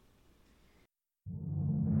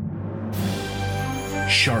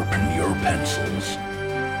Sharpen your pencils.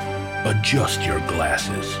 Adjust your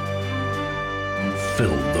glasses.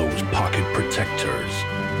 Fill those pocket protectors.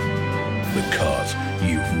 Because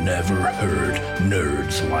you've never heard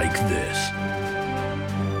nerds like this.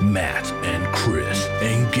 Matt and Chris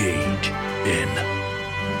engage in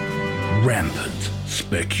rampant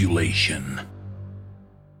speculation.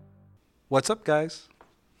 What's up, guys?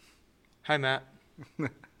 Hi, Matt.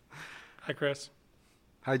 Hi, Chris.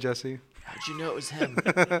 Hi, Jesse. How'd you know it was him?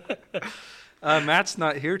 Matt's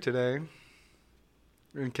not here today.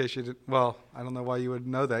 In case you did, well, I don't know why you would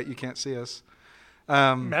know that. You can't see us.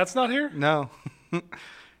 Matt's not here? No,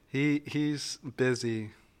 he's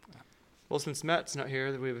busy. Well, since Matt's not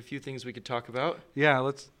here, we have a few things we could talk about. Yeah,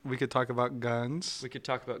 we could talk about guns We could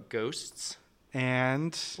talk about ghosts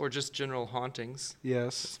and or just general hauntings.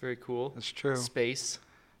 yes, That's very cool. that's true. Space.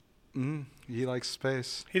 He likes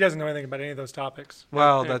space. He doesn't know anything about any of those topics.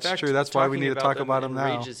 Well, In that's fact, true. That's why we talking need to talk them about him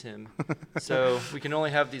now. enrages him. So we can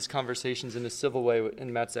only have these conversations in a civil way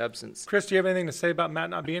in Matt's absence. Chris, do you have anything to say about Matt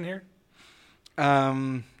not being here?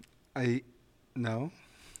 No. You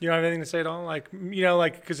don't have anything to say at all?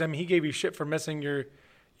 Because he gave you shit for missing your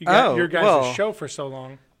guys' show for so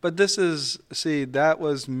long. But that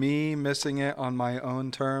was me missing it on my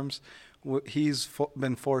own terms. He's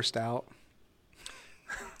been forced out.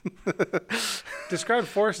 Describe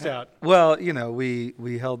forced out. Well,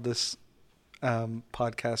 we held this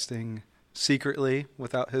podcasting secretly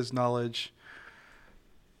without his knowledge,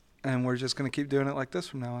 and we're just going to keep doing it like this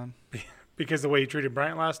from now on. Because the way you treated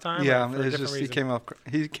Brant last time? Yeah, it's just he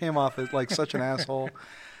came off as like such an asshole.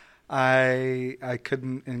 I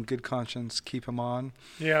couldn't in good conscience keep him on.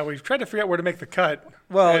 Yeah, we tried to figure out where to make the cut.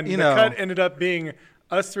 Well, and the cut ended up being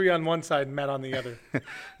us three on one side and Matt on the other.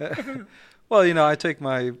 Well, I take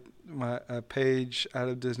my page out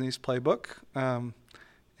of Disney's playbook.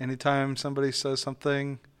 Anytime somebody says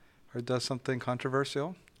something or does something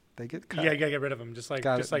controversial, they get cut. Yeah, you gotta get rid of them, just like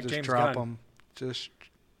James Gunn. Just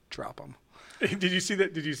drop them. Did you see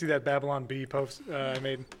that? Did you see that Babylon Bee post I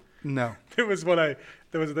made? No. There was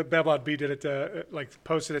the Babylon Bee did it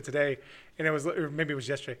posted it today, and it was, or maybe it was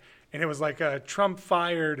yesterday, and it was like Trump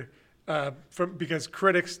fired because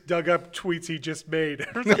critics dug up tweets he just made.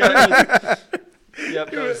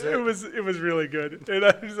 Yep, it was really good, and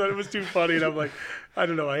I just thought it was too funny, and I'm like, I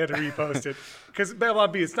don't know, I had to repost it because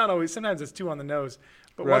Babylon Bee, it's not always, sometimes it's too on the nose,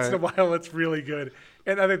 but once in a while it's really good,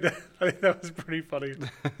 and I think that was pretty funny.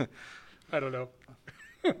 I don't know.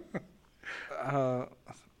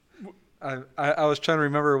 I was trying to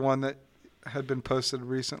remember one that had been posted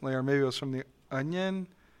recently, or maybe it was from the Onion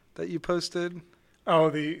that you posted. Oh,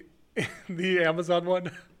 the Amazon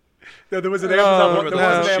one. No, there was an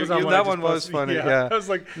Amazon one. That one was funny. Yeah. I was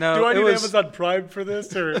like, do I need Amazon Prime for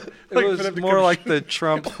this, or it was more like the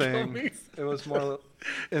Trump thing? It was more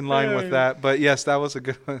in line with that. But yes, that was a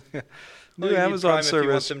good one. Yeah. New Amazon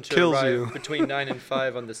service kills you between 9 and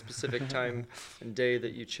 5 on the specific time and day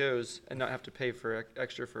that you chose, and not have to pay for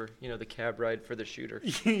extra for the cab ride for the shooter.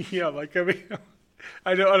 Yeah,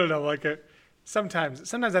 I don't know.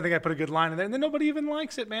 Sometimes I think I put a good line in there, and then nobody even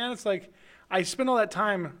likes it, man. It's like I spend all that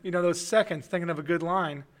time, those seconds thinking of a good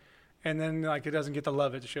line, and then it doesn't get the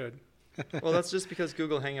love it should. Well, that's just because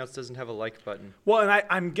Google Hangouts doesn't have a like button. Well, and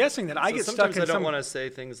I'm guessing that I get stuck in sometimes I don't want to say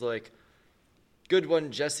things like, "Good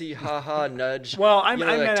one, Jesse, haha, nudge." Well, I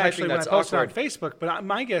meant actually when I posted on awkward. Facebook, but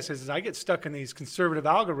my guess is I get stuck in these conservative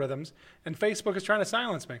algorithms, and Facebook is trying to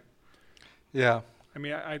silence me. Yeah. I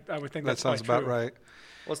mean, I would think that that's sounds about right.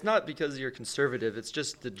 Well, it's not because you're conservative. It's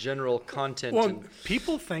just the general content. Well,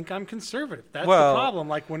 people think I'm conservative. That's the problem.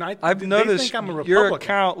 Like when I've noticed think I'm a Republican. Your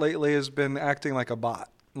account lately has been acting like a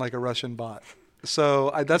bot, like a Russian bot.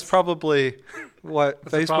 So that's probably what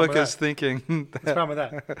Facebook is thinking. What's the problem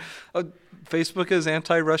with that? Facebook is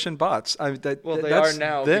anti-Russian bots. They are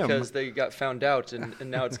now because they got found out, and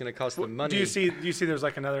now it's going to cost them money. Do you see? There's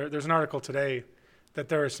there's an article today that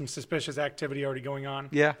there is some suspicious activity already going on.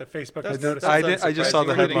 Yeah, that Facebook has noticed. I just saw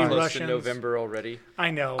the headline. Close to November already.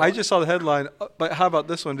 I know. I just saw the headline. But how about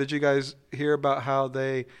this one? Did you guys hear about how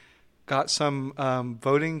they got some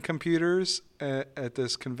voting computers at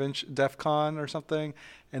this convention, DEF CON or something,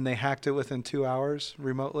 and they hacked it within 2 hours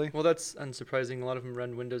remotely? Well, that's unsurprising. A lot of them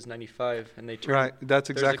run Windows 95, and they turn. Right, that's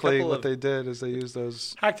exactly what they did. Is they used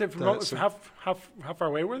those. Hacked it from how far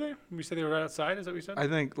away were they? You said they were right outside. Is that what you said? I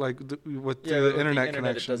think with the internet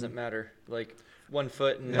connection. It doesn't matter. Like 1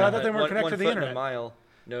 foot and I thought they weren't connected to the internet. A mile.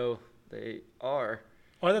 No, they are.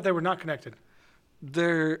 Oh, I thought they were not connected.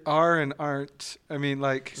 There are and aren't. I mean,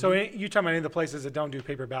 like. So you talking about any of the places that don't do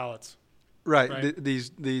paper ballots? Right.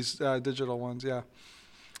 These digital ones, yeah.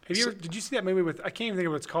 Did you see that movie with? I can't even think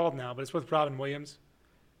of what it's called now, but it's with Robin Williams.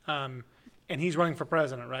 and he's running for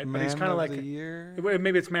president, right? But he's Man kind of like the year?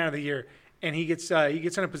 maybe it's man of the year. And he gets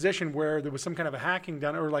in a position where there was some kind of a hacking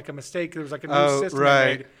done or like a mistake. There was like a new system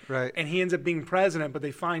made, right. and he ends up being president. But they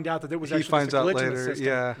find out that it was He actually finds just a out glitch in the later, system.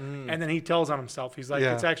 yeah. And then he tells on himself. He's like,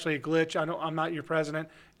 Yeah. "It's actually a glitch. I'm not your president.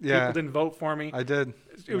 Yeah. People didn't vote for me." I did.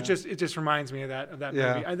 It just reminds me of that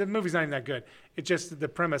Yeah. movie. The movie's not even that good. It just the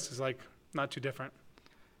premise is like not too different.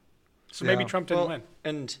 So Yeah. maybe Trump didn't win.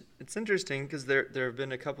 And it's interesting because there have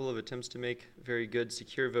been a couple of attempts to make very good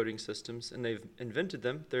secure voting systems, and they've invented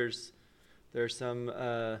them. There are some,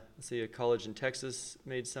 let's see, a college in Texas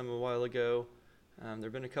made some a while ago. There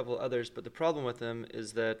have been a couple others, but the problem with them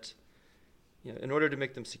is that, in order to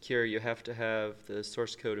make them secure, you have to have the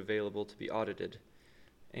source code available to be audited.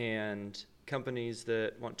 And companies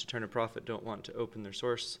that want to turn a profit don't want to open their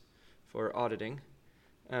source for auditing.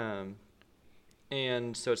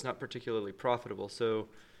 And so it's not particularly profitable. So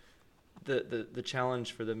the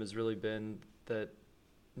challenge for them has really been that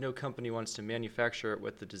no company wants to manufacture it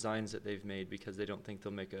with the designs that they've made because they don't think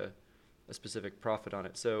they'll make a specific profit on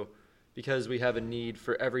it. So because we have a need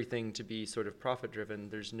for everything to be sort of profit driven,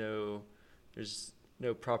 there's no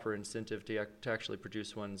proper incentive to actually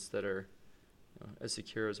produce ones that are as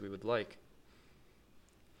secure as we would like.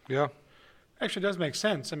 Yeah. Actually, it does make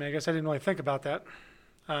sense. I mean, I guess I didn't really think about that.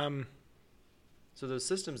 So those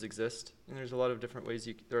systems exist, and there are a lot of different ways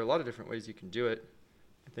you can do it.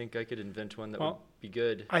 I think I could invent one that would be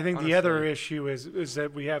good. I think honestly. the other issue is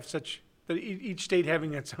that we have that each state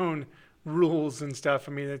having its own rules and stuff.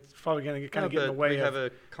 I mean, it's probably going to get in the way. We have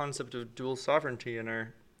a concept of dual sovereignty in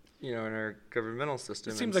our, in our governmental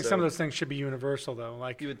system. It seems like some of those things should be universal, though.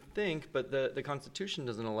 Like you would think, but the Constitution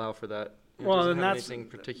doesn't allow for that. It Well, doesn't and have that's- anything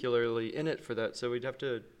particularly in it for that, so we'd have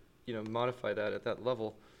to, modify that at that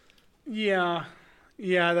level. yeah,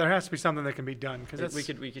 there has to be something that can be done because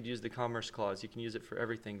We could use the Commerce Clause. You can use it for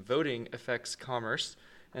everything. Voting affects commerce,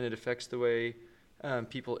 and it affects the way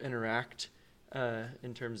people interact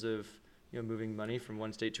in terms of moving money from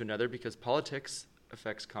one state to another, because politics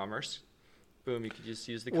affects commerce. Boom, you could just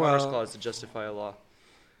use the Commerce Clause to justify a law.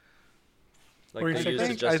 Like Or they you use it to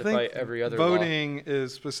think- justify every other law. voting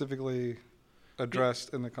is specifically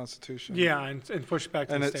addressed in the Constitution. Yeah, and push back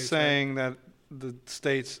to And the it's states. saying that the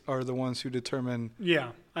states are the ones who determine right?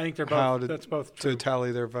 Yeah, I think they're how both. to- That's both to true.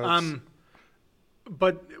 tally their votes.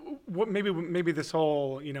 But what maybe this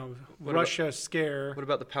whole What Russia scare. What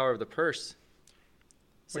about the power of the purse?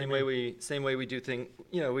 What do Same you way we do things.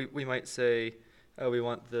 We might say, we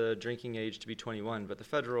want the drinking age to be 21, but the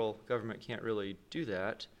federal government can't really do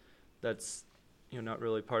that. That's not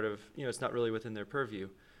really part of it's not really within their purview.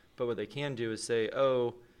 But what they can do is say,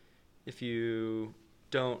 if you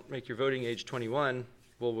don't make your voting age 21,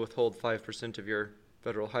 we'll withhold 5% of your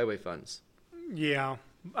federal highway funds. Yeah.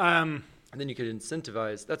 And then you could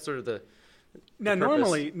incentivize. That's sort of the Now,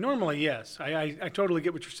 purpose. normally, yes, I totally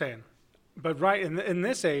get what you're saying, but right in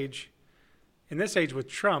this age with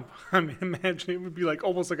Trump, I mean, imagine it would be like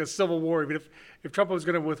almost like a civil war. Even if Trump was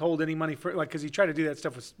going to withhold any money for because he tried to do that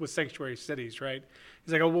stuff with sanctuary cities, right?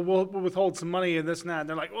 He's like, we'll withhold some money and this and that. And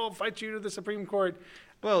they're like, we'll fight you to the Supreme Court.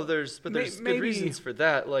 Well, there's good reasons for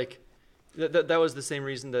that. Like that was the same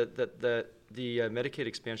reason that the Medicaid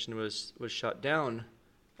expansion was shot down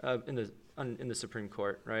in the Supreme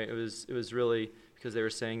Court, right? It was really because they were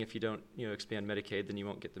saying if you don't expand Medicaid, then you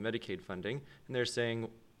won't get the Medicaid funding, and they're saying,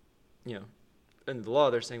 in the law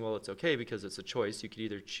they're saying, well, it's okay because it's a choice. You could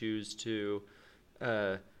either choose to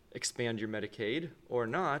expand your Medicaid or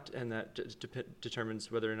not, and that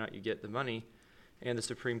determines whether or not you get the money. And the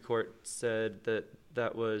Supreme Court said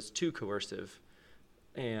that was too coercive,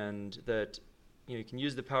 and that you can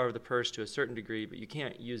use the power of the purse to a certain degree, but you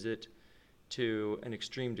can't use it to an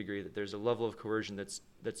extreme degree, that there's a level of coercion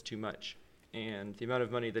that's too much. And the amount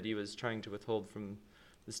of money that he was trying to withhold from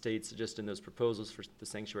the states just in those proposals for the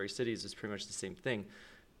sanctuary cities is pretty much the same thing.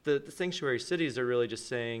 The sanctuary cities are really just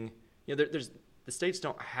saying, the states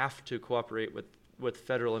don't have to cooperate with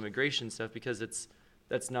federal immigration stuff because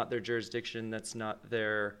that's not their jurisdiction, that's not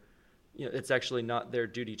their, it's actually not their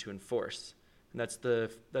duty to enforce. And that's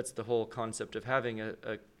the whole concept of having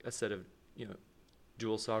a set of,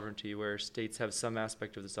 dual sovereignty where states have some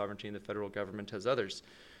aspect of the sovereignty and the federal government has others.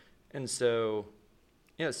 And so,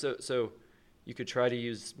 so you could try to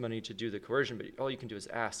use money to do the coercion, but all you can do is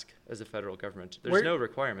ask as a federal government. There's no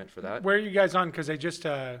requirement for that. Where are you guys on? Because they just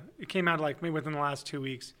it came out like maybe within the last 2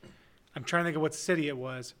 weeks. I'm trying to think of what city it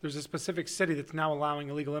was. There's a specific city that's now allowing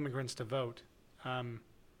illegal immigrants to vote. I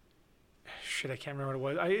can't remember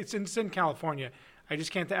what it was. It's in California. I just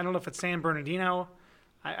can't. I don't know if it's San Bernardino.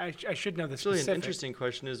 I should know the It's really specifics. an interesting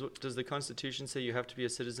question is, does the Constitution say you have to be a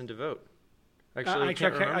citizen to vote? Actually, I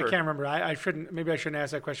can't remember. I shouldn't. Maybe I shouldn't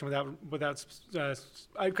ask that question without.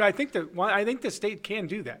 I think the state can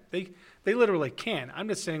do that. They literally can. I'm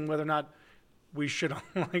just saying whether or not we should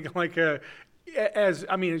sure,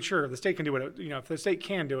 the state can do it. If the state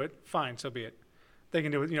can do it, fine, so be it. They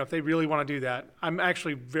can do it. If they really want to do that, I'm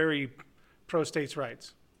actually very pro states'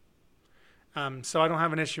 rights. So I don't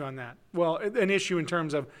have an issue on that. Well, an issue in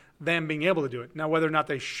terms of them being able to do it. Now, whether or not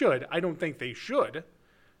they should, I don't think they should.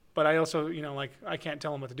 But I also, I can't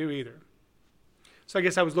tell them what to do either. So I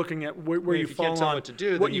guess I was looking at where you fall on. If you can't tell them what to do,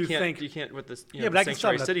 then then you can't with this, but the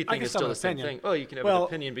sanctuary city thing is still the same thing. Oh, you can have an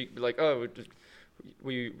opinion, be like, oh,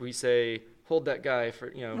 we say, hold that guy for,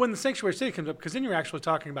 When the sanctuary city comes up, because then you're actually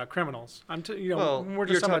talking about criminals. We're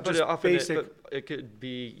just talking about basic. But it could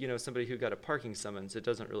be, somebody who got a parking summons. It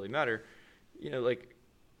doesn't really matter.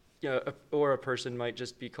 Or a person might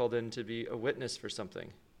just be called in to be a witness for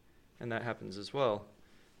something. And that happens as well.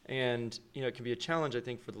 And, it can be a challenge, I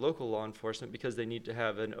think, for the local law enforcement because they need to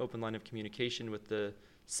have an open line of communication with the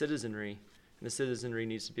citizenry. And the citizenry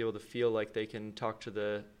needs to be able to feel like they can talk to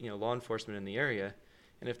the, law enforcement in the area.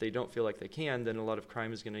 And if they don't feel like they can, then a lot of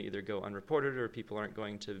crime is going to either go unreported or people aren't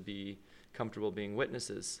going to be comfortable being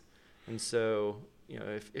witnesses. And so,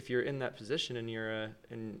 if you're in that position and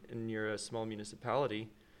you're a small municipality,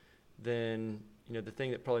 then, the thing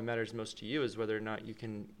that probably matters most to you is whether or not you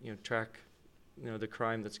can, track the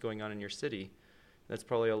crime that's going on in your city. That's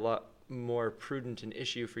probably a lot more prudent an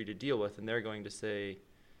issue for you to deal with. And they're going to say,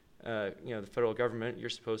 the federal government, you're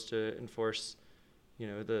supposed to enforce,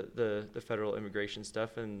 the federal immigration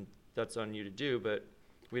stuff, and that's on you to do. But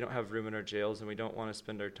we don't have room in our jails, and we don't want to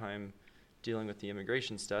spend our time dealing with the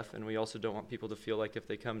immigration stuff. And we also don't want people to feel like if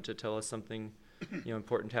they come to tell us something,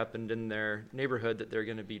 important happened in their neighborhood, that they're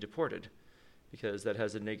going to be deported, because that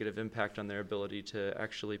has a negative impact on their ability to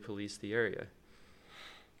actually police the area.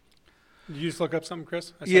 Did you just look up something,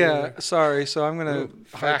 Chris? Yeah, sorry. So I'm going to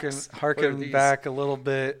harken back a little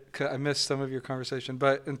bit. I missed some of your conversation.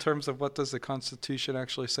 But in terms of what does the Constitution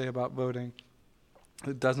actually say about voting,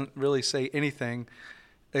 it doesn't really say anything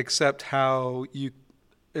except how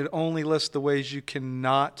it only lists the ways you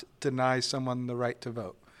cannot deny someone the right to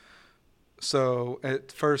vote. So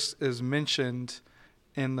it first is mentioned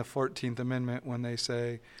in the 14th Amendment when they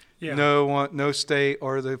say no state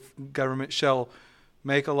or the government shall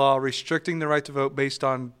make a law restricting the right to vote based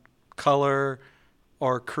on color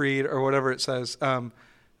or creed or whatever it says,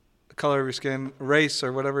 color of your skin, race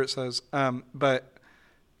or whatever it says. But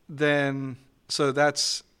then, so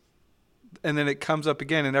that's, and then it comes up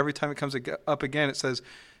again, and every time it comes up again, it says,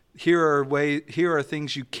 here are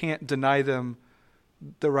things you can't deny them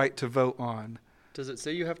the right to vote on. Does it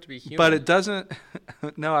say you have to be human? But it doesn't.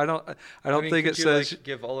 No, I don't think it says.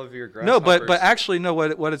 Give all of your grasshoppers. No, but actually, no.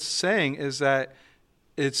 What it's saying is that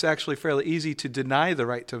it's actually fairly easy to deny the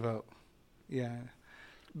right to vote. Yeah,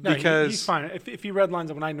 because he's fine. If he redlines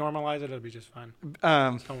it when I normalize it, it'll be just fine.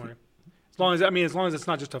 Don't worry. As long as it's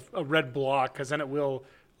not just a red block, because then it will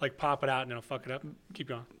pop it out and it'll fuck it up. Keep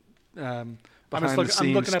going. Behind the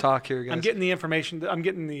scenes talk here, guys. I'm getting the information. I'm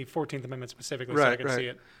getting the 14th Amendment specifically, so I can see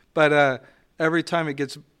it. But every time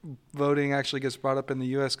voting actually gets brought up in the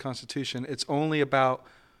U.S. Constitution, it's only about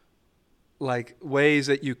ways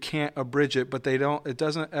that you can't abridge it, but it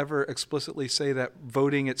doesn't ever explicitly say that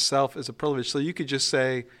voting itself is a privilege. So you could just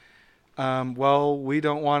say, we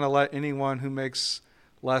don't want to let anyone who makes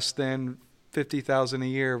less than $50,000 a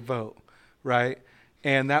year vote, right?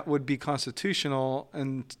 And that would be constitutional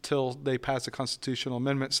until they pass a constitutional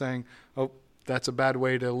amendment saying, oh, that's a bad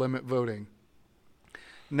way to limit voting.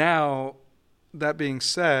 Now, that being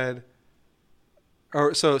said,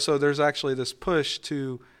 so there's actually this push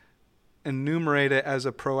to enumerate it as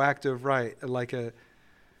a proactive right,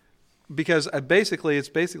 because it's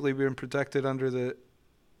basically been protected under the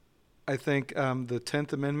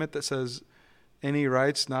 10th Amendment that says any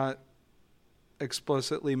rights not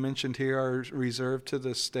explicitly mentioned here are reserved to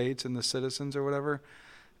the states and the citizens or whatever.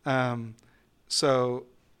 I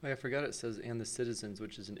forgot it says and the citizens,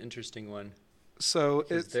 which is an interesting one. So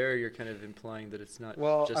there you're kind of implying that it's not.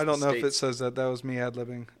 Well, just I don't know if it says that. That was me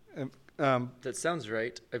ad-libbing. That sounds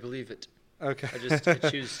right. I believe it. Okay. I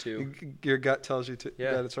choose to. Your gut tells you to.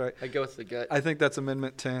 Yeah, that's right. I go with the gut. I think that's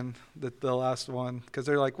Amendment 10, the last one, because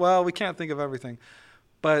they're like, well, we can't think of everything.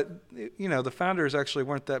 But, the founders actually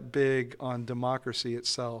weren't that big on democracy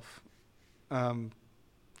itself.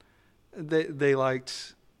 They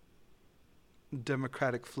liked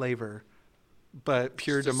democratic flavor, but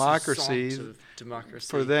pure democracy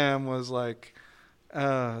for them was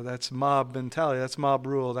that's mob mentality, that's mob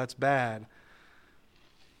rule, that's bad.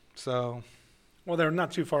 So, well, they're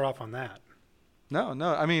not too far off on that. No.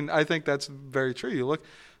 I mean, I think that's very true. You look,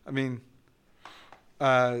 I mean,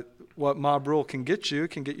 what mob rule can get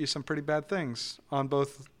you some pretty bad things on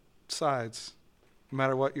both sides. No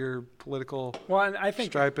matter what your political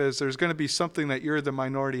stripe is, there's going to be something that you're the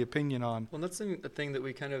minority opinion on. Well, that's a thing that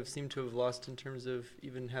we kind of seem to have lost in terms of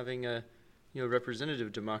even having a,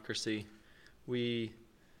 representative democracy. We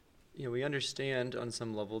understand on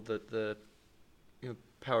some level that the,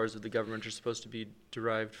 powers of the government are supposed to be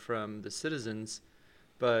derived from the citizens,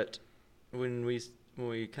 but when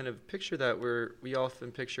we kind of picture that, we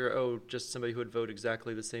often picture, just somebody who would vote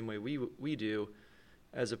exactly the same way we do,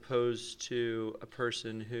 as opposed to a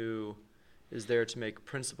person who is there to make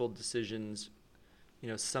principled decisions,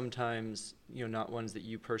 sometimes, not ones that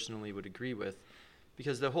you personally would agree with.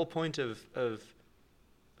 Because the whole point of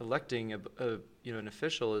electing an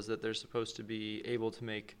official is that they're supposed to be able to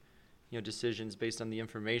make, decisions based on the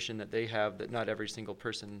information that they have that not every single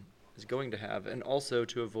person is going to have, and also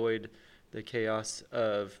to avoid the chaos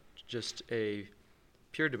of just a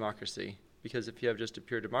pure democracy. Because if you have just a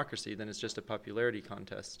pure democracy, then it's just a popularity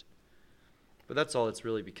contest. But that's all it's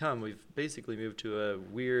really become. We've basically moved to a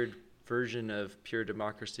weird version of pure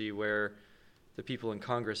democracy where the people in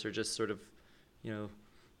Congress are just sort of,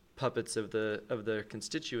 puppets of the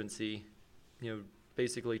constituency,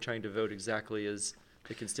 basically trying to vote exactly as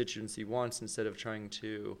the constituency wants instead of trying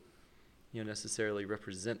to, necessarily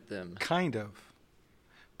represent them. Kind of.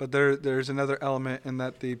 But there's another element in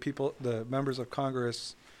that the members of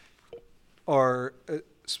Congress, or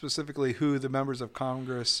specifically who the members of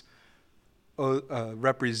Congress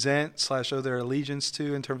represent / owe their allegiance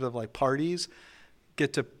to in terms of like parties,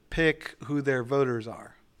 get to pick who their voters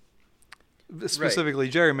are. Specifically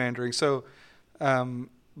gerrymandering. So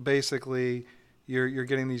basically you're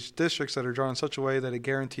getting these districts that are drawn in such a way that it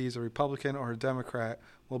guarantees a Republican or a Democrat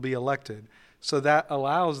will be elected. So that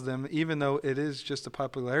allows them, even though it is just a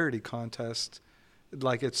popularity contest,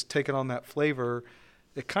 like it's taken on that flavor,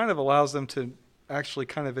 it kind of allows them to actually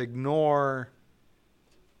kind of ignore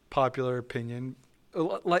popular opinion.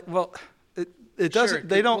 It doesn't. Sure.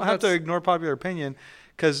 They don't have to ignore popular opinion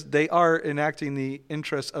because they are enacting the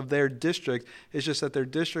interests of their district. It's just that their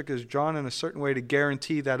district is drawn in a certain way to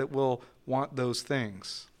guarantee that it will want those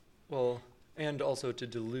things. Well, and also to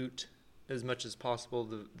dilute as much as possible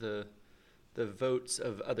the votes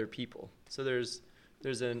of other people. So there's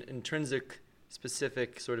an intrinsic,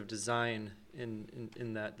 specific sort of design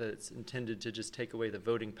in that's intended to just take away the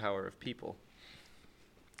voting power of people.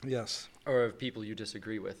 Yes. Or of people you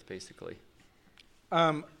disagree with, basically.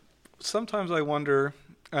 Sometimes I wonder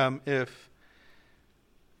if,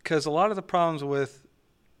 because a lot of the problems with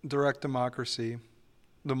direct democracy,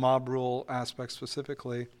 the mob rule aspect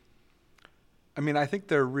specifically, I mean, I think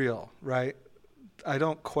they're real, right? I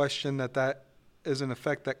don't question that is an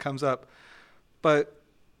effect that comes up. But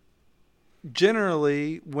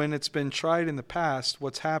generally, when it's been tried in the past,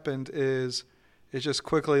 what's happened is it just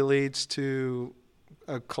quickly leads to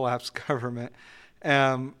a collapsed government.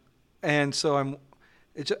 And so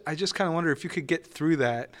I just kind of wonder if you could get through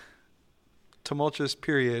that tumultuous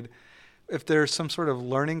period, if there's some sort of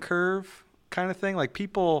learning curve kind of thing. Like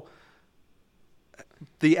people,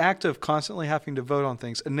 the act of constantly having to vote on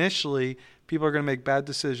things, initially people are going to make bad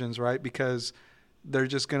decisions, right? Because they're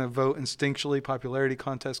just going to vote instinctually, popularity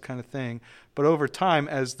contest kind of thing. But over time,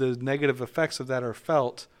 as the negative effects of that are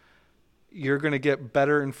felt, you're going to get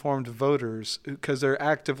better informed voters because they're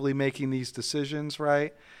actively making these decisions,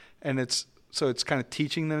 right? And it's kind of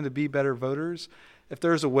teaching them to be better voters. If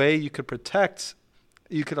there's a way you could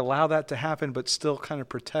allow that to happen, but still kind of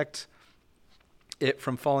protect it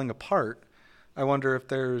from falling apart. I wonder if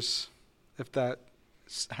that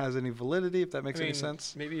has any validity, if that makes any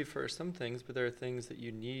sense. Maybe for some things, but there are things that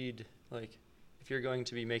you need, like if you're going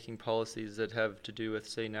to be making policies that have to do with,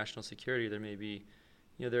 say, national security, there may be,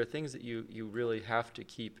 there are things that you really have to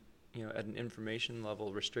keep, at an information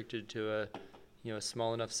level restricted to a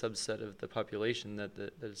small enough subset of the population that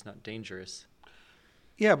it's not dangerous.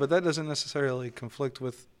 Yeah, but that doesn't necessarily conflict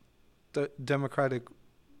with the democratic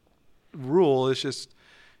rule. It's just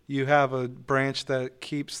you have a branch that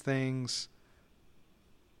keeps things,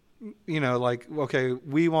 like, okay,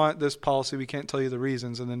 we want this policy, we can't tell you the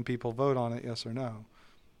reasons, and then people vote on it, yes or no.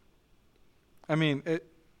 I mean,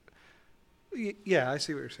 yeah, I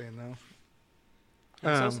see what you're saying, though.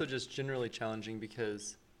 It's also just generally challenging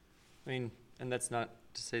because, and that's not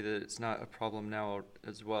to say that it's not a problem now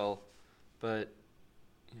as well, but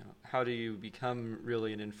how do you become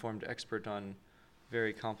really an informed expert on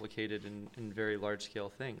very complicated and very large scale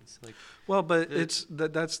things?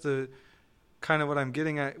 That's the kind of what I'm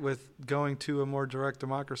getting at with going to a more direct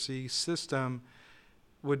democracy system.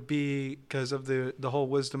 would be, because of the whole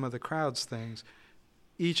wisdom of the crowds things,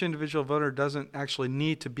 each individual voter doesn't actually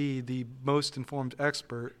need to be the most informed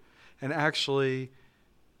expert. And actually,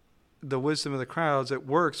 the wisdom of the crowds, it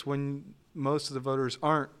works when most of the voters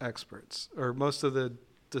aren't experts, or most of the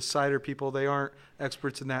decider people, they aren't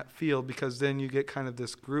experts in that field, because then you get kind of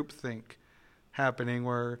this group think happening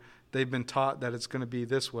where they've been taught that it's going to be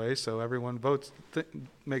this way, so everyone votes,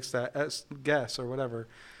 makes that guess or whatever.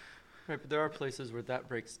 Right, but there are places where that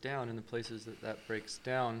breaks down, and the places that breaks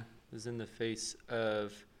down is in the face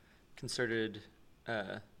of concerted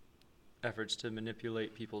efforts to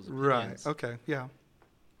manipulate people's opinions. Right, okay, yeah.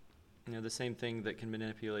 The same thing that can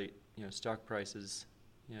manipulate, stock prices,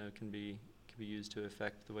 can be used to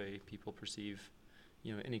affect the way people perceive,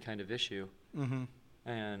 any kind of issue. Mm-hmm.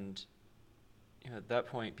 And at that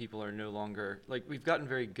point, people are no longer, like, we've gotten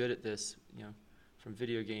very good at this, from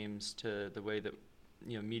video games to the way that,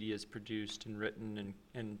 media is produced and written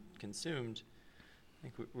and consumed. I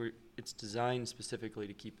think it's designed specifically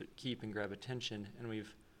to keep and grab attention, and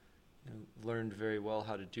we've learned very well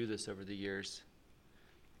how to do this over the years.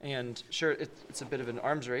 And sure, it's a bit of an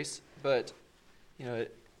arms race, but I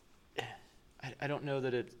don't know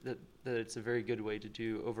that it's a very good way to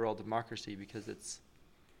do overall democracy, because it's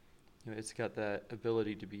got that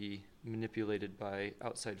ability to be manipulated by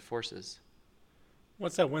outside forces.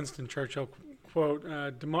 What's that Winston Churchill quote?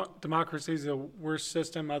 Democracy is the worst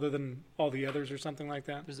system other than all the others, or something like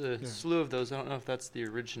that. There's a slew of those. I don't know if that's the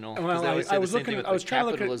original. Well, I was looking. I was trying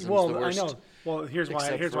to look at. Well, I know. Well, here's why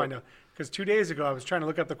I know. Because 2 days ago, I was trying to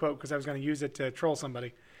look up the quote because I was going to use it to troll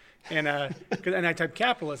somebody, and and I typed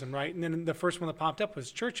capitalism, right, and then the first one that popped up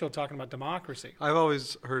was Churchill talking about democracy. I've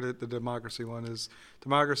always heard it. The democracy one is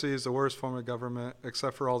democracy is the worst form of government,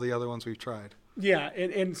 except for all the other ones we've tried. Yeah,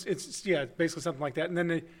 and it's basically something like that. And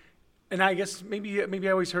then, and I guess maybe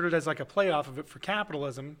I always heard it as like a playoff of it for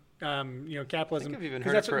capitalism. Capitalism. I think I've even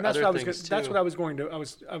heard it for other things too. That's what I was going to. I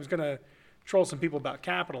was going to troll some people about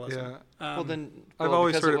capitalism. Yeah. I've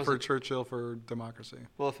always heard it for Churchill for democracy.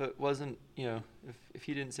 Well, if it wasn't, if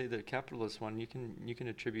he didn't say the capitalist one, you can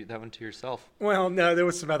attribute that one to yourself. Well, no, there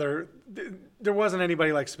was some other. There wasn't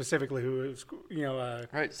anybody like specifically who was,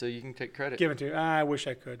 Right, so you can take credit. Given to. I wish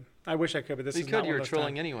I could, but this is not one of those You were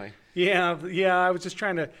trolling anyway. Yeah. I was just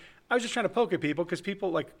trying to poke at people, because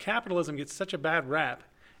people like capitalism gets such a bad rap,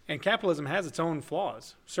 and capitalism has its own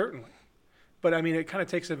flaws, certainly. But I mean, it kind of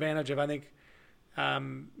takes advantage of, I think,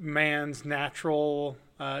 man's natural,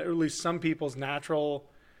 or at least some people's natural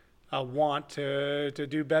want to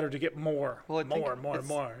do better, to get more,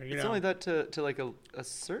 more. It's only that to like a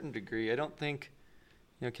certain degree. I don't think,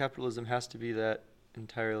 capitalism has to be that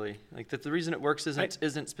entirely. Like that, the reason it works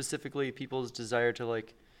isn't specifically people's desire to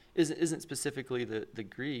like, isn't specifically the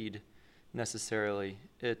greed necessarily.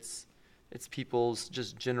 It's people's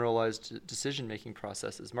just generalized decision-making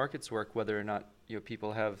processes. Markets work whether or not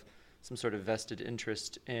people have some sort of vested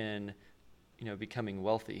interest in becoming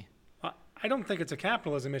wealthy. I don't think it's a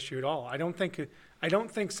capitalism issue at all. I don't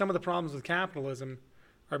think some of the problems with capitalism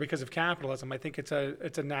are because of capitalism. I think it's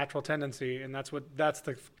a natural tendency, and that's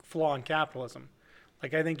the flaw in capitalism.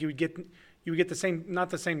 Like, I think you would get the same, not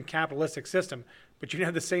the same capitalistic system, but you'd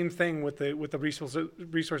have the same thing with the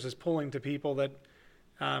resources pulling to people that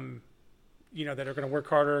that are going to work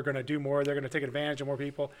harder, are going to do more, they're going to take advantage of more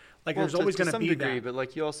people. Like, there's always going to be degree, that. But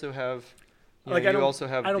like, you also have, I don't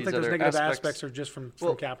these think those negative aspects are just from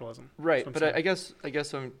capitalism. Right, but I guess what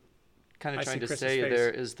I'm kind of trying to say there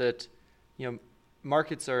is that,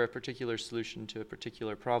 markets are a particular solution to a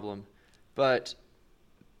particular problem, but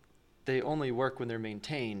they only work when they're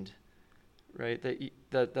maintained, right?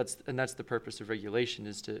 That's the purpose of regulation,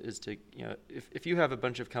 is to if you have a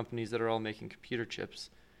bunch of companies that are all making computer chips,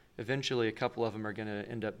 eventually a couple of them are going to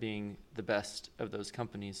end up being the best of those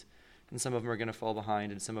companies, and some of them are going to fall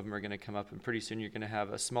behind, and some of them are going to come up, and pretty soon you're going to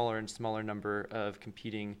have a smaller and smaller number of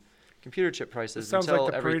competing computer chip prices. It sounds until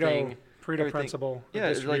like the Pareto principle. Yeah,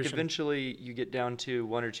 it's like eventually you get down to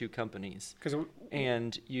one or two companies,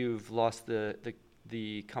 and you've lost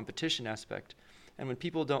the competition aspect. And when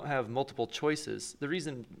people don't have multiple choices, the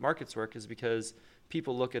reason markets work is because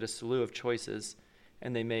people look at a slew of choices,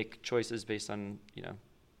 and they make choices based on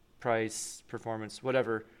price, performance,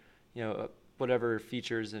 whatever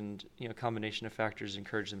features and combination of factors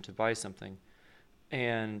encourage them to buy something.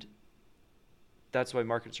 And that's why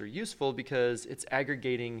markets are useful, because it's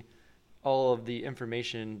aggregating all of the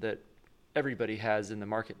information that everybody has in the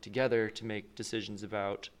market together to make decisions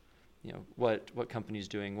about what company's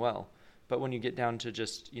doing well. But when you get down to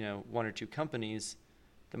just one or two companies,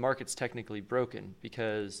 the market's technically broken,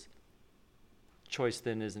 because choice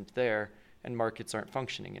then isn't there and markets aren't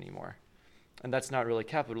functioning anymore. And that's not really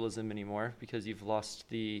capitalism anymore because you've lost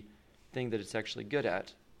the thing that it's actually good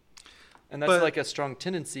at. And that's like a strong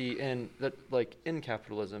tendency in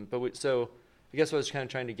capitalism. So I guess what I was kind of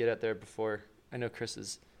trying to get at there before, I know Chris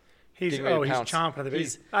is he's chomping at the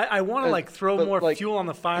bit. I want to throw more fuel on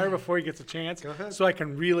the fire before he gets a chance. Go ahead. So I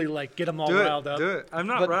can really get him all riled up. Do it. I'm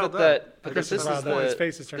not riled up. But this is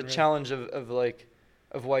the challenge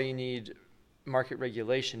of why you need market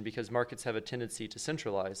regulation, because markets have a tendency to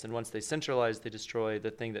centralize. And once they centralize, they destroy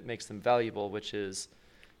the thing that makes them valuable, which is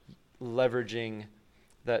leveraging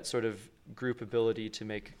that sort of group ability to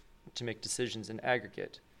make decisions in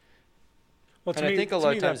aggregate. Well, I think a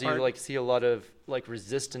lot of times you see a lot of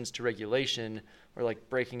resistance to regulation or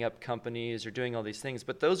breaking up companies or doing all these things,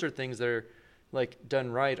 but those are things that are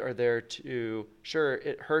done right are there to, sure,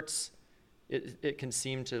 it hurts. It can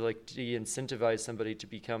seem to de-incentivize somebody to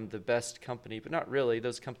become the best company, but not really.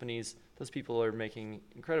 Those people are making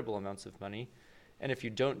incredible amounts of money. And if you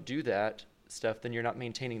don't do that stuff, then you're not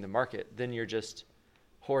maintaining the market. Then you're just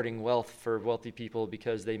hoarding wealth for wealthy people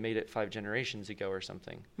because they made it 5 generations ago or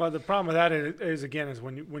something. Well, the problem with that is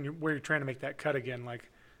where you're trying to make that cut again.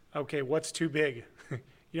 Okay, what's too big?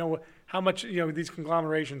 How much? These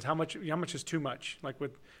conglomerations. How much is too much?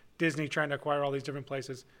 With Disney trying to acquire all these different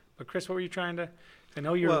places. But Chris, what were you trying to? I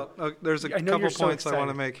know you're. Well, there's a couple points I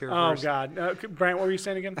want to make here. Oh first. God, Brant, what were you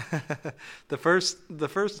saying again? The first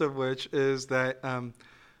of which is that, and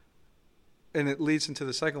it leads into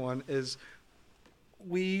the second one, is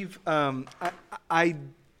we've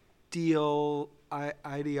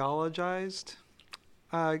ideologized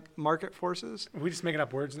market forces. Are we just making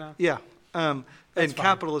up words now? Yeah. And fine.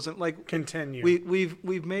 Capitalism, continue.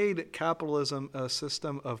 We've made capitalism a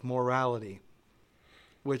system of morality,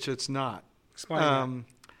 which it's not. Explain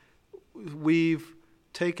We've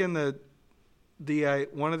taken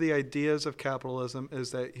one of the ideas of capitalism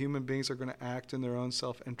is that human beings are going to act in their own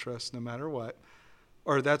self-interest no matter what.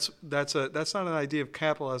 Or that's not an idea of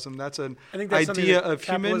capitalism. That's an idea of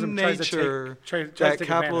human nature that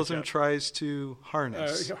capitalism tries to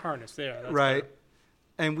harness. That's right.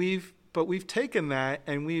 And we've taken that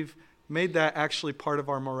and we've made that actually part of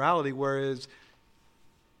our morality, whereas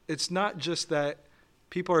it's not just that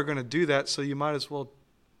people are going to do that, so you might as well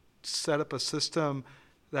set up a system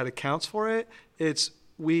that accounts for it. It's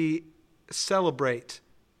we celebrate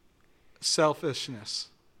selfishness.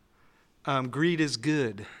 Greed is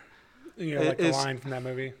good. The line from that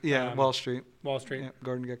movie. Yeah, Wall Street. Yeah,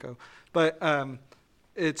 Gordon Gekko. But I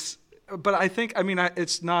think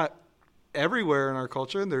it's not everywhere in our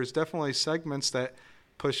culture. There's definitely segments that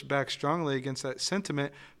push back strongly against that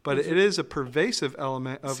sentiment, but it is a pervasive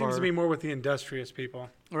element of seems to be more with the industrious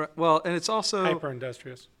people. Right. Well, and it's also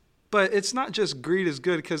hyper-industrious. But it's not just greed is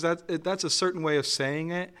good, because that's a certain way of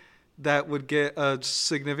saying it that would get a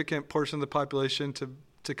significant portion of the population to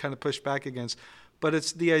kind of push back against. But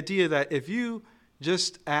it's the idea that if you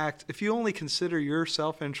only consider your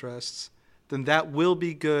self-interests, then that will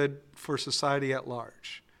be good for society at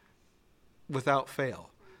large, without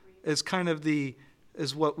fail. It's kind of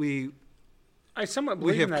what I somewhat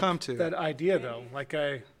believe in that idea, though. I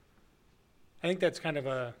think that's kind of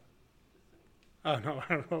a. Oh no,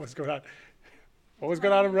 I don't know what's going on. What was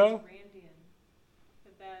going on in Roe?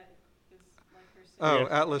 Oh,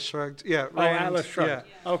 Atlas Shrugged. Yeah. Atlas Shrugged.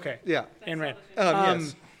 Yeah. Okay. Yeah. And Rand.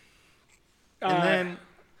 Yes. And then,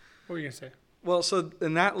 what were you going to say? Well,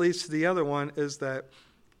 and that leads to the other one, is that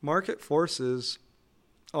market forces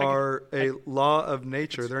are a law of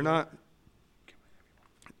nature.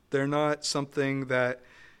 They're not something that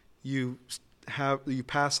you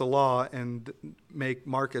pass a law and make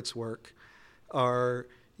markets work. Market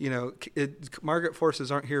forces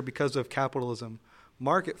aren't here because of capitalism.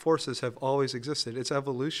 Market forces have always existed. It's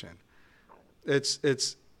evolution. It's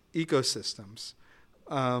ecosystems.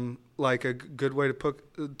 Like a good way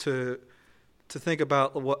to think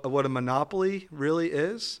about what a monopoly really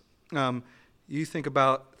is. You think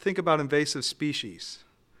about invasive species.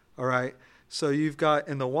 All right. So you've got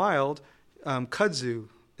in the wild, kudzu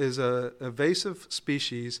is a invasive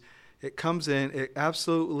species. It comes in, it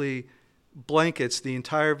absolutely blankets the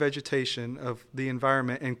entire vegetation of the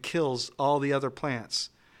environment and kills all the other plants.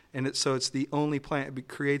 And it's the only plant. It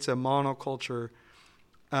creates a monoculture.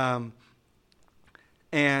 And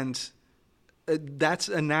that's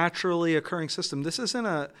a naturally occurring system. This isn't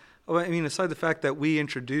aside the fact that we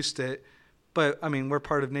introduced it, but we're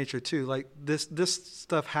part of nature too. This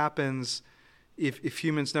stuff happens if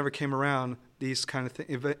humans never came around. These kind of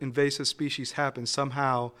invasive species happen.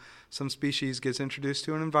 Somehow some species gets introduced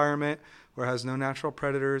to an environment where it has no natural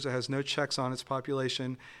predators, it has no checks on its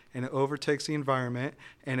population, and it overtakes the environment,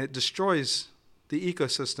 and it destroys the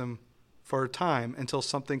ecosystem for a time until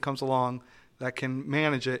something comes along that can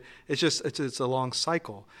manage it. It's a long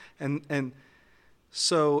cycle. And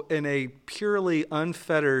so in a purely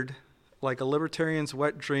unfettered, like a libertarian's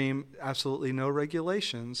wet dream, absolutely no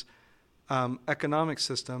regulations, economic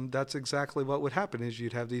system, that's exactly what would happen is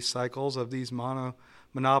you'd have these cycles of these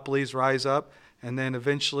monopolies rise up, and then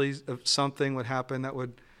eventually something would happen that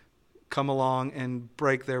would come along and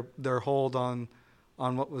break their hold on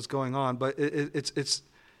what was going on. But it's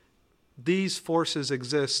these forces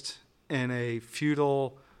exist in a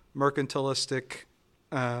feudal, mercantilistic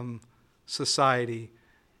society.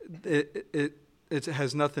 It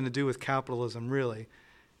has nothing to do with capitalism, really.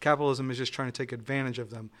 Capitalism is just trying to take advantage of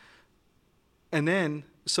them. And then,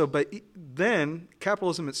 then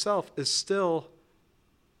capitalism itself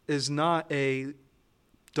is not a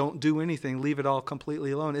don't do anything, leave it all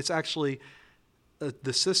completely alone. It's actually,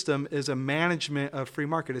 the system is a management of free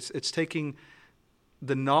market. It's taking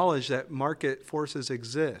the knowledge that market forces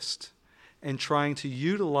exist and trying to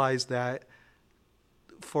utilize that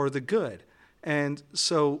for the good. And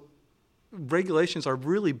so regulations are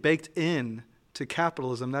really baked in to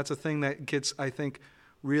capitalism. That's a thing that gets, I think,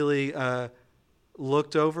 really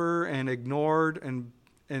looked over and ignored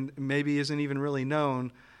and maybe isn't even really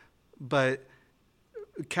known. But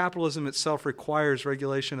capitalism itself requires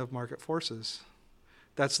regulation of market forces.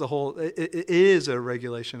 That's the whole, it is a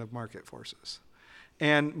regulation of market forces.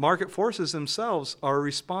 And market forces themselves are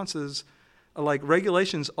responses, like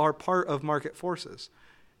regulations are part of market forces.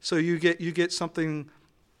 So you get something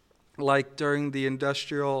like during the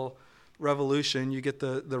Industrial Revolution, you get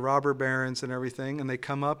the robber barons and everything, and they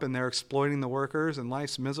come up and they're exploiting the workers, and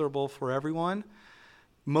life's miserable for everyone.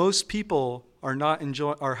 Most people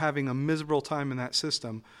are having a miserable time in that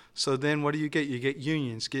system. So then what do you get? You get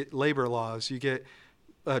unions, get labor laws, you get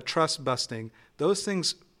trust busting. Those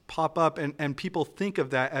things pop up, and people think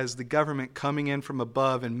of that as the government coming in from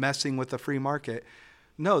above and messing with the free market.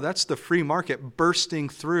 No, that's the free market bursting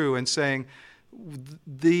through and saying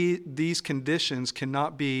these conditions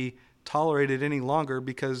cannot be tolerated any longer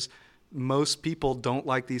because most people don't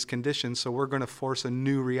like these conditions, so we're going to force a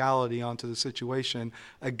new reality onto the situation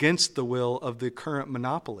against the will of the current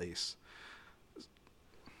monopolies.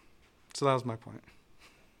 So that was my point.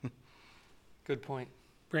 Good point.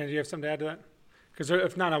 Brant, do you have something to add to that? Because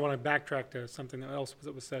if not, I want to backtrack to something else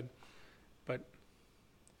that was said. But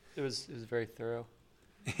it was very thorough.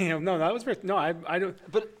 No, that was very. No, I don't.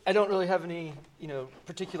 But I don't really have any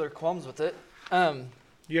particular qualms with it.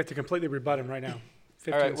 You have to completely rebut him right now.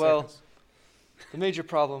 15 all right. Well, seconds. The major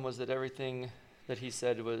problem was that everything that he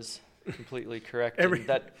said was completely correct. And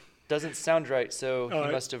that doesn't sound right, so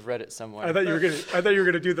he must have read it somewhere. I thought you were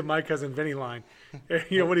gonna do the My Cousin Vinny line.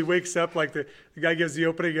 When he wakes up, like the guy gives the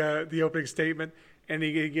opening statement, and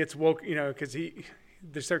he gets woke. Because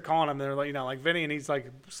they start calling him. They're like, like Vinny, and he's like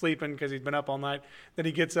sleeping because he's been up all night. Then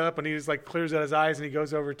he gets up and he just like clears out his eyes and he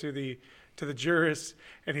goes over to the jurist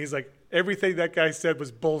and he's like, everything that guy said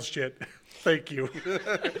was bullshit. Thank you.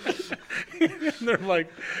 And they're like,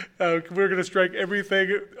 we're gonna strike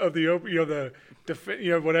everything of the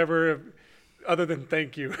whatever other than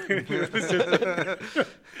thank you.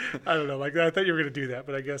 I don't know. Like I thought you were gonna do that,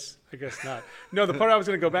 but I guess not. No, the part I was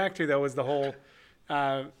gonna go back to though was the whole.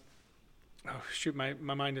 My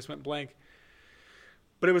mind just went blank.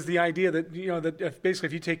 But it was the idea that that if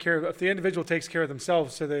the individual takes care of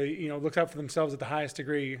themselves, so they looks out for themselves at the highest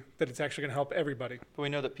degree, that it's actually going to help everybody. But we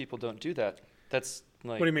know that people don't do that. That's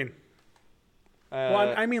like. What do you mean?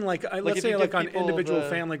 Well, I mean let's say like on individual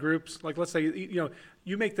family groups, like let's say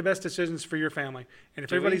you make the best decisions for your family, and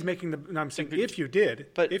if everybody's making I'm saying if you did,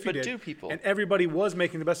 do people and everybody was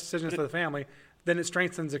making the best decisions for the family, then it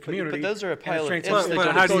strengthens the community. But those are a pile of ifs.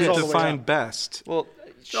 But how do you define best? Well,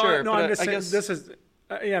 sure. No, I'm just saying this is.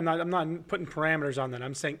 I'm not putting parameters on that.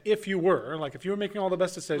 I'm saying if you were making all the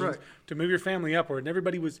best decisions to move your family upward, and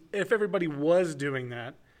if everybody was doing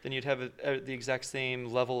that, then you'd have the exact same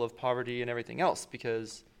level of poverty and everything else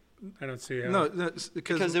because I don't see how. No,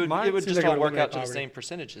 because it would just all work out to the same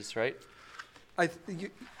percentages, right?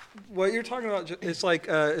 What you're talking about is like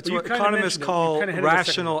it's what economists call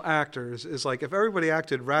rational actors. Is like if everybody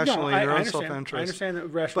acted rationally in their own self-interest. I understand that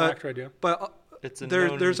rational actor idea, but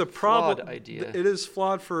there's a problem. Idea. It is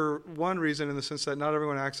flawed for one reason, in the sense that not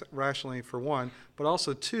everyone acts rationally for one, but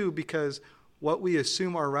also two, because what we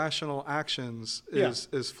assume are rational actions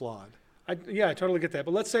is flawed. I totally get that.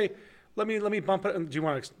 But let's say, let me bump it. Do you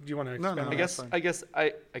want to expand on that? I guess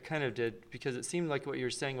I kind of did, because it seemed like what you were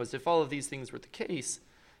saying was if all of these things were the case,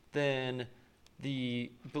 then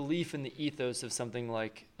the belief in the ethos of something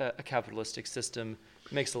like a capitalistic system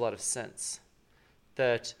makes a lot of sense.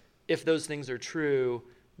 That if those things are true,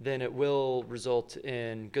 then it will result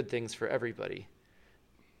in good things for everybody.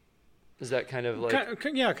 Is that kind of like...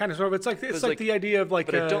 kind of sort of. It's like the idea of like...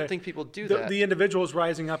 But I don't think people do that. The individuals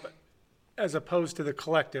rising up as opposed to the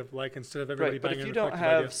collective, like instead of everybody right, but buying if you into the don't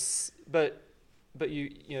collective have... But you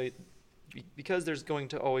know, because there's going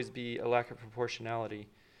to always be a lack of proportionality,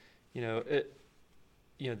 the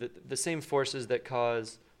same forces that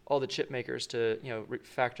cause all the chip makers to,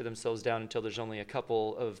 factor themselves down until there's only a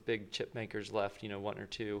couple of big chip makers left, one or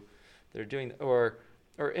two that are doing, or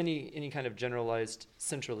any kind of generalized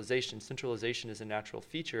centralization. Centralization is a natural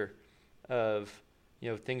feature of,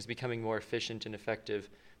 things becoming more efficient and effective.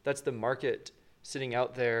 That's the market sitting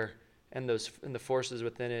out there and the forces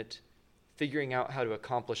within it figuring out how to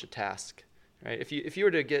accomplish a task, right? If you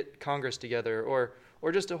were to get Congress together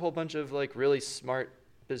or just a whole bunch of like really smart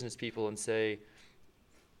business people and say,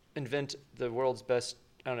 invent the world's best,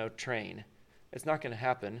 train, it's not going to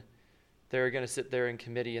happen. They're going to sit there in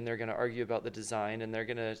committee and they're going to argue about the design and they're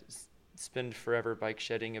going to spend forever bike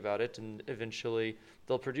shedding about it, and eventually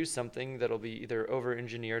they'll produce something that'll be either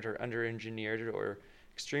over-engineered or under-engineered or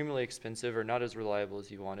extremely expensive or not as reliable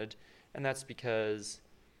as you wanted, and that's because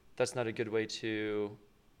that's not a good way to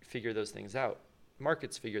figure those things out.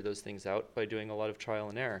 Markets figure those things out by doing a lot of trial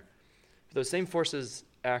and error. But those same forces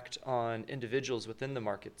act on individuals within the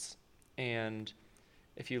markets, and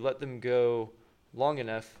if you let them go long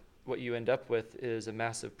enough, what you end up with is a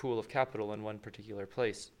massive pool of capital in one particular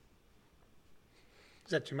place.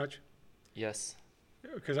 Is that too much? Yes.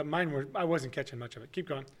 Because I wasn't catching much of it. Keep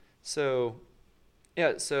going. So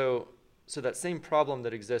that same problem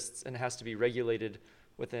that exists and has to be regulated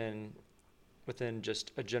within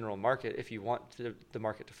just a general market if you want the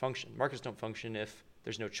market to function. Markets don't function if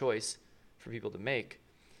there's no choice for people to make.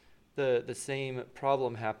 The same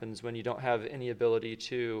problem happens when you don't have any ability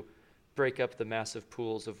to break up the massive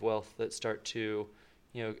pools of wealth that start to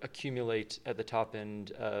accumulate at the top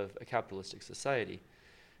end of a capitalistic society.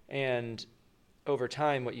 And over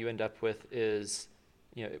time, what you end up with is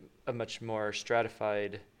a much more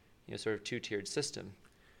stratified, sort of two-tiered system.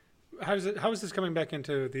 How is this coming back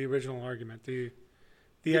into the original argument? The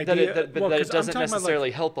that idea that it doesn't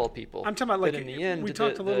necessarily help all people. I'm talking about like in the end, we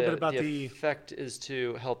talked a little bit about the effect is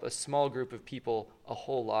to help a small group of people a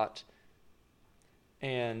whole lot,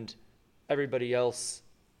 and everybody else,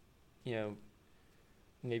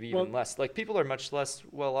 maybe even less. Like people are much less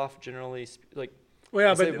well off generally. But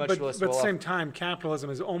at the same time, capitalism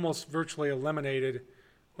has almost virtually eliminated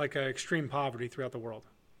like extreme poverty throughout the world.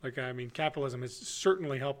 Capitalism has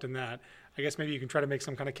certainly helped in that. I guess maybe you can try to make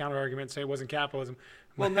some kind of counter argument and say it wasn't capitalism.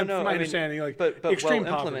 Well, no. From my understanding, but extreme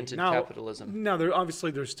well implemented capitalism. Now,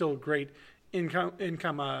 there's still great income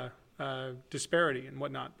disparity and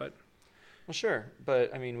whatnot. But well, sure.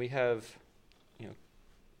 But we have,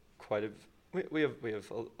 we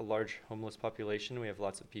have a large homeless population. We have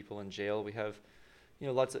lots of people in jail. We have,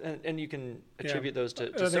 lots of, and you can attribute those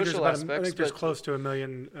to social aspects. I think there's close to 1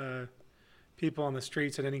 million. People on the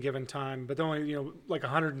streets at any given time, but only like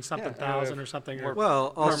 100 and something thousand or something.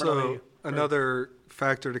 Also, another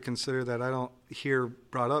factor to consider that I don't hear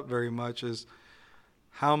brought up very much is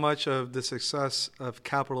how much of the success of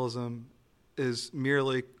capitalism is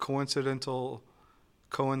merely coincidence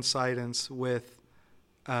with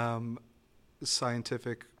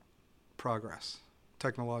scientific progress,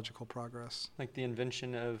 technological progress, like the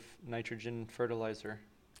invention of nitrogen fertilizer.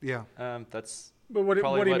 Yeah, that's. But what do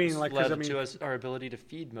you mean? Like, led to us our ability to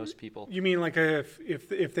feed most people. You mean like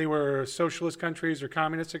if they were socialist countries or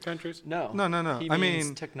communistic countries? No. He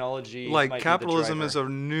means technology. Like capitalism is a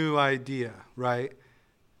new idea, right?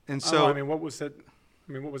 And so what was that?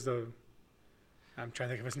 What was the? I'm trying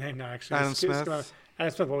to think of his name now. Actually, Adam Smith.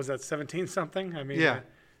 Adam Smith. What was that? 17 something?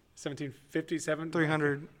 1757.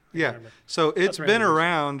 300. Yeah. So it's been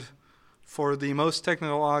around for the most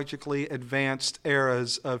technologically advanced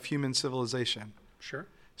eras of human civilization. Sure.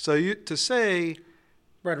 So to say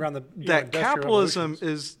right around that capitalism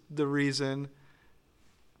is the reason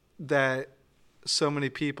that so many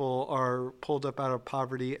people are pulled up out of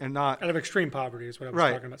poverty and not... Out of extreme poverty is what I was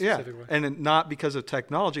talking about specifically. Yeah, and not because of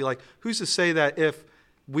technology. Like, who's to say that if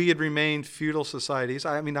we had remained feudal societies...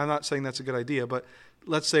 I'm not saying that's a good idea, but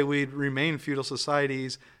let's say we'd remained feudal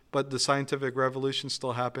societies, but the scientific revolution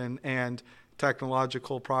still happened and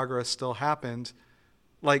technological progress still happened.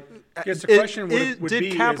 Like, the question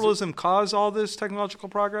did capitalism cause all this technological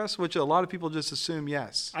progress? Which a lot of people just assume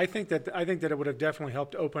yes. I think that it would have definitely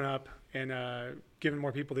helped open up and given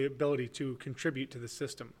more people the ability to contribute to the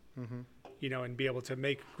system, and be able to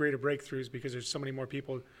make greater breakthroughs because there's so many more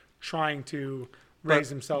people trying to raise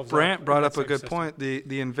themselves. Brant brought up a good point.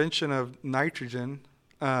 The invention of nitrogen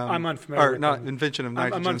I'm unfamiliar. Or with not them. invention of I'm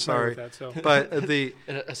nitrogen. unfamiliar Sorry, with that, so. but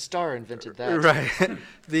A star invented that. right,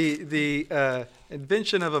 the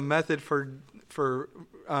invention of a method for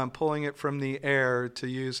pulling it from the air to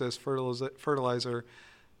use as fertilizer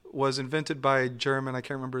was invented by a German. I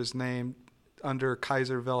can't remember his name, under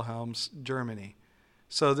Kaiser Wilhelm's Germany.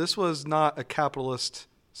 So this was not a capitalist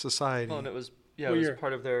society. Well, and it was it was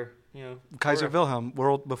part of their Kaiser Wilhelm,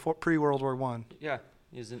 pre-World War I. Yeah,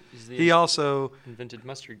 he also invented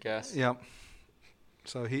mustard gas. Yeah.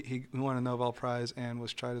 So he won a Nobel Prize and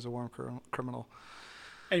was tried as a war criminal.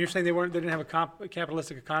 And you're saying they didn't have a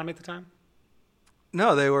capitalistic economy at the time?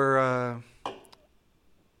 No, they were.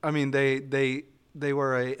 I mean, they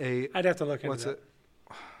were a. I'd have to look into what's that. it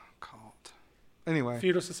called? Anyway,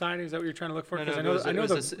 feudal society. Is that what you're trying to look for? No, I know it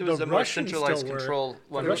was a more Russians centralized still control.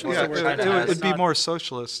 were. it would be more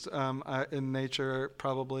socialist in nature,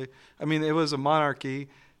 probably. I mean, it was a monarchy,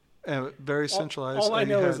 very centralized. All I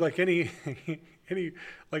know is like any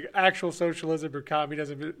like actual socialism or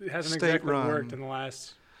communism, it hasn't exactly worked in the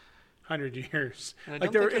last 100 years.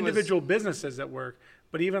 Like there are individual businesses that work,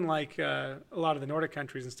 but even like a lot of the Nordic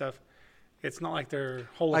countries and stuff, it's not like their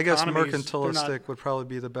whole I guess economies. mercantilistic would probably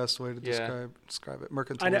be the best way to describe it.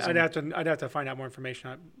 Mercantilism. I'd have to find out more information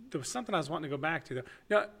on it. There was something I was wanting to go back to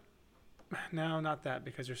though. No, not that,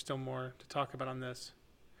 because there's still more to talk about on this.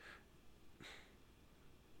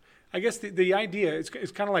 I guess the idea is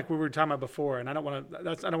kind of like we were talking about before, and I don't want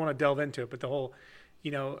to delve into it, but the whole,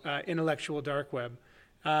 intellectual dark web.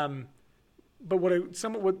 But what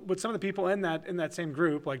some of the people in that same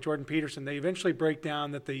group, like Jordan Peterson, they eventually break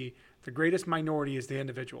down that the greatest minority is the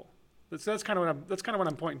individual. That's kind of what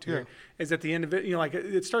I'm pointing to. Yeah. Is that the individual? Like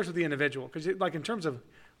it starts with the individual, because like in terms of,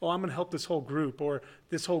 I'm going to help this whole group, or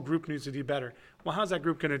this whole group needs to do better. Well, how's that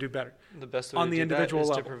group going to do better? The best way on to the do individual that is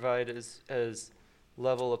level. to provide as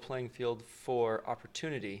level a playing field for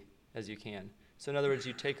opportunity as you can. So in other words,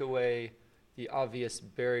 you take away the obvious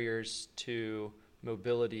barriers to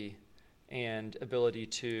mobility and ability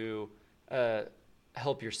to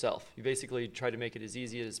help yourself. You basically try to make it as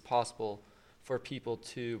easy as possible for people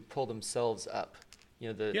to pull themselves up.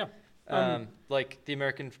 Like the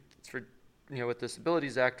American with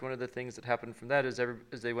Disabilities Act, one of the things that happened from that is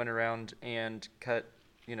they went around and cut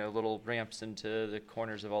little ramps into the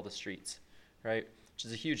corners of all the streets, right? Which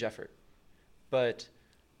is a huge effort. But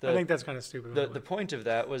I think that's kind of stupid. The point of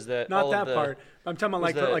that was that not that part. I'm talking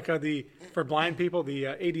about for blind people, the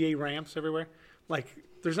ADA ramps everywhere. Like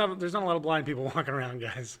there's not a lot of blind people walking around,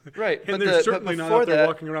 guys. Right, and they're certainly not out there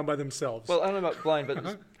walking around by themselves. Well, I don't know about blind,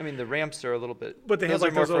 but I mean the ramps are a little bit. But they those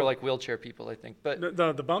have are more for like wheelchair people, I think. But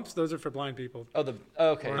the bumps, those are for blind people.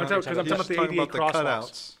 Okay. I'm talking about the ADA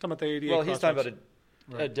crosswalks. Talking about the ADA. Well, he's talking about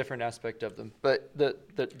a different aspect of them, but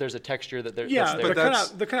there's a texture that there's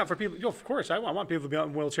the cutout for people. Of course, I want people to be out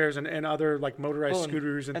in wheelchairs and other like motorized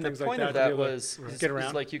scooters and things like that. And the point of that was get around.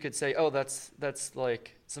 Is like you could say, that's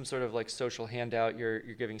like some sort of like social handout. You're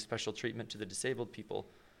giving special treatment to the disabled people,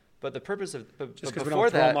 but the purpose of just because we don't throw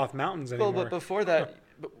them off mountains anymore. Well, but before that,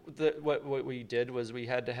 what we did was we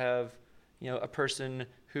had to have a person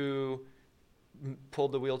who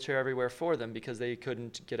pulled the wheelchair everywhere for them because they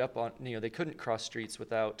couldn't get up on, they couldn't cross streets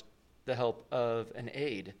without the help of an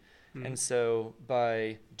aid. Mm-hmm. And so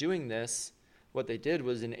by doing this, what they did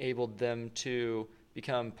was enabled them to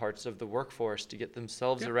become parts of the workforce, to get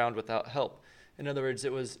themselves around without help. In other words,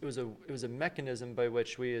 it was a mechanism by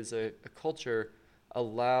which we as a culture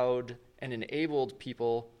allowed and enabled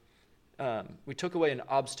people, we took away an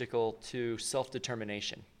obstacle to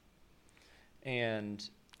self-determination. And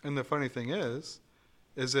the funny thing is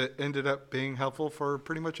it ended up being helpful for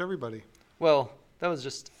pretty much everybody. Well, that was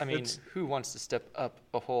just, who wants to step up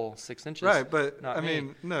a whole 6 inches? Right, but Not me.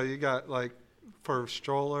 No, you got like for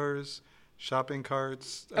strollers, shopping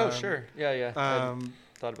carts. Sure. Yeah.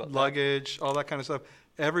 Thought about luggage, all that kind of stuff.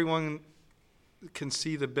 Everyone can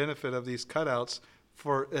see the benefit of these cutouts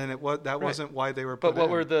wasn't why they were put in. But what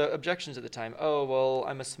were the objections at the time? Oh, well,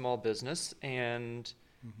 I'm a small business and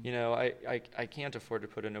I can't afford to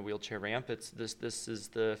put in a wheelchair ramp. It's this is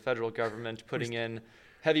the federal government putting in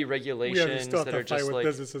heavy regulations that are just with like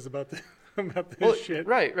businesses about this shit.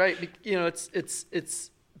 Right.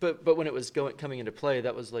 It's but when it was coming into play,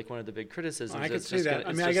 that was like one of the big criticisms. I could see that.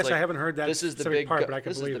 I guess I haven't heard that specific part, but I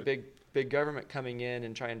can believe it. This is the big government coming in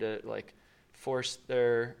and trying to like force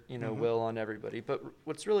their will on everybody. But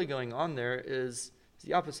what's really going on there is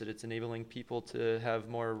the opposite. It's enabling people to have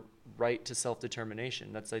more right to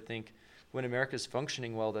self-determination. That's, I think, when America's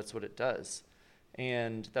functioning well, that's what it does.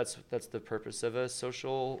 And that's the purpose of a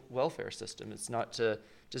social welfare system. It's not to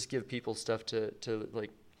just give people stuff to like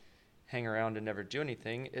hang around and never do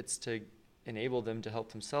anything. It's to enable them to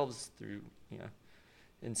help themselves through,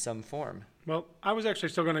 in some form. Well, I was actually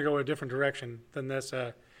still going to go a different direction than this,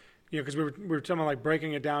 because we were talking about like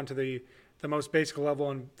breaking it down to the most basic level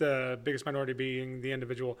and the biggest minority being the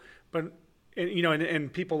individual. But,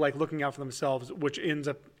 and people like looking out for themselves, which ends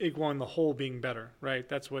up equaling the whole being better, right?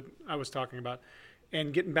 That's what I was talking about.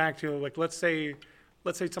 And getting back to like, let's say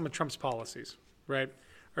some of Trump's policies, right,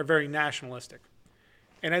 are very nationalistic.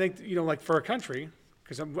 And I think, like for a country,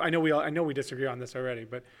 because I know we disagree on this already,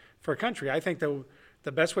 but for a country, I think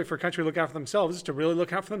the best way for a country to look out for themselves is to really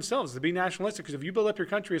look out for themselves, to be nationalistic. Because if you build up your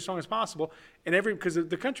country as strong as possible, because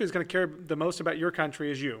the country is going to care the most about your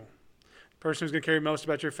country is you. The person who's going to care most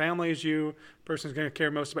about your family is you. The person who's going to care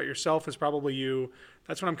most about yourself is probably you.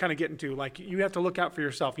 That's what I'm kind of getting to. Like, you have to look out for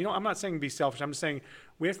yourself. I'm not saying be selfish. I'm just saying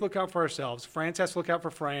we have to look out for ourselves. France has to look out for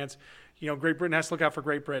France. Great Britain has to look out for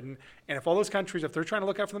Great Britain. And if all those countries, if they're trying to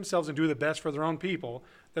look out for themselves and do the best for their own people,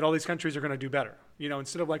 that all these countries are going to do better.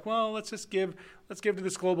 Instead of like, well, let's give to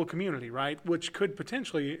this global community, right? Which could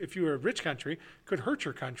potentially, if you were a rich country, could hurt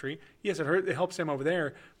your country. Yes, it helps them over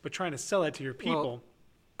there, but trying to sell that to your people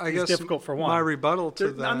is difficult for one. My rebuttal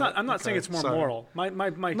to that. I'm not saying it's more moral. My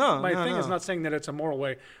thing is not saying that it's a moral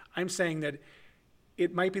way. I'm saying that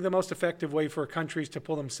it might be the most effective way for countries to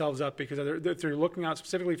pull themselves up, because they're looking out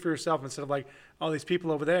specifically for yourself instead of like all these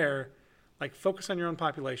people over there. Like, focus on your own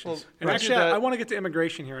populations. Well, actually, I want to get to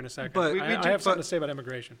immigration here in a second. But I have something to say about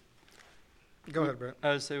immigration. Go ahead,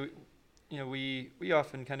 Brent. So, we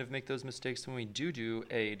often kind of make those mistakes when we do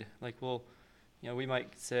aid. Like, we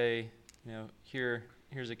might say,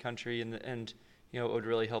 here's a country, and what would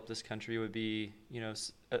really help this country would be,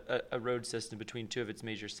 a road system between two of its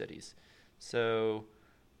major cities. So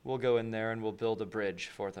we'll go in there and we'll build a bridge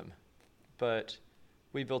for them. But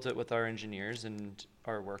we built it with our engineers and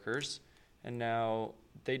our workers, and now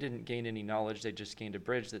they didn't gain any knowledge. They just gained a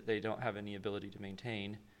bridge that they don't have any ability to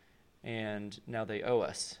maintain, and now they owe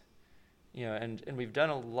us. And we've done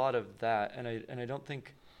a lot of that, and I don't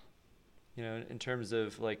think, in terms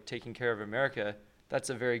of like taking care of America, that's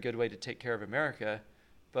a very good way to take care of America,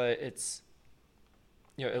 but it's,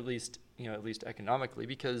 at least economically,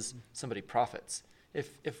 because somebody profits.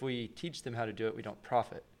 If we teach them how to do it, we don't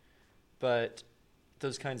profit. But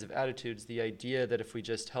those kinds of attitudes, the idea that if we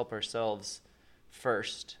just help ourselves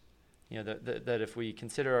first, that if we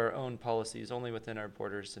consider our own policies only within our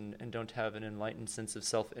borders and don't have an enlightened sense of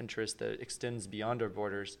self-interest that extends beyond our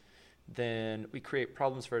borders, then we create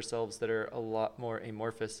problems for ourselves that are a lot more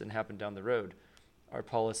amorphous and happen down the road. Our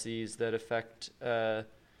policies that affect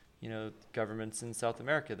governments in South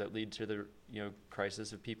America that lead to the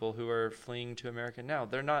crisis of people who are fleeing to America now.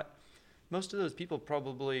 They're not. Most of those people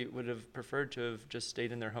probably would have preferred to have just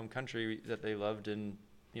stayed in their home country that they loved and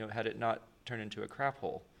had it not turned into a crap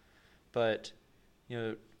hole. But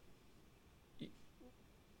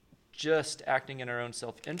just acting in our own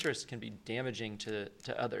self-interest can be damaging to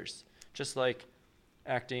others. Just like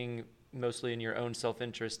acting mostly in your own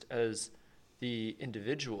self-interest as the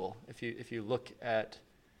individual, if you look at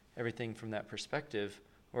everything from that perspective,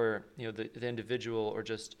 or the individual or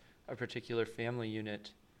just a particular family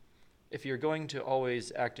unit, if you're going to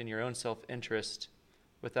always act in your own self-interest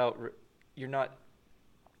you're not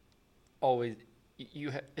always,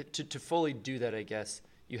 to fully do that, I guess,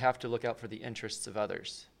 you have to look out for the interests of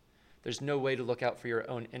others. There's no way to look out for your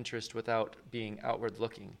own interest without being outward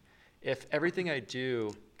looking. If everything I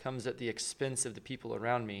do comes at the expense of the people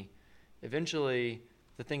around me, eventually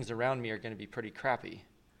the things around me are going to be pretty crappy.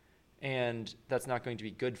 And that's not going to be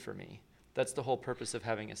good for me. That's the whole purpose of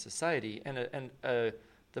having a society. And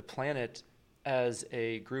the planet as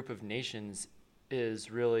a group of nations is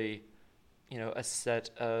really, a set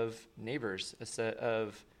of neighbors, a set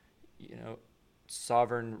of,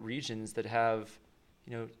 sovereign regions that have,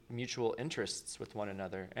 mutual interests with one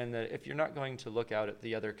another. And that if you're not going to look out at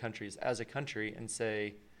the other countries as a country and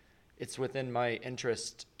say, it's within my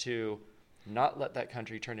interest to not let that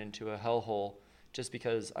country turn into a hellhole just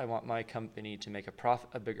because I want my company to make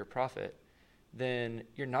a bigger profit, then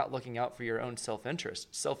you're not looking out for your own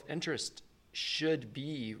self-interest. Self-interest should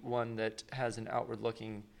be one that has an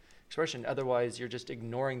outward-looking expression. Otherwise, you're just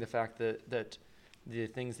ignoring the fact that the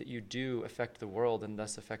things that you do affect the world and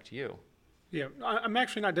thus affect you. Yeah, I'm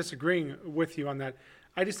actually not disagreeing with you on that.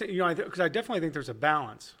 I just think, because I definitely think there's a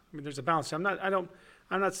balance. I mean, there's a balance. I'm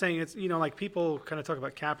not saying it's, like people kind of talk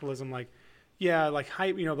about capitalism, like, yeah, like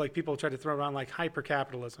hype, like people try to throw around like hyper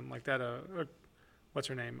capitalism, like that. What's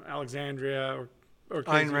her name? Alexandria or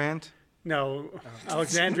Ayn Rand? No,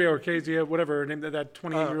 Alexandria Ocasio, whatever her name, that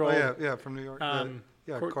 28-year-old. Oh, yeah, from New York.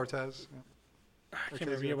 Cortez. I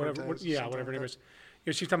can't remember. Whatever her name is.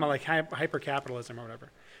 She's talking about like hyper capitalism or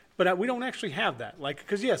whatever. But we don't actually have that. Like,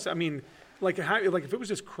 because yes, I mean, like if it was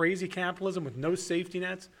just crazy capitalism with no safety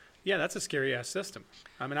nets, yeah, that's a scary ass system.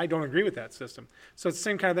 I mean, I don't agree with that system. So it's the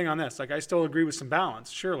same kind of thing on this. Like, I still agree with some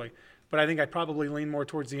balance, surely, but I think I probably lean more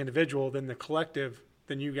towards the individual than the collective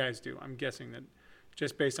than you guys do. I'm guessing that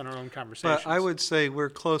just based on our own conversations. But I would say we're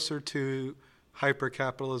closer to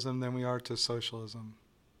hyper-capitalism than we are to socialism.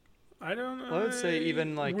 I don't know. Well, I would say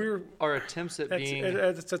even like our attempts at being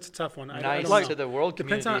that's a tough one. nice I to the world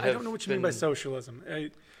depends community. on. I don't know what you mean by socialism.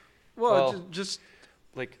 Well, just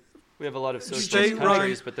like we have a lot of socialist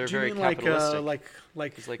countries, but they're very capitalistic.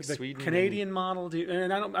 Like the Sweden, Canadian model.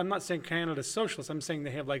 I'm not saying Canada's socialist. I'm saying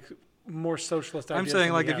they have like more socialist ideas. I'm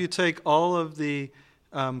saying like if you take all of the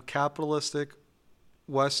capitalistic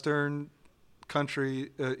Western country,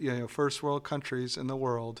 first world countries in the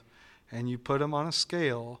world, and you put them on a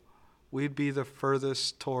scale, we'd be the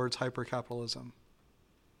furthest towards hypercapitalism.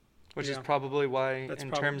 Which is probably why,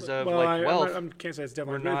 terms of wealth, I can't say it's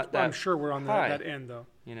definitely. we're not that I'm sure we're on that end, though.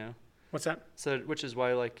 What's that? So, which is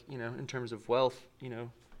why, in terms of wealth,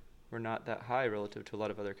 we're not that high relative to a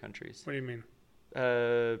lot of other countries. What do you mean?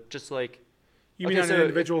 Just like. You mean on an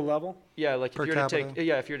individual level? Yeah, like if you're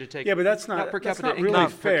to take. Yeah, but that's not per capita that's not really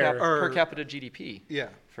fair. Per capita GDP. Yeah.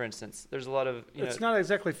 For instance, there's a lot of. It's not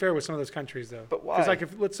exactly fair with some of those countries, though. But why? Because,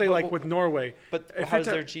 like, let's say, with Norway. But how does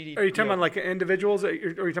their GDP? Are you talking about like individuals, or are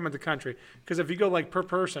you talking about the country? Because if you go like per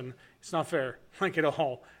person, it's not fair, like at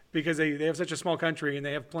all. Because they have such a small country and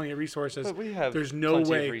they have plenty of resources. But we have There's no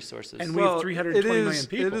way. Of resources. And we have 320 million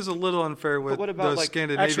people. It is a little unfair with those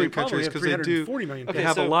Scandinavian countries because they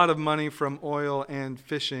have a lot of money from oil and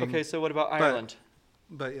fishing. Okay, so what about Ireland?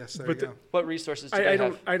 But yes, there you go. What resources do they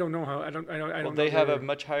have? I don't know how. I don't know. They have a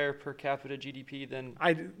much higher per capita GDP than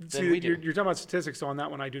we do. You're talking about statistics, so on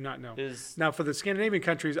that one I do not know. Now for the Scandinavian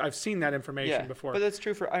countries, I've seen that information before. But that's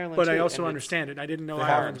true for Ireland but too. I also understand it. I didn't know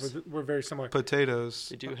Ireland were very similar. Potatoes.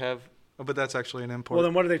 They do have. Oh, but that's actually an import. Well,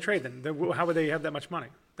 then what do they trade then? How would they have that much money?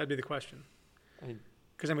 That'd be the question.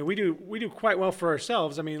 Because we do quite well for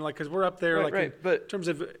ourselves. I mean, like, because we're up there, but in terms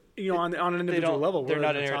of on an individual level, we're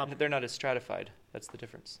at the top. They're not as stratified. That's the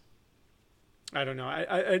difference. I don't know.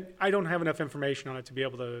 I don't have enough information on it to be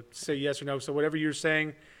able to say yes or no. So whatever you're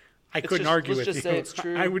saying, I couldn't argue with you. Let's just say it's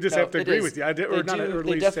true. I would just have to agree with you.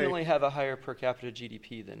 They definitely have a higher per capita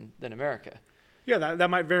GDP than America. Yeah, that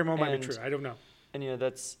might very well might be true. I don't know. And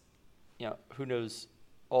that's, who knows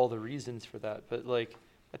all the reasons for that. But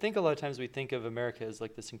I think a lot of times we think of America as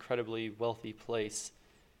like this incredibly wealthy place.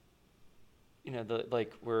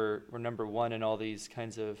 We're number one in all these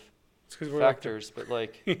kinds of factors, but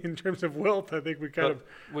in terms of wealth, I think we kind of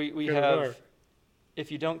we have are.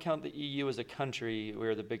 If you don't count the EU as a country,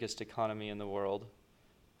 we're the biggest economy in the world.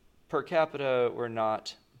 Per capita, we're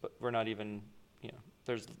not, but we're not even.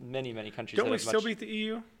 There's many countries. Don't we still beat the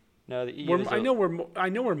EU? No, the EU. I know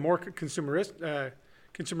we're more consumeristic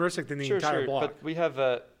than the entire bloc. But we have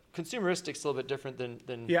consumeristic's a little bit different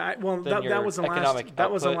than that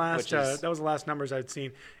was the last numbers I'd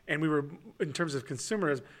seen, and we were in terms of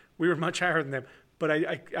consumerism. We were much higher than them, but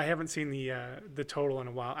I haven't seen the total in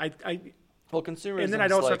a while. Well, consumerism. And then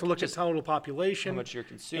I'd also have to look at total population, how much you're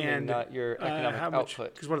consuming, not your economic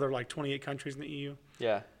output. Because what are there, like 28 countries in the EU?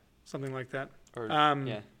 Yeah, something like that.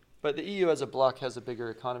 Yeah, but the EU as a bloc has a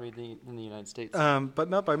bigger economy than the United States. But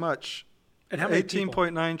not by much. And how many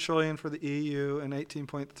 18.9 trillion for the EU and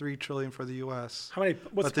 18.3 trillion for the US.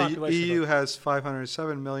 What's the population? The EU has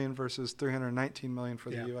 507 million versus 319 million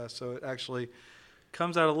for the US. So it actually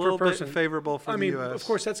comes out a little bit favorable for the US. Of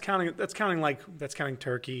course, that's counting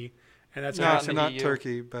Turkey, and that's not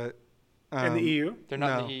Turkey, but in the EU. They're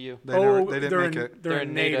not in the EU. They didn't make it. They're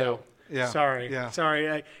in NATO. Yeah. Sorry.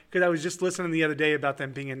 Because I was just listening the other day about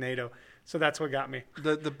them being in NATO. So that's what got me.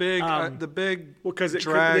 The big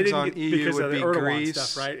drags on EU would be Greece,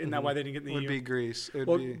 stuff, right? Isn't that why they didn't get in the EU? Would be Greece.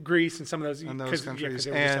 Greece and some of those countries,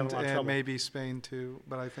 and maybe Spain too.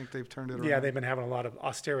 But I think they've turned it around. Yeah, they've been having a lot of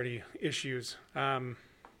austerity issues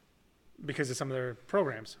because of some of their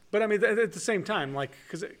programs. But I mean, at the same time,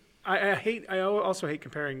 because I also hate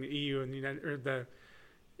comparing the EU and the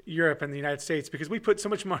Europe and the United States because we put so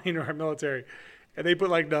much money into our military. And they put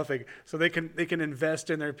nothing, so they can invest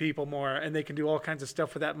in their people more, and they can do all kinds of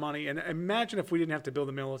stuff for that money. And imagine if we didn't have to build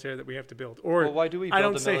the military that we have to build. Or why do we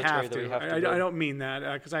build the military that we have to build? I don't mean that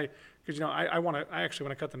because I actually want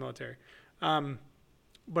to cut the military.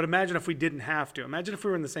 But imagine if we didn't have to. Imagine if we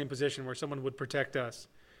were in the same position where someone would protect us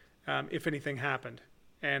if anything happened,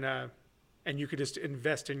 and you could just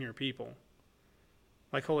invest in your people.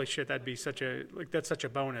 Holy shit, that'd be such a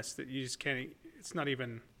bonus that you just can't. It's not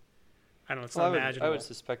even. I don't know. It's not imaginable. I would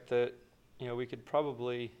suspect that we could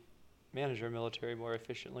probably manage our military more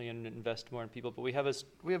efficiently and invest more in people. But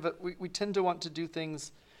we tend to want to do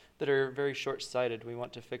things that are very short-sighted. We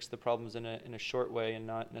want to fix the problems in a short way and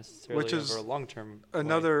not necessarily over a long-term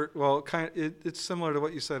another way. Well, it's similar to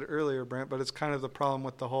what you said earlier, Brant, but it's kind of the problem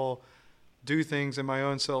with the whole do things in my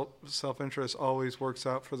own self-interest always works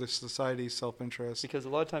out for the society's self-interest. Because a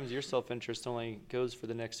lot of times your self-interest only goes for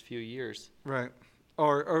the next few years. Right.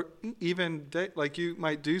 Or even like you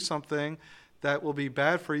might do something that will be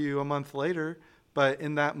bad for you a month later, but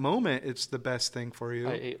in that moment, it's the best thing for you.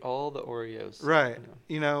 I ate all the Oreos. Right.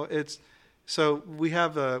 It's so we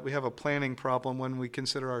have a planning problem when we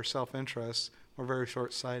consider our self-interest. We're very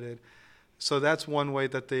short-sighted. So that's one way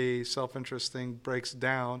that the self-interest thing breaks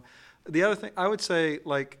down. The other thing I would say,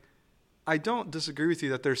 like, I don't disagree with you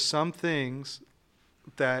that there's some things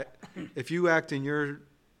that if you act in your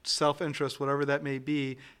self-interest, whatever that may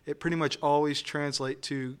be, it pretty much always translates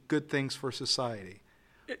to good things for society.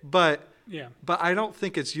 But I don't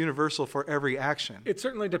think it's universal for every action. It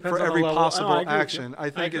certainly depends for on every the level. possible action. I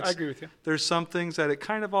agree with you. There's some things that it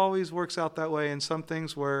kind of always works out that way, and some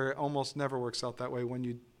things where it almost never works out that way when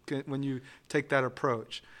you take that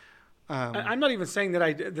approach. I'm not even saying that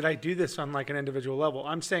I do this on like an individual level.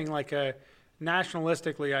 I'm saying like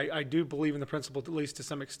nationalistically, I do believe in the principle, at least to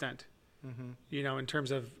some extent. Mm-hmm. In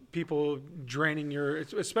terms of people draining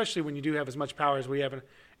especially when you do have as much power as we have,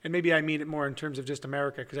 and maybe I mean it more in terms of just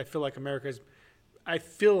America, because I feel like America has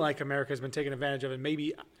been taken advantage of, and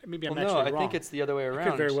maybe I'm actually wrong. I think it's the other way around.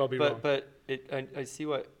 It could very well be wrong. But I see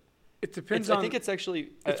what. It depends on. I think it's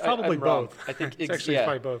actually. It's probably I'm both. Wrong. I think it's actually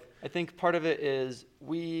probably both. I think part of it is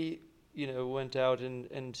we, went out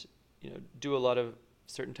and do a lot of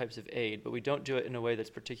certain types of aid, but we don't do it in a way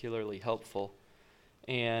that's particularly helpful.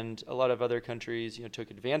 And a lot of other countries, took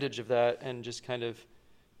advantage of that and just kind of,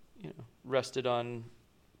 rested on,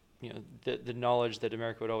 the knowledge that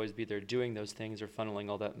America would always be there doing those things or funneling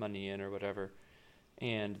all that money in or whatever.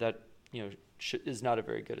 And that, is not a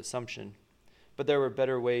very good assumption. But there were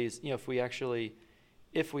better ways, if we actually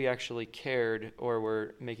cared or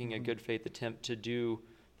were making a good faith attempt to do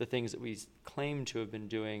the things that we claim to have been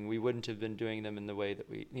doing, we wouldn't have been doing them in the way that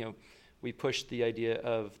we pushed the idea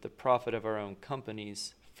of the profit of our own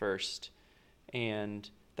companies first. And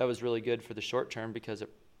that was really good for the short term because it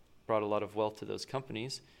brought a lot of wealth to those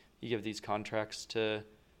companies. You give these contracts to,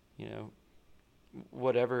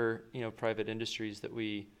 whatever, private industries that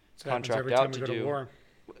we contract out to do. War.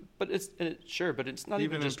 But it's not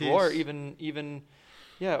even just war, even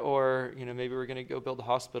or maybe we're going to go build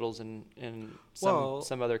hospitals in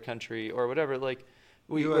some other country or whatever. Like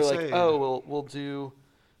we're like, we'll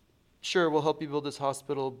help you build this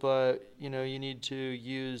hospital, but you need to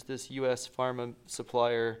use this U.S. pharma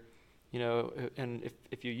supplier, and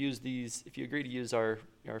if you agree to use our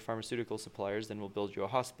pharmaceutical suppliers, then we'll build you a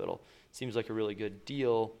hospital. Seems like a really good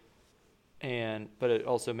deal, but it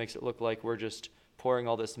also makes it look like we're just pouring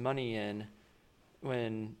all this money in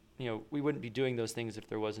when we wouldn't be doing those things if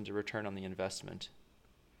there wasn't a return on the investment.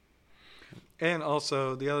 And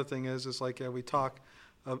also the other thing is like we talk.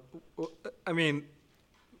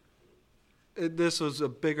 This was a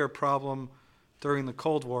bigger problem during the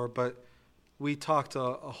Cold War, but we talked a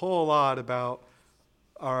whole lot about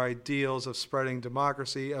our ideals of spreading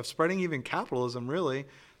democracy, of spreading even capitalism. Really,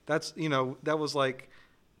 that's that was like,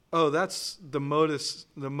 that's the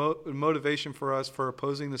motivation for us for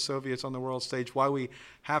opposing the Soviets on the world stage. Why we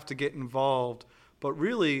have to get involved, but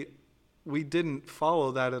really, we didn't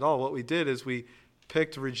follow that at all. What we did is we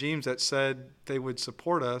picked regimes that said they would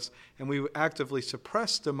support us, and we actively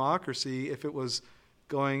suppressed democracy if it was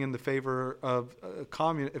going in the favor of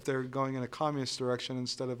if they're going in a communist direction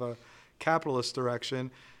instead of a capitalist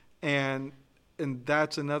direction, and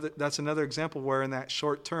that's another example where in that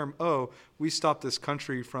short term, we stopped this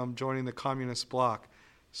country from joining the communist bloc,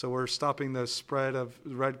 so we're stopping the spread of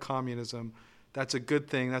red communism. That's a good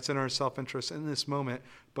thing. That's in our self-interest in this moment.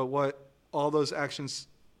 But what all those actions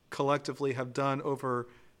collectively have done over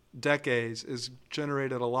decades is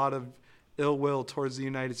generated a lot of ill will towards the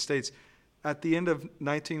United States. At the end of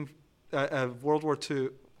World War II,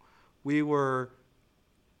 we were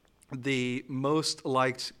the most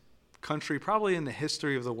liked country probably in the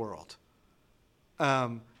history of the world.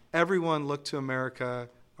 Everyone looked to America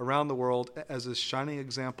around the world as a shining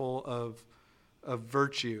example of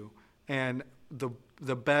virtue and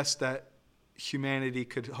the best that humanity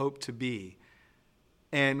could hope to be.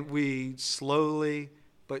 And we slowly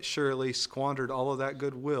but surely squandered all of that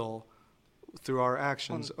goodwill through our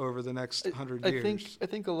actions over the next 100 years. I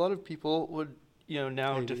think a lot of people would,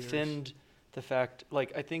 now defend the fact,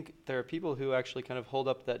 like, I think there are people who actually kind of hold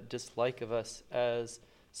up that dislike of us as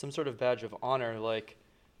some sort of badge of honor, like,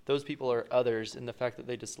 those people are others, and the fact that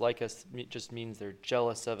they dislike us just means they're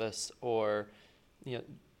jealous of us, or,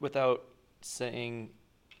 without saying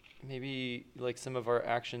maybe like some of our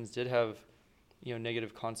actions did have,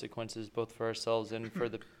 negative consequences both for ourselves and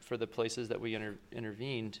for the places that we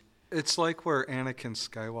intervened. It's like we're Anakin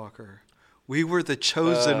Skywalker. We were the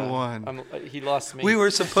chosen one. He lost me. We were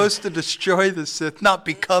supposed to destroy the Sith, not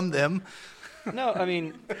become them. No, I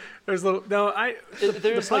mean, I feel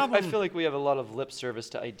like we have a lot of lip service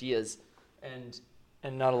to ideas,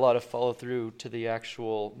 and not a lot of follow through to the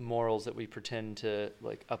actual morals that we pretend to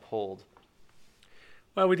like uphold.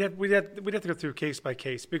 Well, we'd have to go through case by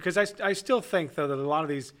case, because I still think though that a lot of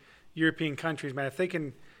these European countries, man,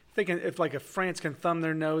 if France can thumb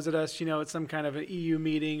their nose at us, at some kind of an EU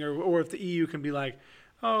meeting, or if the EU can be like,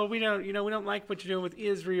 oh, we don't like what you're doing with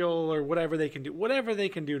Israel, or whatever they can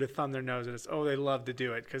do to thumb their nose at us. Oh, they love to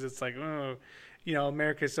do it, because it's like, oh,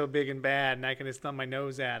 America's so big and bad, and I can just thumb my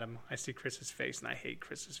nose at them. I see Chris's face, and I hate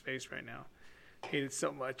Chris's face right now. Hate it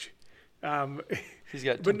so much. He's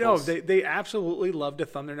got but no, temples. they absolutely love to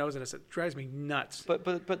thumb their nose at us. It drives me nuts.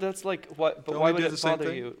 But that's like what? But why would it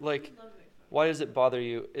bother you? Like, why does it bother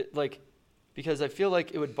you? Because I feel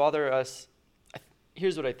like it would bother us.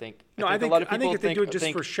 Here's what I think. I think if they do it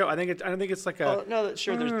just for show. I don't think it's like a. Oh, no,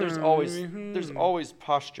 sure. There's always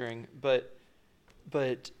posturing, but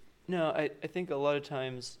no, I think a lot of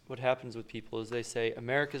times what happens with people is they say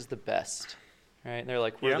America's the best, right? And they're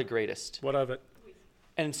like, we're the greatest. What of it?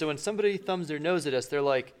 And so when somebody thumbs their nose at us, they're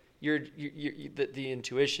like, the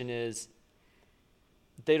intuition is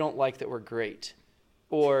they don't like that we're great,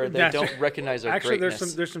 or they don't recognize our greatness.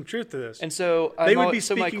 Actually, there's some truth to this. And so they would be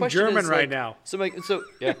speaking German right now. So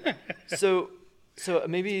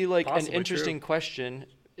maybe like possibly an interesting question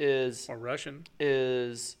is, or Russian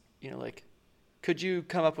is, could you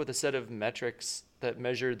come up with a set of metrics that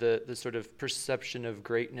measure the sort of perception of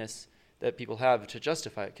greatness that people have to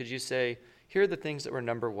justify it? Could you say, here are the things that we're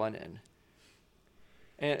number one in?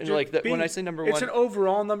 And when I say number one, it's an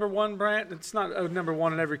overall number one, Brant. It's not a number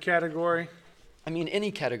one in every category. I mean,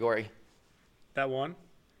 any category. That one,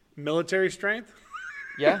 military strength.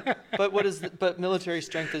 Yeah, but military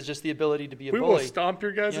strength is just the ability to be a bully. We will stomp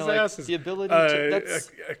your guys' asses. The ability to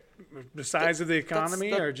the size of the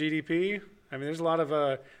economy or GDP. I mean, there's a lot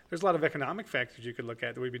of economic factors you could look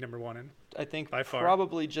at that we'd be number one in. I think by far.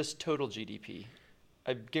 Probably just total GDP.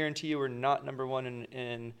 I guarantee you we're not number one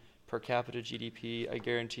in per capita GDP. I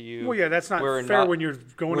guarantee you. Well, yeah, that's not fair when you're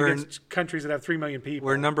going against countries that have 3 million people.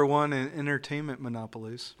 We're number one in entertainment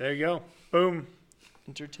monopolies. There you go. Boom.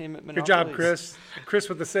 Entertainment monopolies. Good job, Chris. Chris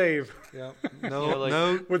with the save. Yeah.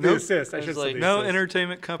 With the assist. I should say no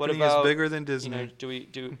entertainment company is bigger than Disney.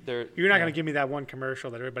 You're not going to give me that one commercial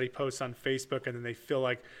that everybody posts on Facebook, and then they feel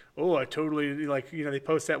like, oh, I totally they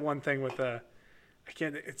post that one thing with I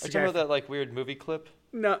can't. It's are you talking about that like weird movie clip?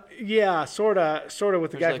 No, yeah, sorta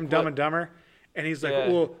with the guy from Dumb and Dumber, and he's like,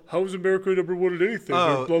 "Well, how's America number one at anything?"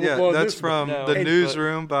 Oh, blah, blah, blah, that's from the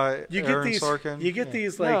Newsroom by Aaron Sorkin. You get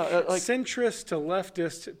these centrist to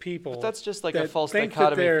leftist people. But that's just like a false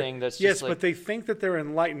dichotomy thing. That's just yes, but they think that they're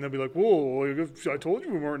enlightened. They'll be like, "Whoa, I told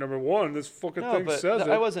you we weren't number one. This fucking thing says it."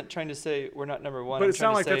 I wasn't trying to say we're not number one. But it's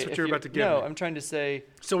not like that's what you're about to get. No, I'm trying to say.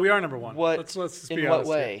 So we are number one. Let's be in what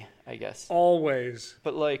way? I guess. Always.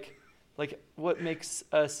 But like what makes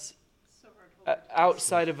us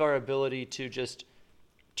outside of our ability to just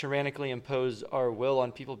tyrannically impose our will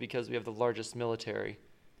on people because we have the largest military?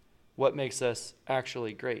 What makes us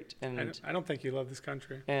actually great? And I don't think you love this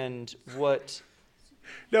country. And what?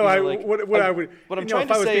 No, what I'm trying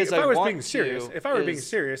to say is, if I were being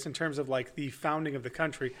serious in terms of like the founding of the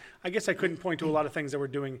country, I guess I couldn't point to a lot of things that we're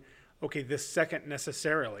doing. Okay, this second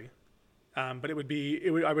necessarily. But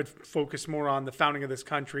I would focus more on the founding of this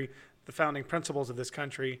country, the founding principles of this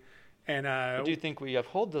country, and. Do you think we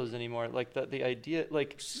uphold those anymore? Like the idea,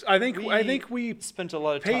 like I think we spent a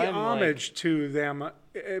lot of pay time homage to them,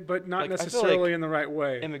 but not necessarily in the right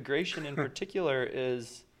way. Immigration, in particular,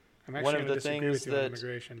 is one of the things that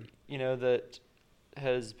that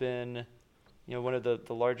has been one of the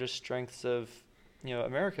largest strengths of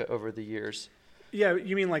America over the years. Yeah,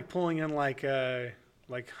 you mean like pulling in like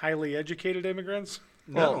highly educated immigrants?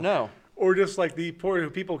 No. Or just like the poor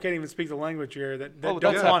people can't even speak the language here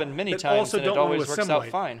that's happened many times, and it always works out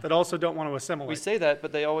fine. That also don't want to assimilate. We say that,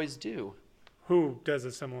 but they always do. Who does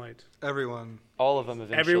assimilate? Everyone. All of them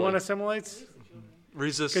eventually. Everyone assimilates?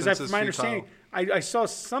 Resistance because is from my understanding, I saw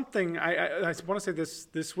something. I want to say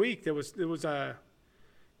this week. There was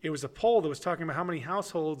It was a poll that was talking about how many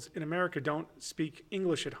households in America don't speak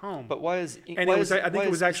English at home. But why is and why it was is, I think why it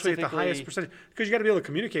was is actually at the highest percentage because you got to be able to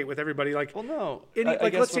communicate with everybody. Like, well, no,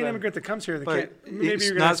 like let's say an immigrant that comes here and but maybe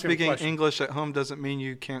you're not speaking English at home doesn't mean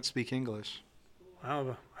you can't speak English.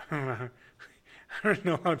 Well, I don't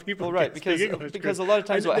know a lot of people. Well, right, because a lot of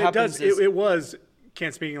times what happens is it was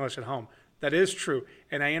can't speak English at home. That is true,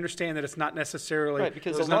 and I understand that it's not necessarily right,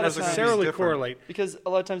 because does a lot not of necessarily times correlate. Because a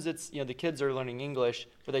lot of times it's the kids are learning English,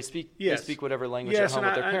 but they speak whatever language yes, at home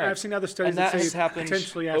with their parents. I've seen other studies and that say has happened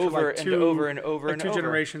potentially after over like and over and over like and two over.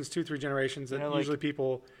 generations, 2-3 generations that usually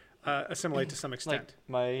people assimilate to some extent.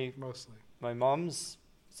 Like my mom's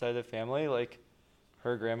side of the family, like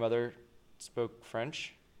her grandmother spoke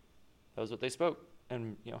French. That was what they spoke,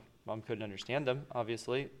 and mom couldn't understand them.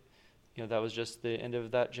 Obviously, that was just the end of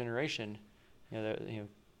that generation.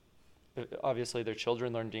 Obviously their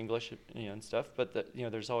children learned English, and stuff, but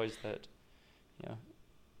there's always that,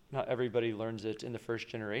 not everybody learns it in the first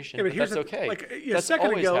generation. Yeah, but that's okay. Like that's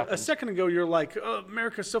a second ago, you're like, oh,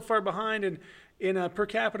 America's so far behind in per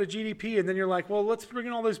capita GDP, and then you're like, well, let's bring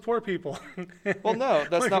in all those poor people. Well, no,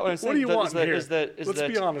 that's not what I'm saying. What do you want here? Let's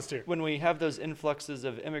be honest here. When we have those influxes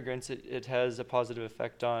of immigrants, it has a positive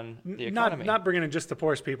effect on the economy. Not bringing in just the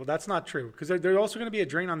poorest people. That's not true, because there's also going to be a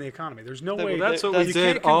drain on the economy. There's no way. That's what we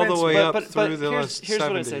did all the way up through the last 70s. Here's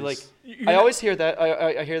what I say. Like, I always hear that.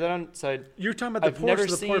 I hear that on side. You're talking about the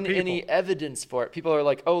poorest of the poor people. I've never seen any evidence for it. People are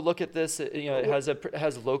like, oh, look at this. It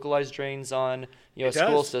has localized drains on a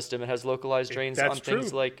school system. It has localized drains on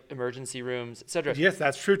things like emergency rooms, etc. Yes,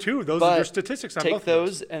 that's true too. Those are statistics on both take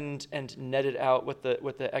those and net it out with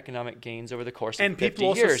the economic gains over the course of 50 years. And people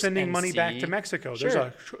also sending money back to Mexico. Sure.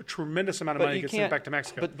 There's a tremendous amount of money that gets sent back to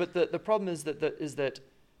Mexico. But the problem is that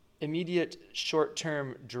immediate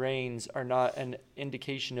short-term drains are not an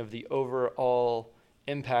indication of the overall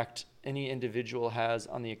impact any individual has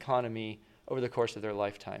on the economy over the course of their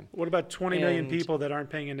lifetime. What about 20 million people that aren't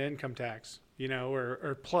paying into income tax?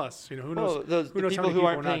 Or plus, who knows? The people who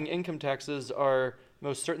aren't paying income taxes are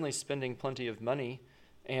most certainly spending plenty of money,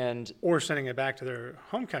 or sending it back to their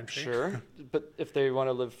home country. Sure, but if they want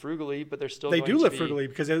to live frugally, but they're still they do live frugally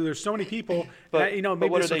because there's so many people. But maybe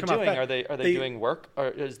what are they doing? Are they doing work?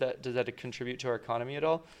 Or does that contribute to our economy at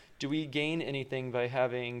all? Do we gain anything by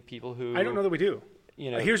having people who? I don't know that we do.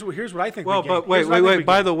 Here's what I think. Well, but wait.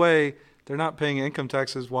 By the way, they're not paying income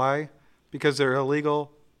taxes. Why? Because they're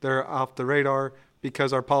illegal. They're off the radar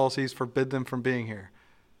because our policies forbid them from being here.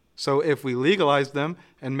 So if we legalized them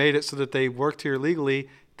and made it so that they worked here legally,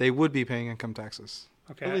 they would be paying income taxes.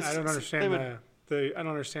 Okay, I don't understand I don't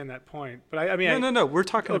understand that point. But I mean, no. We're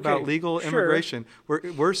talking about legal immigration.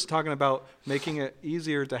 We're talking about making it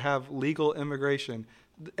easier to have legal immigration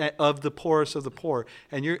of the poorest of the poor,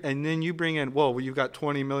 and then you bring in, you've got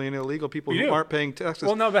 20 million illegal people who aren't paying taxes.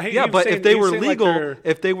 Well, no, but if they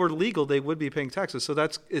were legal, they would be paying taxes. So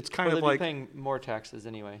it's kind of like they'd be paying more taxes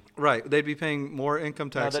anyway. Right, they'd be paying more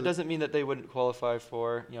income taxes. That doesn't mean that they wouldn't qualify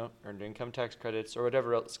for earned income tax credits or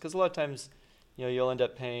whatever else, because a lot of times you'll end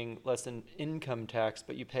up paying less than income tax,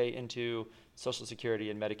 but you pay into Social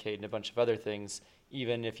Security and Medicaid and a bunch of other things,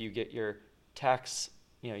 even if you get your tax.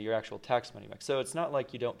 Your actual tax money back. So it's not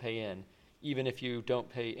like you don't pay in, even if you don't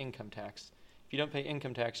pay income tax. If you don't pay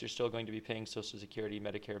income tax, you're still going to be paying Social Security,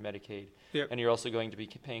 Medicare, Medicaid. Yep. And you're also going to be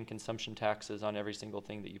paying consumption taxes on every single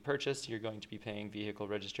thing that you purchase. You're going to be paying vehicle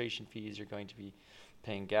registration fees. You're going to be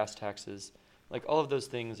paying gas taxes. Like all of those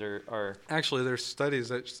things are Actually, there's studies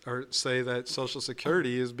that say that Social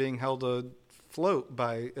Security is being held afloat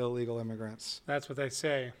by illegal immigrants. That's what they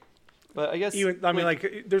say. But I guess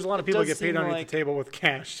there's a lot of people get paid underneath the table with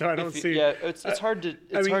cash, so I don't see. Yeah, it's hard to.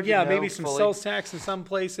 Maybe some sales tax in some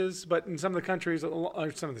places, but in some of the countries,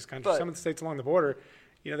 some of the states along the border,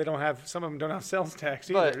 they don't have. Some of them don't have sales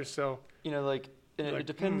tax either. So it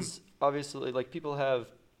depends. Obviously, like people have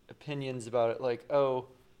opinions about it, like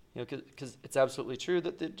because it's absolutely true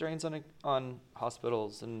that the drains on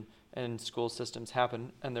hospitals and school systems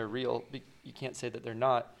happen and they're real. You can't say that they're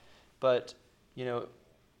not, but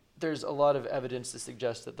there's a lot of evidence to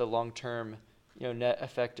suggest that the long-term, net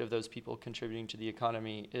effect of those people contributing to the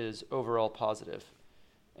economy is overall positive.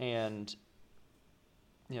 And,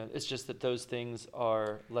 it's just that those things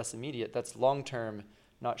are less immediate. That's long-term,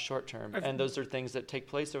 not short-term. And those are things that take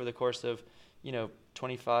place over the course of,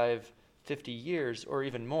 25, 50 years or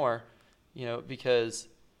even more, because,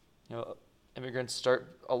 immigrants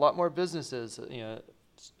start a lot more businesses.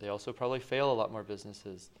 They also probably fail a lot more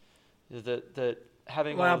businesses. That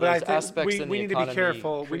having all those aspects in the need economy to be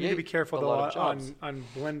careful. We need to be careful though on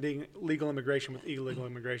blending legal immigration with illegal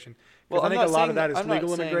immigration. Well, I think a lot of that is I'm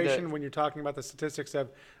legal immigration when you're talking about the statistics of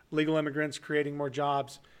legal immigrants creating more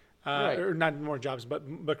jobs, or not more jobs,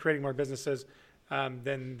 but creating more businesses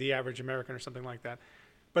than the average American or something like that.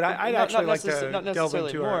 But I'd actually like to delve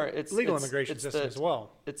into our legal immigration system as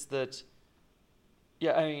well. It's that,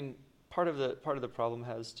 yeah, I mean, part of the problem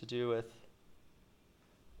has to do with.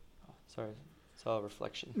 Oh, sorry, it's all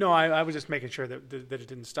reflection. No, I was just making sure that it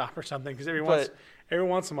didn't stop or something, because every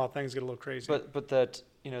once in a while things get a little crazy. But that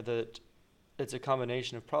that it's a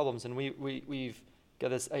combination of problems, and we've got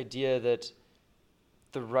this idea that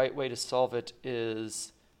the right way to solve it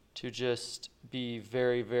is to just be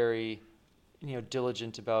very, very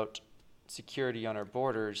diligent about security on our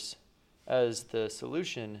borders as the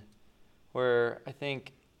solution, where I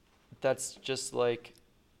think that's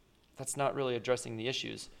not really addressing the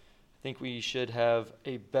issues. I think we should have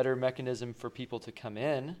a better mechanism for people to come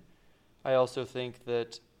in. I also think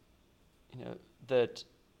that that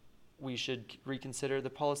we should reconsider the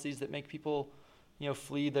policies that make people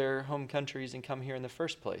flee their home countries and come here in the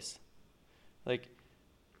first place. Like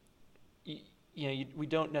we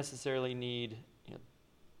don't necessarily need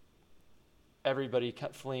everybody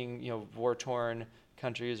fleeing war-torn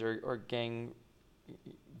countries or gang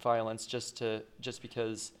violence just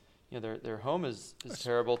because their home is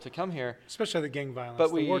terrible to come here. Especially the gang violence.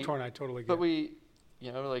 But the war-torn, I totally get. But we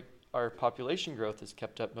our population growth is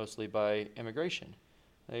kept up mostly by immigration.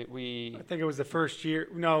 I think it was the first year.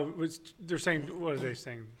 No, they're saying, what are they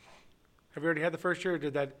saying? Have we already had the first year, or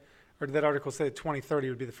did that article say that 2030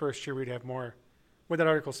 would be the first year we'd have more? What did that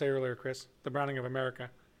article say earlier, Chris? The Browning of America.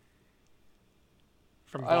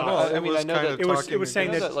 From I don't know. I mean, I know that it was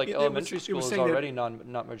saying that elementary school is already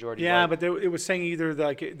not majority. Yeah, white. But it was saying either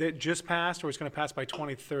that just passed or it's going to pass by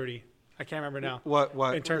 2030. I can't remember now.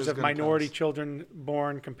 What in terms of minority children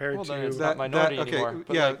born compared to it's not minority anymore.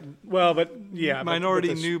 But minority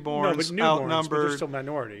newborns outnumbered. But they're still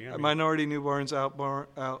minority. Minority newborns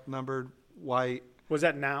outnumbered white. Was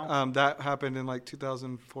that now? That happened in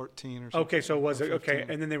 2014 or something. Okay, so was it okay?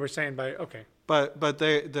 And then they were saying But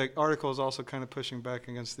the article is also kind of pushing back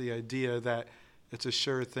against the idea that it's a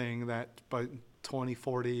sure thing that by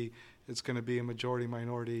 2040 it's going to be a majority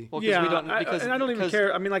minority. Well, I don't even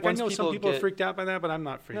care. I mean, I know some people are freaked out by that, but I'm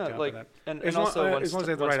not freaked out by that. And also, once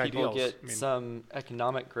they have the right people ideals, get some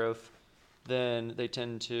economic growth, then they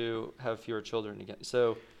tend to have fewer children again.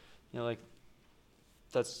 So,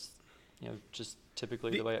 that's just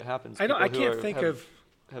typically the way it happens. I can't think of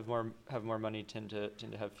have more money tend to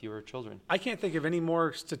have fewer children. I can't think of any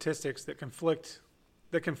more statistics that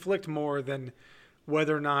conflict more than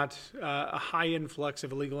whether or not a high influx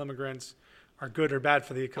of illegal immigrants are good or bad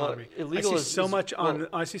for the economy. I see so much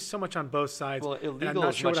on both sides. Well, illegal and I'm not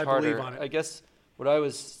is sure much what harder. I believe on it. I guess what I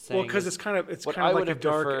was saying. Well, because it's kind of like a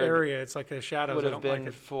dark area. It's like a shadow. Would have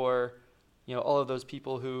been for all of those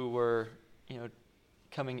people who were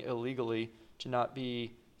coming illegally to not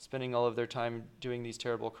be spending all of their time doing these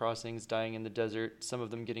terrible crossings, dying in the desert, some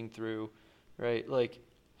of them getting through, right? Like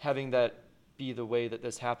having that be the way that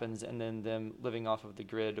this happens, and then them living off of the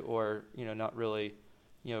grid or not really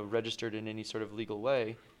registered in any sort of legal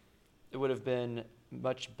way. It would have been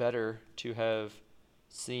much better to have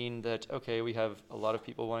seen that, okay, we have a lot of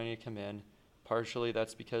people wanting to come in. Partially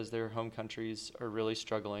that's because their home countries are really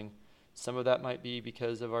struggling. Some of that might be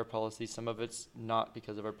because of our policies. Some of it's not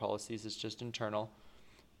because of our policies. It's just internal.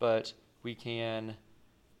 But we can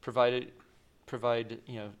provide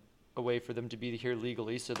a way for them to be here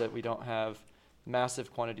legally, so that we don't have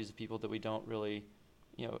massive quantities of people that we don't really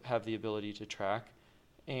have the ability to track.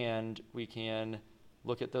 And we can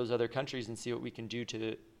look at those other countries and see what we can do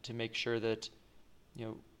to make sure that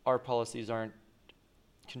our policies aren't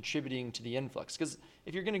contributing to the influx. Because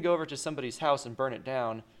if you're going to go over to somebody's house and burn it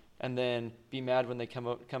down and then be mad when they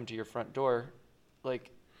come to your front door,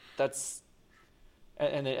 that's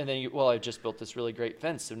and then I just built this really great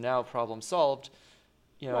fence, so now problem solved.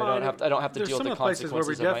 I don't have to deal with the consequences of my actions. There's some places where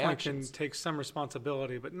we definitely can take some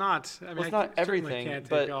responsibility, but not. I mean, it's not everything. Can't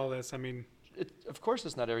but take all this. I mean, of course,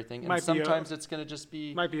 it's not everything, and sometimes it's going to just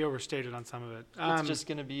be might be overstated on some of it. It's just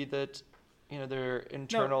going to be that there are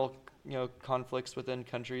internal conflicts within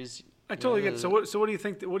countries. I totally get it. So what do you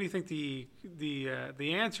think? What do you think the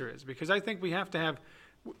answer is? Because I think we have to have.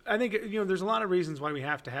 I think there's a lot of reasons why we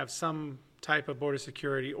have to have some type of border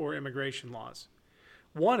security or immigration laws.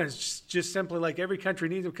 One is just simply every country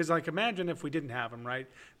needs them, because imagine if we didn't have them, right?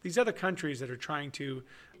 These other countries that are trying to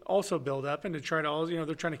also build up and to try to,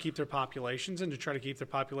 they're trying to keep their populations and to try to keep their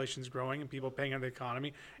populations growing and people paying on the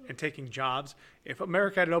economy and taking jobs. If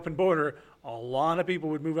America had an open border, a lot of people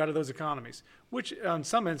would move out of those economies, which in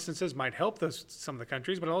some instances might help some of the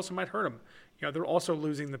countries, but it also might hurt them. They're also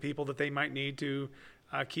losing the people that they might need to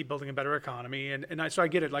keep building a better economy. So I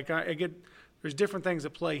get it. I get there's different things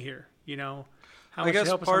at play here. How much to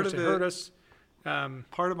help us, how much to hurt us.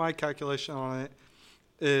 Part of my calculation on it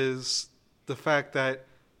is the fact that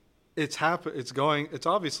it's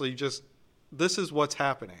obviously just, this is what's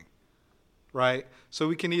happening, right? So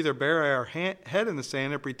we can either bury our head in the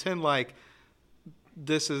sand and pretend like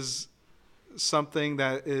this is something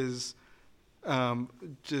that is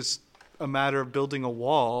just a matter of building a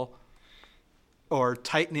wall or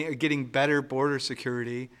tightening or getting better border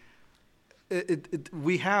security.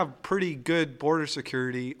 We have pretty good border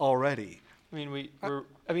security already.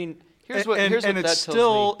 Here's what that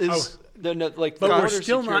tells me. But we're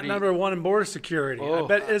still not number one in border security. I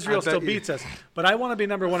bet Israel still beats us. But I want to be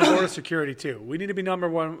number one in border security too. We need to be number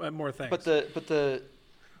one at more things. But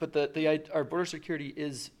our border security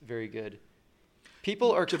is very good.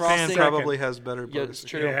 People are Japan crossing. probably has better border it's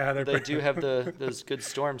true. Yeah, they do have those good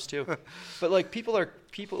storms too. But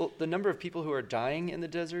the number of people who are dying in the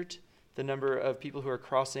desert, the number of people who are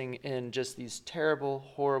crossing in just these terrible,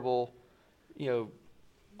 horrible,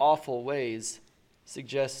 awful ways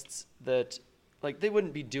suggests that they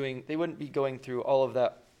wouldn't be going through all of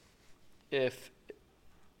that if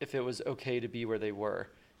it was okay to be where they were.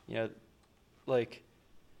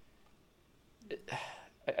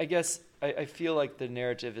 I guess I feel like the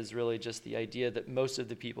narrative is really just the idea that most of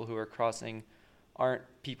the people who are crossing aren't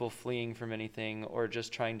people fleeing from anything or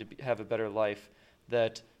just trying to have a better life,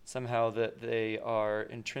 that somehow that they are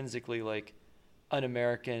intrinsically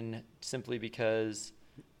un-American simply because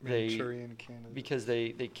they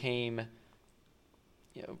came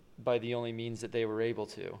by the only means that they were able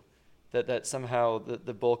to, that somehow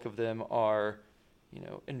the bulk of them are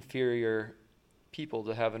inferior people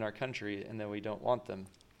to have in our country and that we don't want them.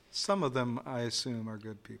 Some of them, I assume, are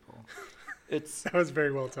good people. That was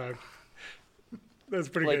very well timed. That was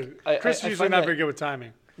pretty good. Chris is usually not very good with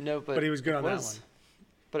timing. No, but he was good on that one.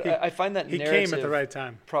 But I find that narrative came at the right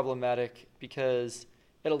time. Problematic because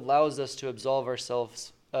it allows us to absolve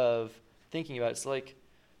ourselves of thinking about it. It's like,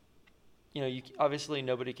 obviously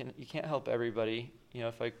you can't help everybody.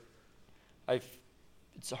 It's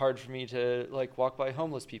hard for me to walk by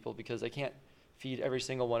homeless people because I can't feed every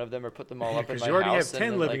single one of them or put them all up in my house. Because you already have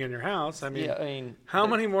 10 living in your house. How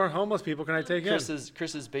many more homeless people can I take in?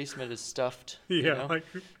 Chris's basement is stuffed. Yeah,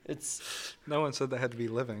 it's. No one said they had to be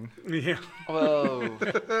living. Yeah. Whoa.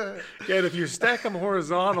 Yeah, and if you stack them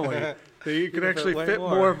horizontally, you can actually fit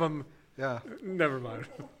more of them. Yeah. Never mind.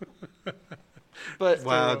 But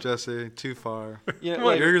wow, Jesse, too far.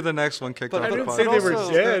 Yeah, you're the next one kicked off. I the didn't podcast. say they were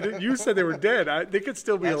dead. You said they were dead. They could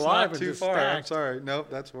still be alive. Not and too just far. stacked. I'm sorry. Nope,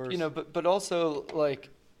 that's worse. But also a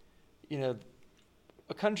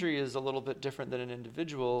country is a little bit different than an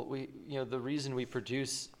individual. The reason we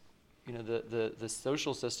produce, the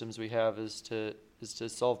social systems we have is to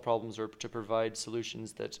solve problems or to provide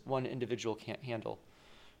solutions that one individual can't handle,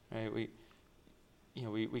 right?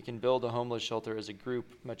 We can build a homeless shelter as a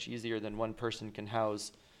group much easier than one person can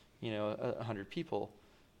house, 100 people,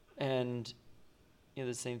 and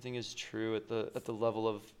the same thing is true at the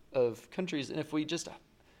level of countries. And if we just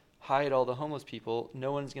hide all the homeless people,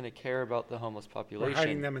 no one's going to care about the homeless population. We're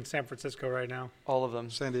hiding them in San Francisco right now. All of them.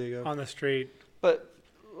 San Diego. On the street. But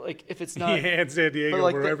if it's not, yeah, in San Diego,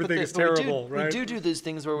 where everything is terrible, right? We do these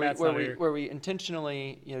things where we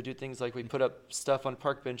intentionally, do things like we put up stuff on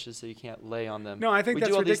park benches so you can't lay on them. No, I think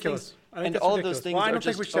that's ridiculous. I don't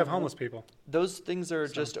think we should have homeless people. Those things are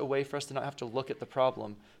just a way for us to not have to look at the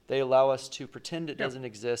problem. They allow us to pretend it doesn't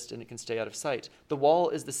exist and it can stay out of sight. The wall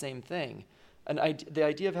is the same thing. And the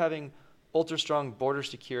idea of having ultra strong border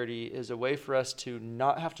security is a way for us to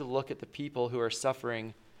not have to look at the people who are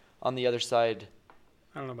suffering on the other side.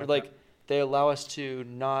 I don't know about that. They allow us to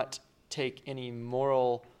not take any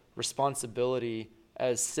moral responsibility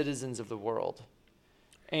as citizens of the world.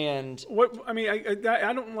 And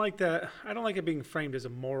I don't like that. I don't like it being framed as a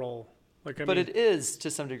moral. But it is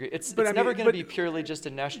to some degree. It's never going to be purely just a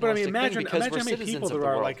nationalistic thing because we're citizens of the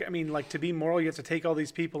world. To be moral, you have to take all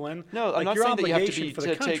these people in. No, I'm not saying that you have to be for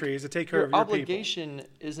the country is to take care of your people. Your obligation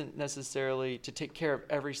isn't necessarily to take care of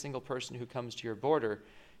every single person who comes to your border.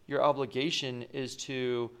 Your obligation is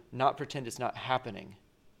to not pretend it's not happening.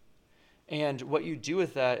 And what you do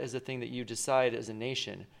with that is a thing that you decide as a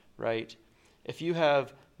nation, right? If you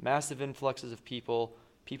have massive influxes of people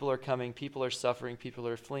are coming, people are suffering, people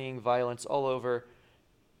are fleeing violence all over,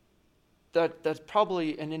 that's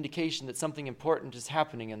probably an indication that something important is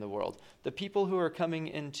happening in the world. The people who are coming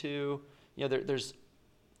into, there's,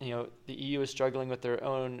 the EU is struggling with their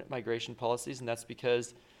own migration policies, and that's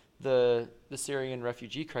because the Syrian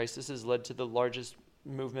refugee crisis has led to the largest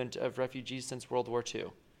movement of refugees since World War II.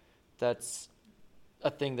 That's a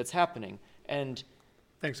thing that's happening. And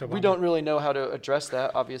thanks, Obama. We don't really know how to address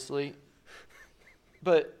that, obviously.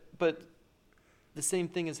 But the same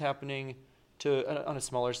thing is happening on a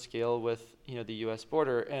smaller scale with the U.S.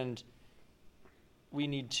 border, and we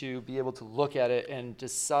need to be able to look at it and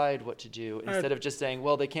decide what to do instead of just saying,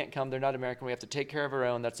 well, they can't come, they're not American, we have to take care of our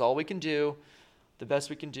own. That's all we can do. The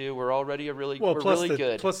best we can do. We're already we're really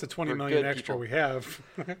good. Plus the 20 million extra we have.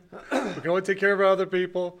 We can only take care of our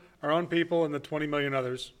own people, and the 20 million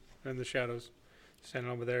others in the shadows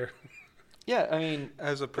standing over there. Yeah, I mean,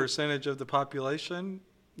 as a percentage of the population,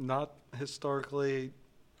 not historically.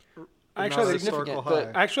 Actually, historical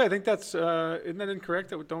high. Actually, I think that's isn't that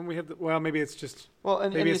incorrect? Don't we have? Well, maybe it's just. Well,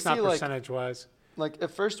 and maybe and it's not percentage-wise. Like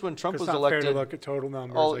at first, when Trump was it's not elected, fair to look at total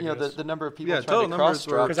numbers. The number of people total trying to numbers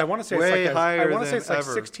cross-drop. Because I want to say way it's like higher I want to say it's like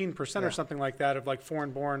than ever. 16% or something like that of like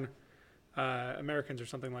foreign-born Americans or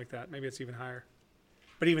something like that. Maybe it's even higher.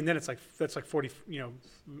 But even then, that's like 40,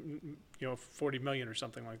 40 million or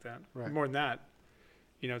something like that. Right. More than that,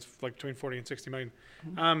 it's like between 40 and 60 million.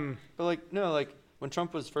 But when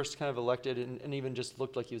Trump was first kind of elected and even just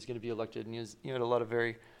looked like he was going to be elected, and he had a lot of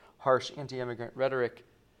very harsh anti-immigrant rhetoric,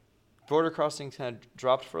 border crossings kind of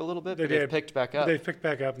dropped for a little bit, they've picked back up. They've picked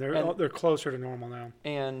back up. They're closer to normal now.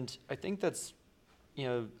 And I think that's,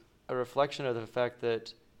 a reflection of the fact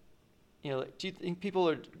that, do you think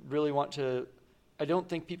people really want to? I don't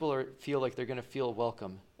think people feel like they're going to feel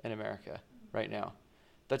welcome in America right now.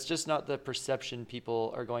 That's just not the perception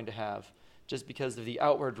people are going to have, just because of the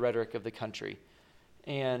outward rhetoric of the country.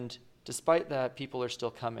 And despite that, people are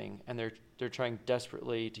still coming, and they're trying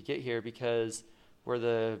desperately to get here because we're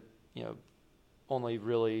the only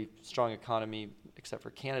really strong economy, except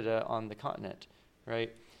for Canada, on the continent,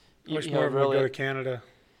 right? I wish more of them would go to Canada.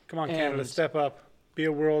 Come on, Canada, step up. Be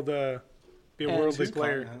a worldly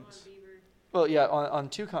player. Continents. Well, yeah, on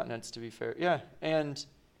two continents, to be fair. Yeah, and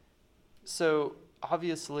so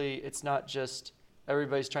obviously it's not just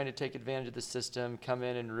everybody's trying to take advantage of the system, come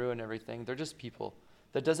in and ruin everything. They're just people.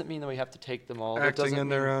 That doesn't mean that we have to take them all. Acting in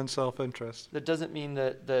their own self-interest. That doesn't mean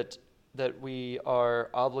that we are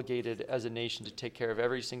obligated as a nation to take care of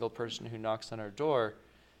every single person who knocks on our door,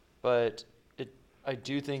 but I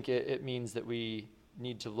do think it means that we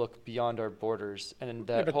need to look beyond our borders, and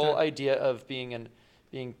that whole idea of being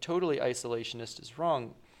totally isolationist is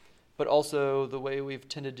wrong. But also the way we've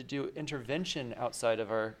tended to do intervention outside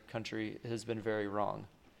of our country has been very wrong.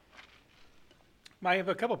 I have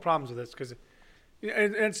a couple of problems with this because,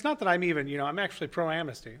 and it's not that I'm even, I'm actually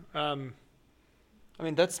pro-amnesty. I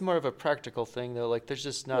mean, that's more of a practical thing, though. Like, there's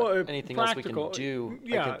just not anything else we can do.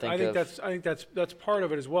 Yeah, I think that's part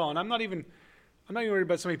of it as well. And I'm not even worried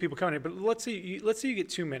about so many people coming here. But let's say you get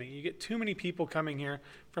too many. You get too many people coming here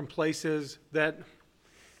from places that,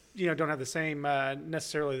 don't have the same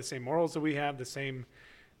necessarily the same morals that we have, the same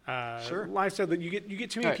lifestyle. That you get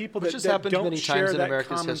too many people that don't many share times in that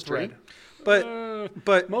America's common history. thread.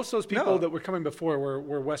 But most of those people that were coming before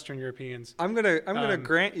were Western Europeans. I'm gonna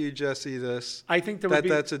grant you, Jesse, this. I think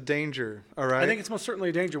that's a danger. All right. I think it's most certainly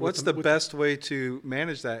a danger. What's the best way to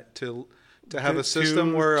manage that? To have a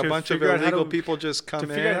system where a bunch of illegal people just come in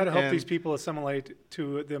to figure out how to help these people assimilate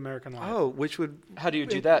to the American life. Oh, which would how do you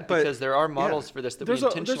do that? Because there are models for this that we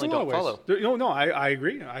intentionally don't follow. I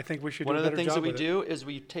agree. I think we should. One do of a the better things job that we with do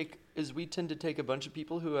is we tend to take a bunch of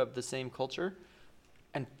people who have the same culture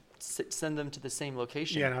and send them to the same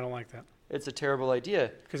location. Yeah, and I don't like that. It's a terrible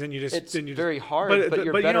idea. Because it's very hard. But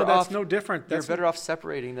you're better that's off. No different. You're better off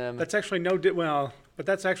separating them. That's actually but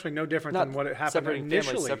that's actually no different than what happened separating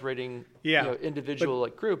initially. Families, separating individual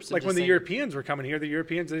groups. Like when the Europeans were coming here, they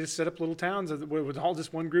just set up little towns with all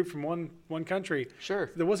just one group from one country. Sure.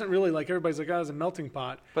 There wasn't really like everybody's like, it's a melting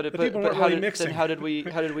pot. But people weren't really mixing. Then how did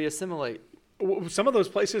we assimilate? Some of those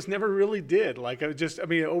places never really did.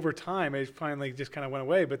 Over time, it finally just kind of went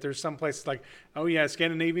away. But there's some places like, oh yeah,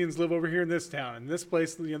 Scandinavians live over here in this town, and this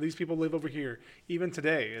place, these people live over here. Even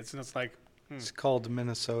today, it's like. It's called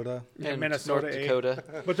Minnesota. And Minnesota, North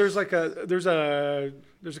Dakota. But there's a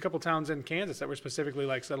couple towns in Kansas that were specifically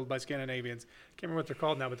like settled by Scandinavians. Can't remember what they're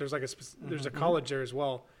called now, but there's there's a college there as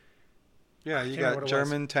well. Yeah, you got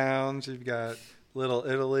German towns. You've got Little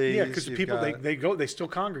Italy. Yeah, because people they still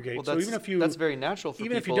congregate. Well, so even if that's very natural for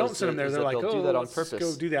even people. if you don't send them there, they're like, do that on let's purpose.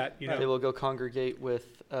 go do that. They will go congregate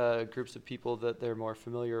with groups of people that they're more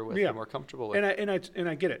familiar with, and more comfortable with. And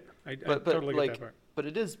I get it. I totally get that part.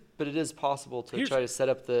 But it is possible to try to set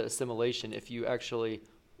up the assimilation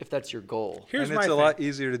if that's your goal. And it's a lot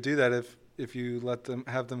easier to do that if you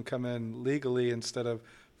have them come in legally instead of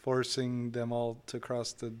forcing them all to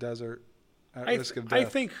cross the desert at risk of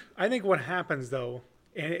death. I think what happens though,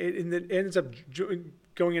 and it ends up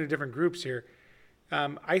going into different groups here.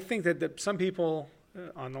 I think that some people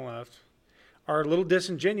on the left are a little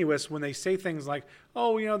disingenuous when they say things like,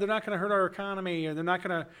 "Oh, they're not going to hurt our economy, or they're not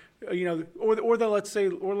going to,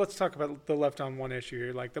 let's talk about the left on one issue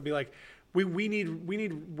here. Like they'll be like, we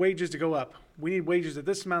need wages to go up. We need wages at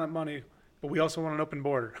this amount of money, but we also want an open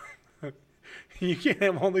border." You can't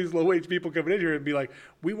have all these low wage people coming in here and be like,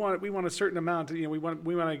 we want a certain amount. We want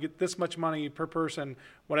to get this much money per person,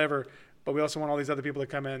 whatever. But we also want all these other people to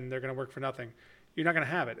come in. They're going to work for nothing. You're not going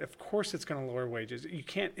to have it. Of course, it's going to lower wages. You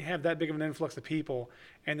can't have that big of an influx of people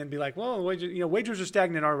and then be like, well, wages are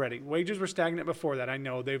stagnant already. Wages were stagnant before that. I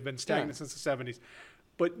know they've been stagnant since the 70s.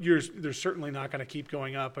 But they're certainly not going to keep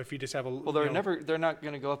going up if you just have a. Well, they're not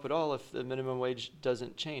going to go up at all if the minimum wage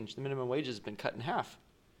doesn't change. The minimum wage has been cut in half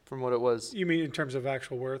from what it was. You mean in terms of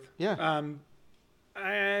actual worth? Yeah.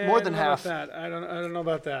 More than half. I don't know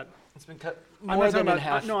about that. It's been cut more than in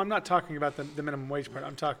half. No, I'm not talking about the minimum wage part.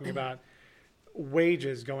 I'm talking about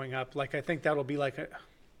wages going up. Like I think that'll be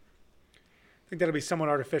somewhat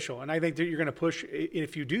artificial. And I think that you're going to push,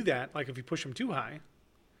 if you do that, like if you push them too high,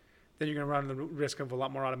 then you're going to run the risk of a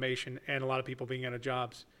lot more automation and a lot of people being out of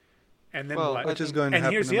jobs. And then which is going to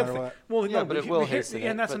happen no matter what. Well, yeah, but it will hasten it.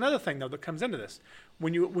 And that's another thing though that comes into this.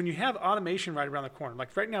 When you have automation right around the corner,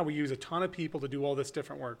 like right now we use a ton of people to do all this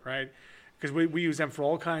different work, right? Because we use them for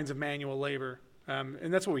all kinds of manual labor,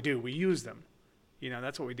 and that's what we do. We use them,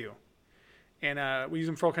 that's what we do. And we use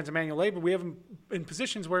them for all kinds of manual labor. We have them in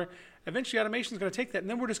positions where eventually automation is going to take that, and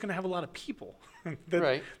then we're just going to have a lot of people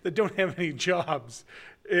that don't have any jobs,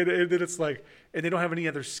 and it's like, and they don't have any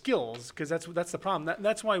other skills, because that's the problem.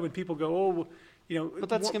 That's why when people go, but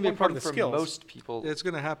that's going to be a problem for most people. It's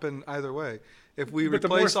going to happen either way. If we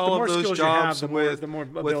replace all of those jobs with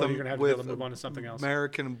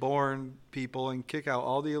American-born people and kick out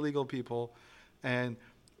all the illegal people, and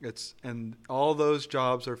all those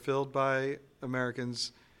jobs are filled by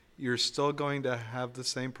Americans, you're still going to have the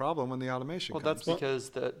same problem when the automation comes.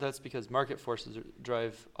 That's because market forces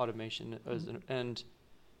drive automation, and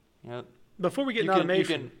before we get into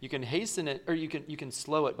automation, you can hasten it, or you can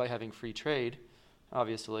slow it by having free trade,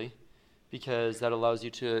 obviously, because that allows you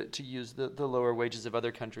to use the lower wages of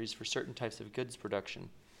other countries for certain types of goods production.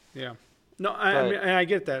 Yeah. No, I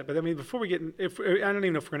get that, but before we get, I don't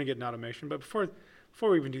even know if we're going to get in automation, but before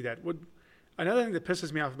we even do that, another thing that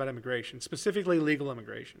pisses me off about immigration, specifically legal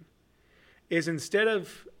immigration, is instead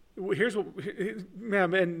of here's what,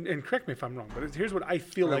 and correct me if I'm wrong, but here's what I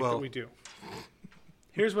feel that we do.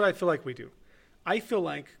 Here's what I feel like we do. I feel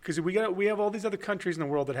like, because we have all these other countries in the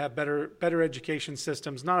world that have better education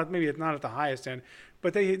systems, maybe not at the highest end,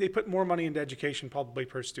 but they put more money into education probably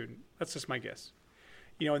per student. That's just my guess.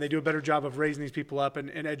 And they do a better job of raising these people up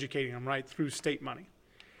and educating them right through state money.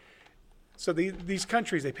 So these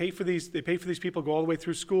countries, they pay for these people, go all the way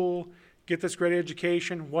through school, get this great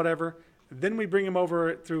education, whatever. Then we bring them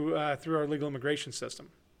over through our legal immigration system.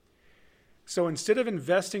 So instead of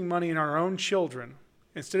investing money in our own children,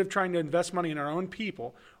 instead of trying to invest money in our own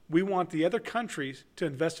people, we want the other countries to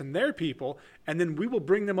invest in their people, and then we will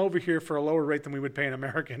bring them over here for a lower rate than we would pay an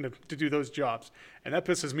American to do those jobs. And that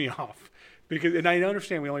pisses me off. And I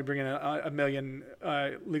understand we only bring in a million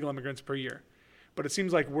legal immigrants per year. But it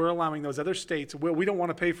seems like we're allowing those other states, we don't want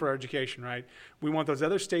to pay for our education, right? We want those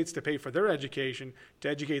other states to pay for their education, to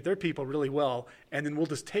educate their people really well, and then we'll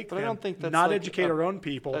just take them, educate our own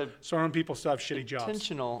people, so our own people still have shitty jobs.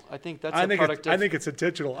 Intentional. I think that's I think it's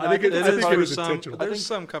intentional. I think it is intentional. There's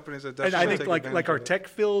some companies that definitely and I think like our tech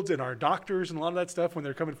fields and our doctors and a lot of that stuff when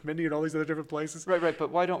they're coming from India and all these other different places. Right.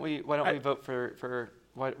 But why don't we vote for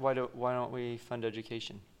why don't we fund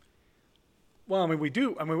education? Well, we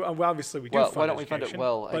do. Obviously we do. Well, why don't we fund it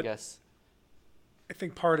well? I guess. I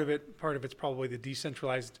think part of it's probably the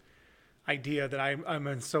decentralized idea that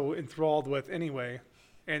I'm so enthralled with anyway,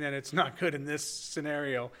 and then it's not good in this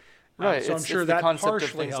scenario. Right. So I'm sure that the concept partially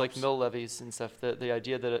of things helps. like mill levies and stuff. The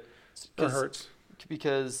idea that it hurts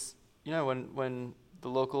because when the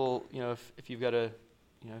local if you've got if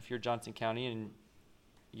you're Johnson County and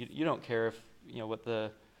you don't care if what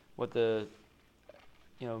the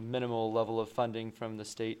minimal level of funding from the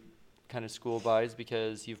state kind of school buys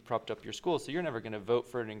because you've propped up your school. So you're never going to vote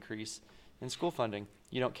for an increase in school funding.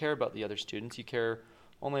 You don't care about the other students. You care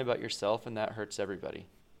only about yourself, and that hurts everybody.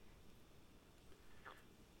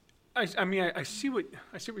 I see what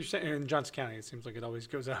you're saying. In Johnson County, it seems like it always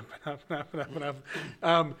goes up and up and up and up and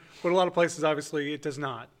up. But a lot of places, obviously, it does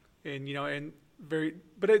not. And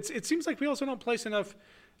but it seems like we also don't place enough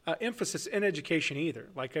emphasis in education either.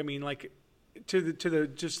 Like to the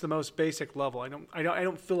just the most basic level. I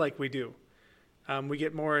don't feel like we do. We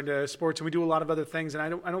get more into sports and we do a lot of other things, and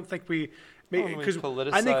I don't think because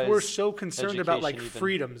I think we're so concerned about like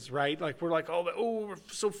freedoms, right? Like we're like, we're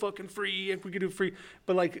so fucking free if we could do free,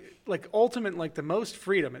 but like ultimate, like the most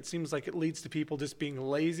freedom, it seems like it leads to people just being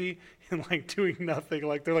lazy and like doing nothing.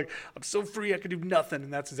 Like they're like, I'm so free I could do nothing,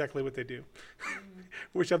 and that's exactly what they do.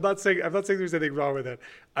 Which I'm not saying there's anything wrong with that.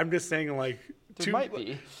 I'm just saying like there might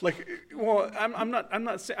be like I'm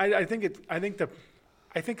not saying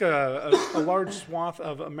I think a large swath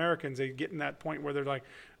of Americans, they get in that point where they're like,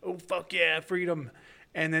 oh, fuck yeah, freedom.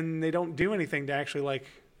 And then they don't do anything to actually like,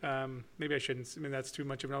 maybe I shouldn't, I mean, that's too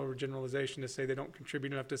much of an overgeneralization to say they don't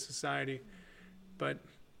contribute enough to society. But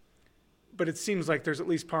it seems like there's at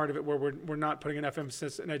least part of it where we're not putting enough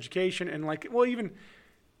emphasis in education. And like, well,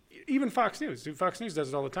 even Fox News. Fox News does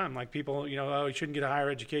it all the time. Like people, you shouldn't get a higher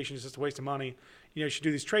education. It's just a waste of money. You should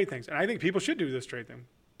do these trade things. And I think people should do this trade thing.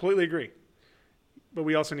 Completely agree. But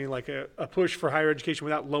we also need like a push for higher education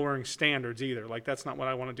without lowering standards either. Like that's not what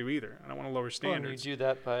I want to do either. I don't want to lower standards. Well, and you do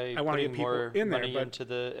that by putting more money into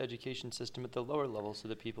the education system at the lower level so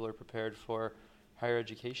that people are prepared for higher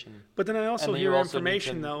education. But then I also hear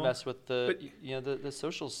information though. Mess with the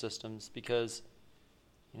social systems because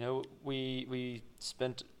we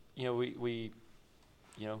spent we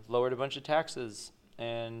lowered a bunch of taxes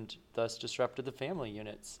and thus disrupted the family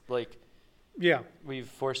units. Like we've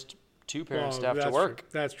forced two parents to have to work. True.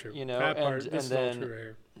 That's true.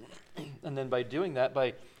 And then by doing that,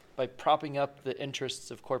 by propping up the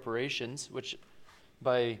interests of corporations, which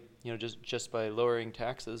by just by lowering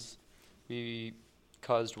taxes, we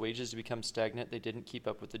caused wages to become stagnant. They didn't keep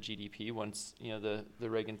up with the GDP once the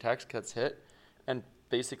Reagan tax cuts hit, and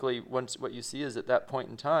basically once what you see is at that point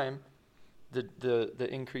in time, the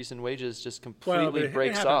increase in wages just completely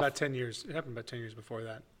breaks off. It happened about 10 years. It happened about 10 years before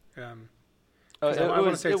that. It was separating. I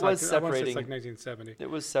want to say it's like 1970. It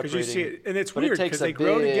was separating. Because you see it, and it's weird because they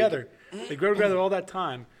grow together. They grow together all that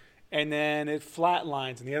time, and then it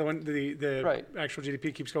flatlines, and the other one, the actual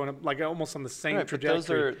GDP keeps going up, like almost on the same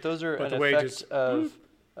trajectory. But those are an effect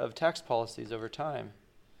of tax policies over time,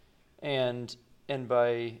 and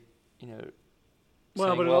by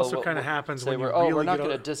Well, but it also kind of happens when we're not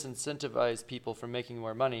going to disincentivize people from making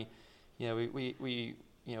more money.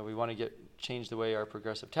 We want to change the way our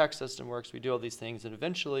progressive tax system works. We do all these things, and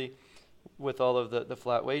eventually, with all of the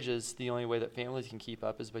flat wages, the only way that families can keep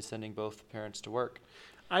up is by sending both parents to work.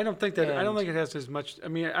 I don't think it has as much. I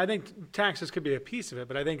mean, I think taxes could be a piece of it,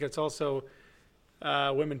 but I think it's also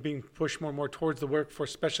women being pushed more and more towards the workforce,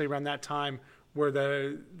 especially around that time where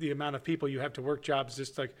the amount of people you have to work jobs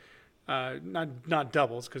just like not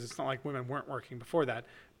doubles, because it's not like women weren't working before that,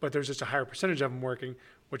 but there's just a higher percentage of them working,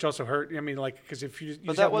 which also hurt. I mean, like, because if you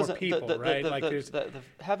have more people, right?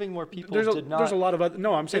 Having more people there's did not. There's a lot of other.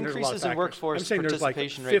 No, I'm saying there's a lot of factors. Increases in workforce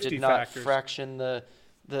participation rate did not fraction the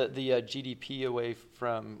GDP away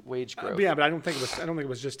from wage growth. Yeah, but I don't think it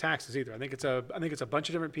was just taxes either. I think it's a bunch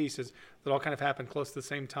of different pieces that all kind of happened close to the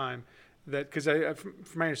same time. That because from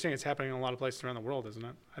my understanding, it's happening in a lot of places around the world, isn't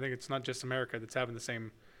it? I think it's not just America that's having the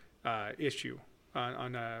same issue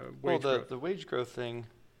on wage growth. Well, the wage growth thing,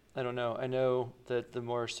 I don't know. I know that the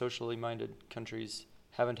more socially minded countries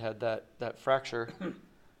haven't had that fracture,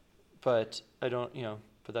 but I don't,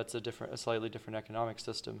 but that's a slightly different economic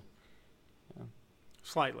system.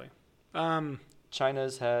 Slightly.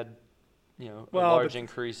 China's had, a large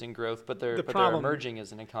increase in growth, but they're emerging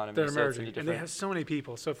as an economy. They're emerging, and they have so many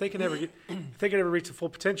people. So if they can ever reach the full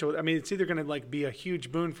potential, I mean, it's either going to like be a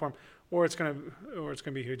huge boon for them, or it's going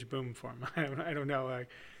to be a huge boom for them. I don't know.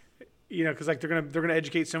 Because like they're gonna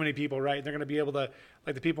educate so many people, right? They're gonna be able to,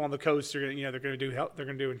 like the people on the coast are gonna, they're gonna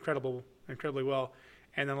do incredibly well,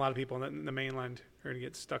 and then a lot of people in the mainland are gonna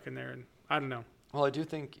get stuck in there, and I don't know. Well, I do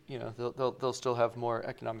think they'll still have more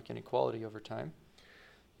economic inequality over time.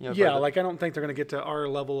 I don't think they're gonna get to our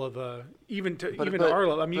level of our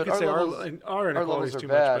level. I mean, you could say our inequality is too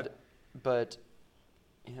much, but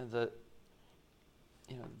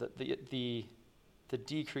the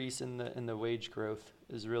decrease in the wage growth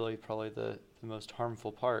is really probably the most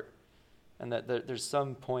harmful part, and that there's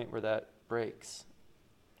some point where that breaks,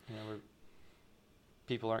 where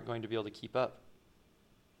people aren't going to be able to keep up.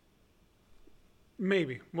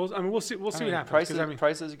 Maybe. We'll see what happens.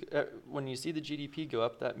 Prices. When you see the GDP go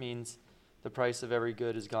up, that means the price of every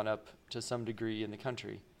good has gone up to some degree in the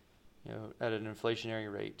country, at an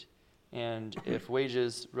inflationary rate, And if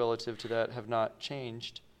wages relative to that have not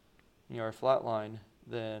changed, or flatline,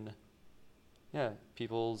 then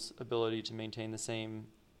people's ability to maintain the same,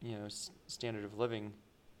 standard of living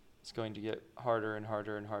is going to get harder and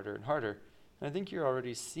harder and harder and harder. And I think you're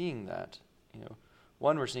already seeing that.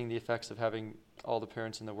 One, we're seeing the effects of having all the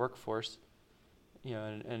parents in the workforce,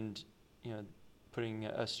 and putting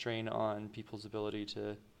a strain on people's ability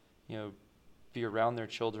to, be around their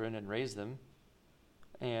children and raise them.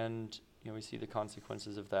 And, we see the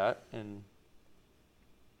consequences of that. And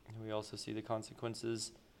we also see the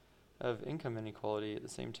consequences of income inequality at the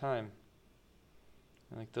same time.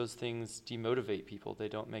 And like those things demotivate people. They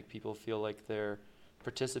don't make people feel like they're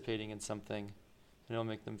participating in something. They don't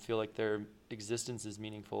make them feel like their existence is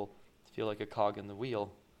meaningful. They feel like a cog in the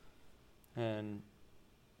wheel. And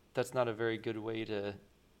that's not a very good way to,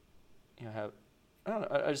 have. I don't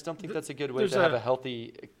know. I just don't think that's a good way to have a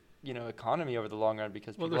healthy, economy over the long run,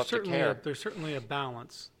 because people have to care. There's certainly a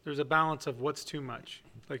balance. There's a balance of what's too much.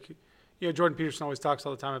 Like, Jordan Peterson always talks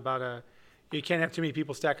all the time about you can't have too many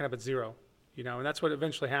people stacking up at zero, and that's what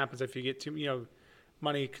eventually happens if you get too,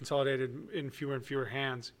 money consolidated in fewer and fewer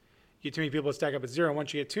hands. You get too many people that stack up at zero.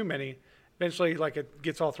 Once you get too many, eventually, like, it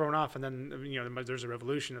gets all thrown off, and then there's a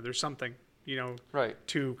revolution, or there's something, right,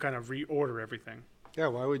 to kind of reorder everything. Yeah,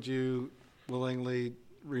 why would you willingly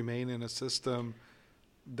remain in a system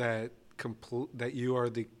that you are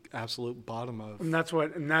the absolute bottom of? And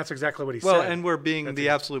that's exactly what he said. Well, and where being the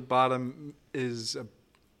absolute bottom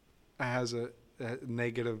has a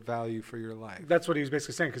negative value for your life. That's what he was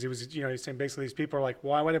basically saying, because he was, he's saying basically these people are like,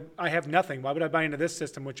 why would I have nothing? Why would I buy into this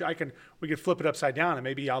system, which we could flip it upside down, and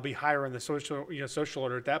maybe I'll be higher in the social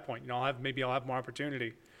order at that point. I'll have more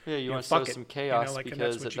opportunity. Yeah, you want to sow some chaos,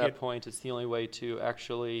 because at that point it's the only way to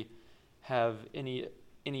actually have any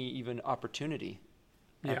even opportunity.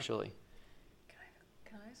 Yeah. Actually.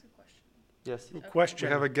 Can I ask a question? Yes. Okay. Question.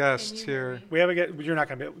 We have a guest here. We have a guest. You're not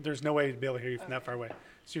gonna be. There's no way to be able to hear you from that far away.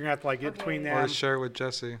 So you're gonna have to get between them. Or share it with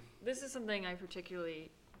Jesse. This is something I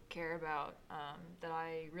particularly care about, that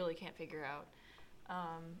I really can't figure out.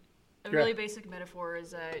 A really basic metaphor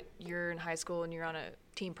is that you're in high school and you're on a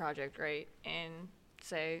team project, right? And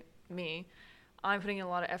say me, I'm putting in a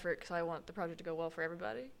lot of effort because I want the project to go well for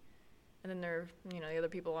everybody. And then the other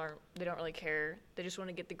people they don't really care. They just want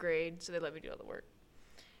to get the grade, so they let me do all the work.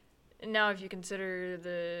 And now if you consider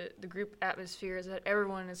the group atmosphere is that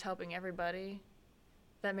everyone is helping everybody,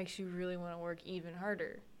 that makes you really want to work even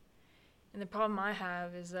harder. And the problem I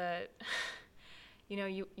have is that,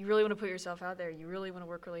 you really want to put yourself out there. You really want to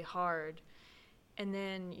work really hard. And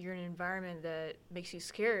then you're in an environment that makes you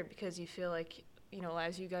scared, because you feel like,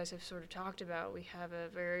 as you guys have sort of talked about, we have a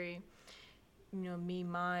very, me,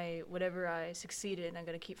 my, whatever I succeed in, I'm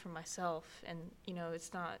going to keep for myself. And,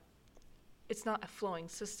 it's not a flowing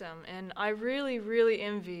system. And I really, really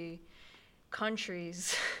envy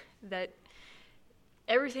countries that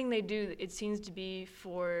everything they do, it seems to be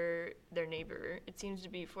for their neighbor. It seems to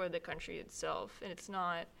be for the country itself. And it's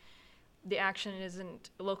not, the action isn't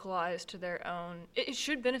localized to their own. It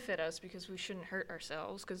should benefit us, because we shouldn't hurt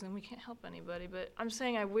ourselves, because then we can't help anybody. But I'm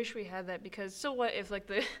saying I wish we had that, because so what if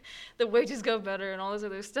the wages go better and all this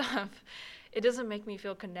other stuff? It doesn't make me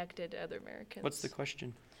feel connected to other Americans. What's the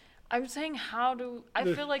question? I'm saying I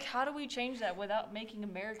feel like how do we change that without making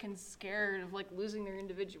Americans scared of losing their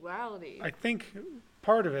individuality? I think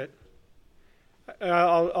part of it,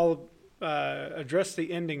 I'll address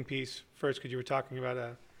the ending piece first, because you were talking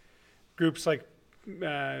about groups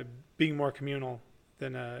being more communal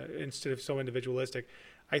than instead of so individualistic.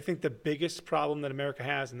 I think the biggest problem that America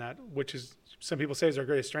has in that, which is some people say is our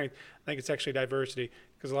greatest strength, I think it's actually diversity,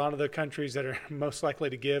 because a lot of the countries that are most likely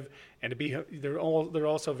to give and to be, they're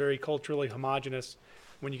also very culturally homogenous.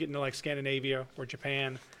 When you get into Scandinavia or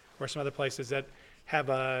Japan or some other places that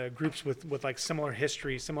have groups with similar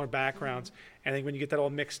history, similar backgrounds, and I think when you get that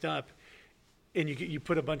all mixed up, and you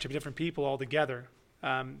put a bunch of different people all together,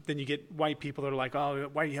 then you get white people that are like, oh,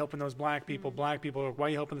 why are you helping those black people? Black people, or why are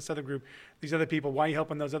you helping this other group? These other people, why are you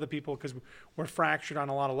helping those other people? Because we're fractured on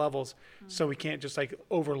a lot of levels, so we can't just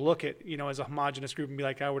overlook it, as a homogenous group and be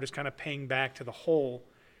like, oh, we're just kind of paying back to the whole,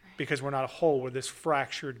 because we're not a whole. We're this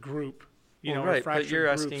fractured group. Right, but you're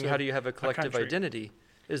asking, how do you have a collective identity?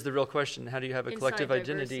 Is the real question. How do you have a collective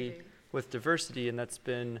identity with diversity? And that's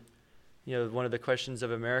been, one of the questions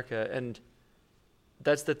of America. And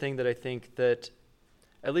that's the thing that I think that,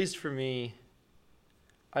 at least for me,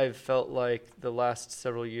 I've felt like the last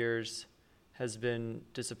several years has been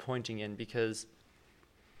disappointing in, because,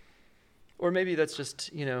 or maybe that's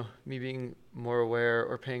just, me being more aware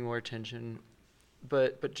or paying more attention.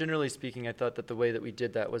 But generally speaking, I thought that the way that we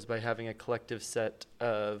did that was by having a collective set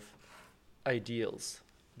of ideals,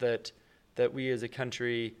 that we as a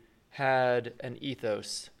country had an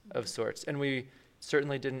ethos of sorts, and we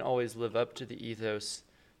certainly didn't always live up to the ethos.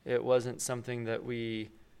 It wasn't something that we,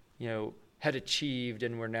 had achieved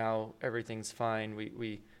and we're now everything's fine.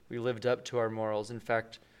 We lived up to our morals. In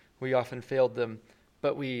fact, we often failed them,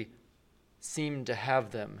 but we seemed to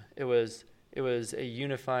have them. It was a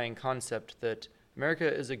unifying concept that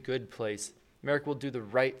America is a good place. America will do the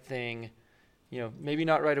right thing, maybe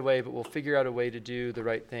not right away, but we'll figure out a way to do the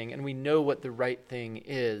right thing. And we know what the right thing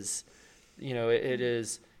is. It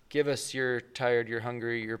is, give us, you're tired, you're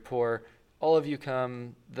hungry, you're poor. All of you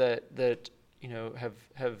come that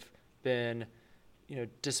have been,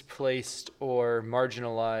 displaced or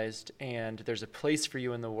marginalized, and there's a place for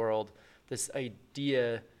you in the world. This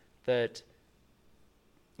idea that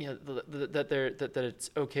that it's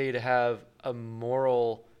okay to have a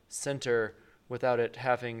moral center without it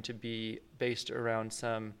having to be based around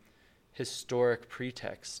some historic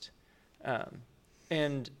pretext.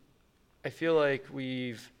 And I feel like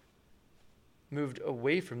we've moved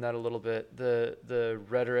away from that a little bit. The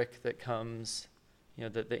rhetoric that comes,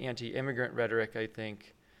 the anti-immigrant rhetoric, I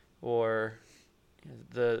think, or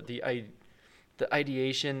the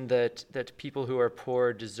ideation that people who are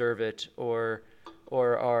poor deserve it, or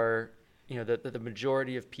are, that the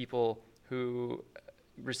majority of people who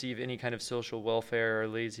receive any kind of social welfare are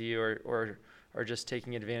lazy or are just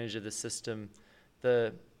taking advantage of the system.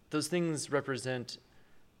 Those things represent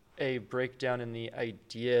a breakdown in the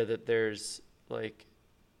idea that there's like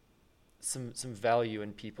some value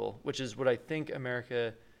in people, which is what I think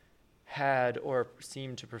America had or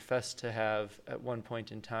seemed to profess to have at one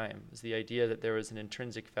point in time, is the idea that there was an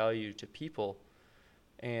intrinsic value to people,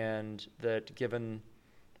 and that given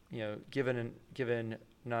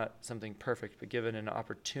not something perfect, but given an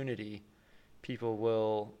opportunity, people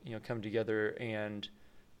will come together, and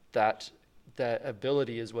that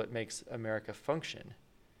ability is what makes America function.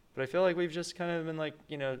 But I feel like we've just kind of been like,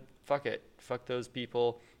 fuck it, fuck those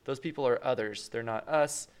people. Those people are others. They're not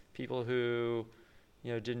us. People who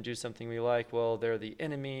didn't do something we like, well, they're the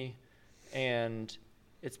enemy. And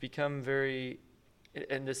it's become very,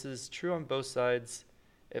 and this is true on both sides.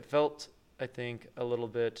 It felt, I think, a little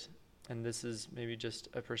bit, and this is maybe just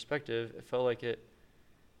a perspective, it felt like it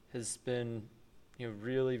has been,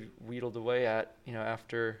 really wheedled away at,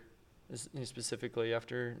 after, specifically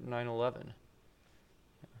after 9/11.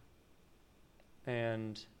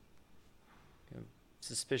 And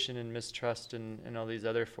suspicion and mistrust and all these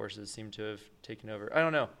other forces seem to have taken over. I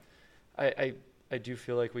don't know. I do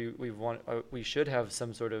feel like we should have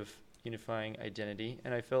some sort of unifying identity,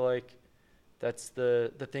 and I feel like that's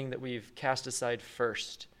the thing that we've cast aside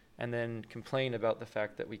first, and then complain about the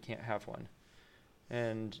fact that we can't have one.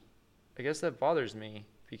 And I guess that bothers me,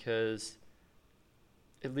 because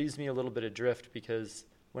it leaves me a little bit adrift, because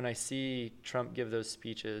when I see Trump give those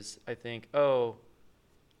speeches, I think, oh,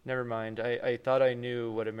 never mind. I thought I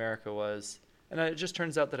knew what America was. And it just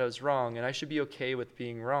turns out that I was wrong, and I should be okay with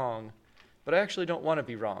being wrong. But I actually don't want to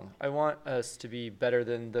be wrong. I want us to be better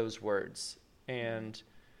than those words. And,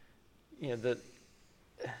 and that,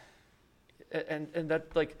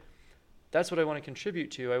 like, that's what I want to contribute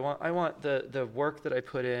to. I want the work that I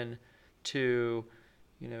put in to,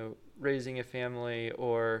 raising a family,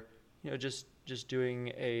 or, just doing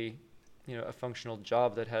a functional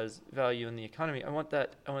job that has value in the economy. I want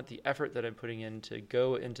the effort that I'm putting in to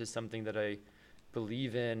go into something that I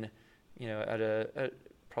believe in, at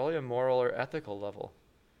probably a moral or ethical level.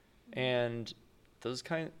 And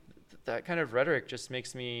that kind of rhetoric just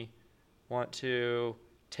makes me want to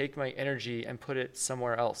take my energy and put it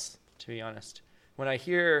somewhere else, to be honest. When I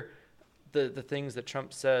hear the things that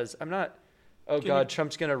Trump says, I'm not,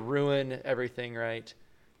 Trump's going to ruin everything, right?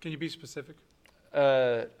 Can you be specific?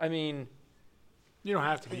 I mean, you don't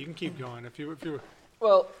have to be. You can keep going if you.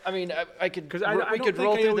 Well, I mean, I could. Because we could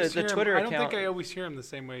roll through the Twitter account. I don't think I always hear him the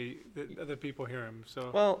same way that other people hear him.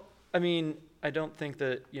 So. Well, I mean, I don't think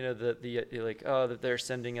that that they're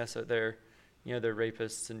sending us they're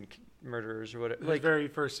rapists and murderers or whatever. Like very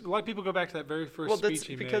first, a lot of people go back to that very first speech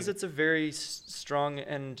he made. Because it's a very strong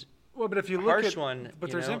and but if you harsh look at one.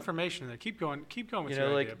 But there's information in there. Keep going with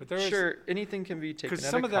your idea. But sure, anything can be taken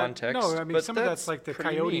out of context. No, I mean some of that's like the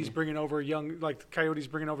coyotes bringing over young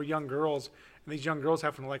girls, and these young girls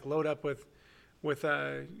having to load up with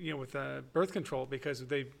birth control, because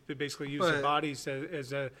they basically use their bodies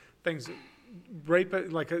as things. Rape,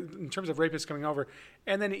 in terms of rapists coming over,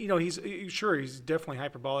 and then he's definitely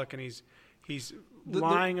hyperbolic, and he's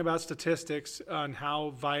lying about statistics on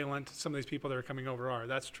how violent some of these people that are coming over are.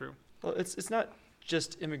 That's true. Well, it's not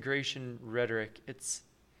just immigration rhetoric. It's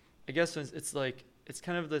it's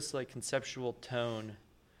kind of this like conceptual tone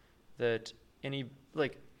that any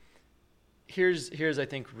like here's I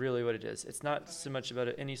think really what it is. It's not so much about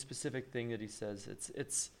any specific thing that he says.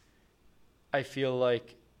 It's I feel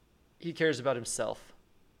like he cares about himself,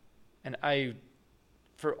 and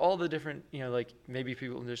for all the different like maybe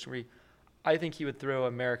people in this degree, I think he would throw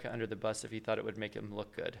America under the bus if he thought it would make him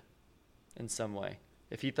look good in some way.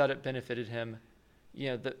 If he thought it benefited him,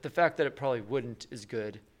 the fact that it probably wouldn't is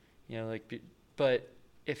good, but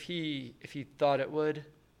if he thought it would,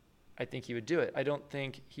 I think he would do it. I don't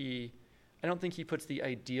think he puts the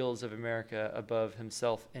ideals of America above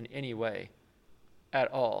himself in any way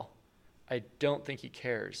at all. I don't think he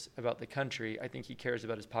cares about the country. I think he cares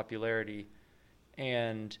about his popularity,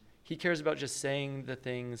 and he cares about just saying the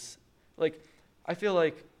things. Like, I feel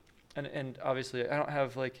like, and obviously I don't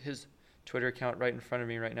have like his Twitter account right in front of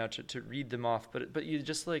me right now to read them off, but you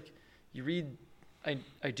just like, you read,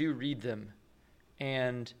 I do read them,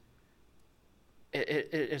 and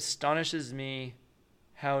it astonishes me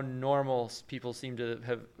how normal people seem to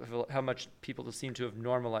have, how much people seem to have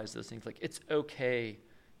normalized those things. Like, it's okay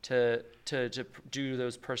to do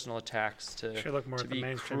those personal attacks, to should look more to at the be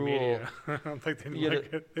mainstream cruel. media. I don't think they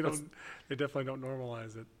like it. They definitely don't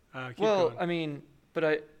normalize it. Keep well, going. I mean,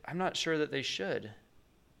 but I'm not sure that they should.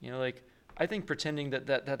 Like, I think pretending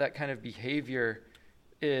that kind of behavior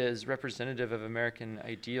is representative of American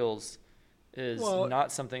ideals is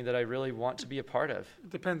not something that I really want to be a part of. It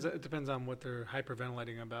depends on what they're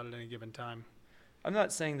hyperventilating about at any given time. I'm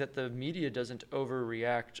not saying that the media doesn't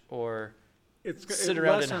overreact or sit it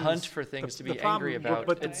around and lessens hunt for things to be angry about.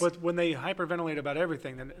 But when they hyperventilate about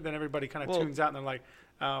everything, then everybody kind of tunes out and they're like,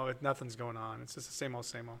 oh, nothing's going on. It's just the same old,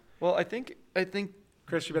 same old. Well, I think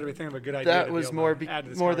Chris, you better be thinking of a good idea. That was more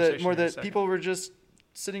that people were just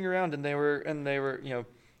sitting around and they were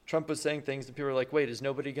Trump was saying things and people were like, wait, is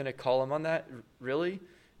nobody going to call him on that? Really?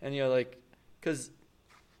 And because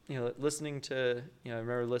listening to I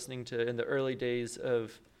remember listening to in the early days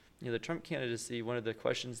of the Trump candidacy, one of the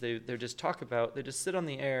questions they just sit on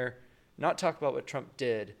the air, not talk about what Trump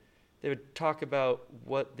did. They would talk about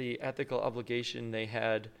what the ethical obligation they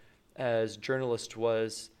had as journalists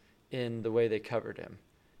was in the way they covered him.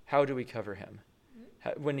 How do we cover him?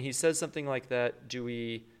 When he says something like that, do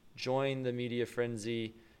we join the media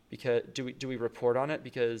frenzy? Because do we report on it?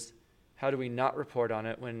 Because how do we not report on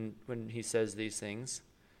it when he says these things?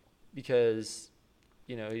 Because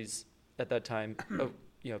he's at that time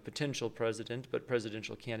potential president, but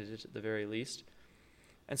presidential candidate at the very least.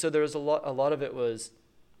 And so there was a lot of it was,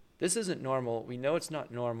 this isn't normal. We know it's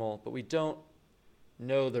not normal, but we don't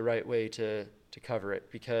know the right way to cover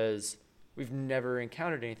it because we've never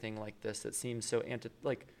encountered anything like this that seems so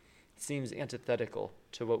seems antithetical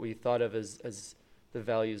to what we thought of as the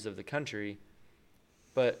values of the country.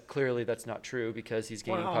 But clearly that's not true because he's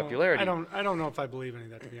gaining popularity. I don't know if I believe any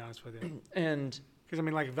of that, to be honest with you. And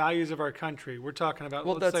because values of our country, we're talking about.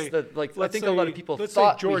 Well, I think a lot of people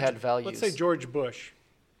thought we had values. Let's say George Bush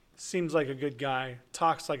seems like a good guy,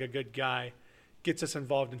 talks like a good guy, gets us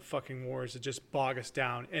involved in fucking wars to just bog us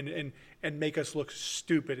down and make us look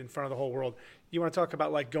stupid in front of the whole world. You want to talk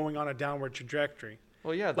about like going on a downward trajectory?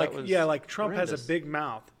 Well, yeah, like Trump horrendous. has a big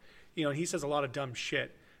mouth. He says a lot of dumb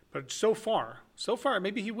shit. But so far,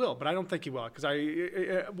 maybe he will, but I don't think he will because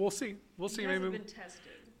we'll see. We'll see. Maybe Maybe been tested.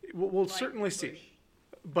 We'll certainly see.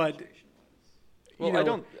 But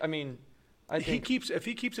I think if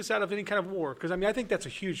he keeps us out of any kind of war, because I think that's a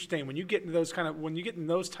huge thing when you get into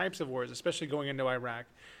those types of wars, especially going into Iraq,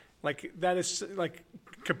 like that is like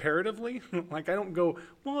comparatively, like I don't go,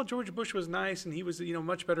 well, George Bush was nice and he was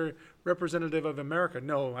much better representative of America.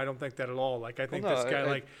 No, I don't think that at all. Like I think this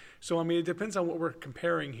guy it depends on what we're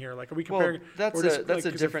comparing here. Like are we comparing? Well, that's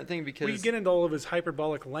a different thing because we get into all of his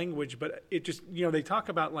hyperbolic language, but it just they talk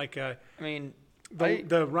about like the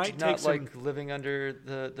right did not takes like living under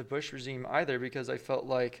the Bush regime either because I felt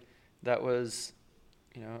like that was,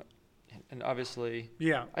 and obviously,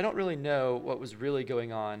 I don't really know what was really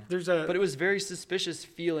going on. But it was very suspicious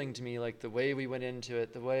feeling to me, like the way we went into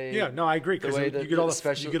it, the way. Yeah, no, I agree because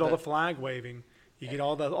you get all the flag waving, you get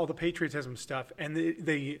all the patriotism stuff, and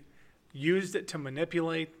they used it to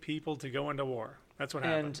manipulate people to go into war. That's what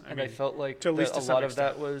happened. I felt like a lot of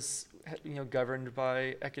that was governed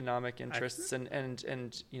by economic interests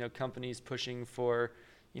and companies pushing for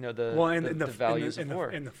the values of war.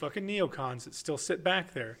 And the fucking neocons that still sit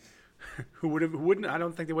back there, who wouldn't I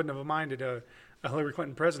don't think they wouldn't have minded a Hillary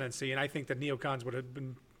Clinton presidency, and I think the neocons would have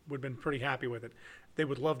been pretty happy with it. They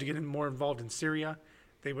would love to get more involved in Syria.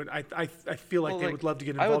 They would. I feel like they would love to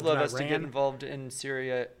get involved in Iran. I would love us to get involved in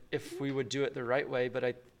Syria if we would do it the right way, but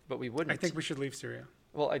we wouldn't. I think we should leave Syria.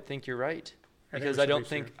 Well, I think you're right. Because I don't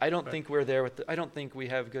think we're there with. I don't think we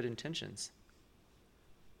have good intentions.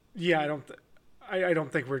 Yeah, I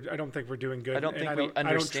don't think we're doing good. I don't think we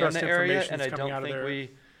understand the area, and I don't think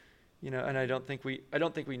we, and I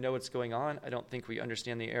don't think we know what's going on. I don't think we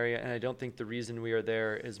understand the area, and I don't think the reason we are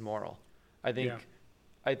there is moral.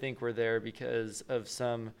 I think we're there because of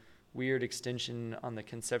some weird extension on the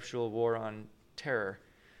conceptual war on terror.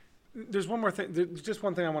 There's one more thing. There's just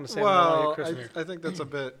one thing I want to say. Well, I think that's a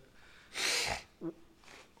bit.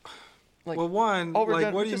 What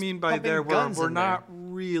do you mean by there? We're not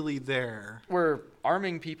really there. We're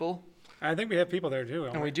arming people. I think we have people there too.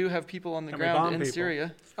 And we do have people on the ground in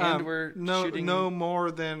Syria. And we're shooting. No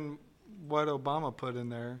more than what Obama put in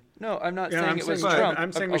there. No, I'm not saying it was Trump.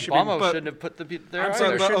 I'm saying Obama shouldn't have put the people there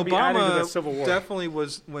either. But Obama definitely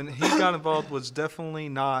was, when he got involved, was definitely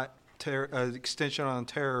not an extension on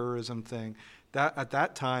terrorism thing. That at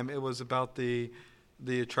that time it was about the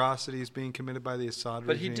atrocities being committed by the Assad regime.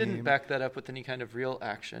 But he didn't back that up with any kind of real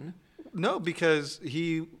action. No, because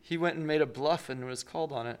he went and made a bluff and was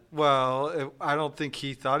called on it. Well, I don't think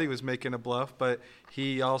he thought he was making a bluff, but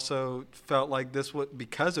he also felt like this was,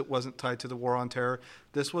 because it wasn't tied to the war on terror,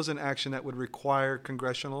 this was an action that would require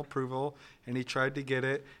congressional approval, and he tried to get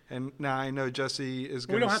it. And now I know Jesse is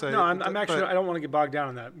going to say... No, I'm actually... I don't want to get bogged down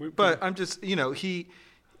on that. I'm just...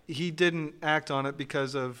 he didn't act on it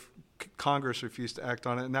because of Congress refused to act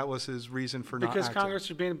on it, and that was his reason for not acting. Because Congress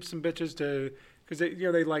was being some bitches to... Because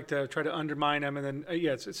they like to try to undermine him, and then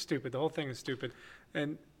it's stupid. The whole thing is stupid,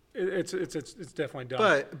 and it's definitely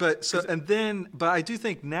dumb. But I do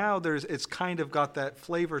think now it's kind of got that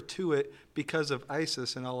flavor to it because of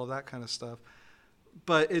ISIS and all of that kind of stuff.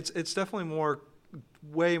 But it's definitely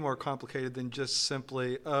way more complicated than just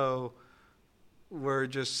simply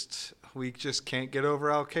we just can't get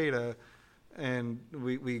over Al Qaeda, and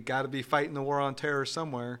we got to be fighting the war on terror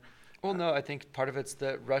somewhere. Well, no, I think part of it's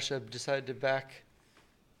that Russia decided to back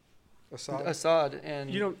Assad,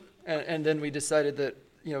 and then we decided that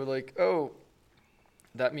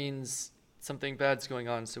that means something bad's going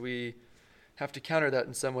on, so we have to counter that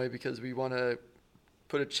in some way because we want to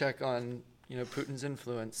put a check on Putin's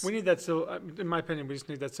influence. We need that. So, in my opinion, we just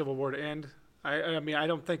need that civil war to end. I mean, I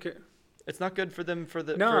don't think it's not good for them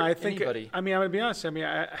anybody. I'm going to be honest. I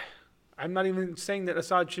mean, I'm not even saying that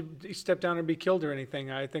Assad should step down and be killed or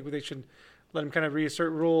anything. I think they should let him kind of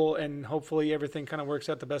reassert rule, and hopefully everything kind of works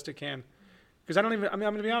out the best it can. Because I'm going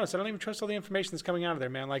to be honest, I don't even trust all the information that's coming out of there,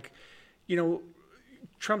 man. Like,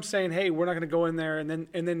 Trump's saying, hey, we're not going to go in there. And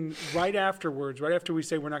then right afterwards, right after we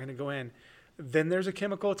say we're not going to go in, then there's a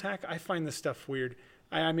chemical attack. I find this stuff weird.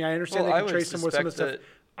 I mean, I understand they can trace them with some of the stuff.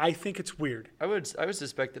 I think it's weird. I would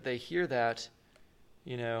suspect that they hear that,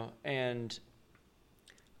 and...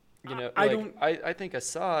 I think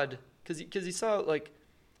Assad, because he saw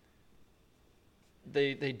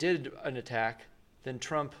they did an attack, then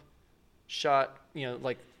Trump shot hit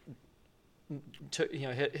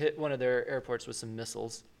one of their airports with some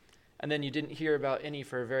missiles, and then you didn't hear about any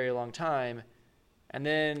for a very long time, and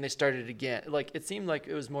then they started again. It seemed like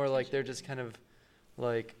it was more like they're just kind of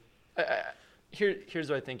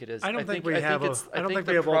here's what I think it is. I don't think we have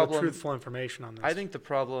all the truthful information on this. I think the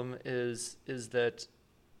problem is that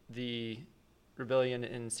the rebellion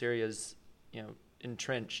in Syria is,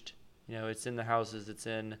 entrenched. It's in the houses. It's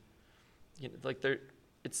in,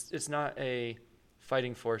 it's not a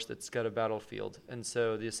fighting force that's got a battlefield. And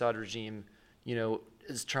so the Assad regime,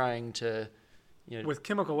 is trying to, with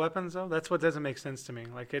chemical weapons though, that's what doesn't make sense to me.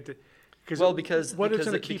 Because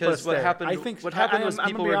what happened? I think what happened was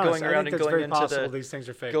people were going around and going into these things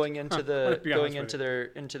are fake. going into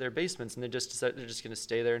their basements, and they just decided they're just going to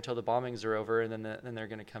stay there until the bombings are over, and then they're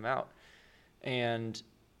going to come out. And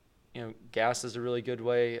gas is a really good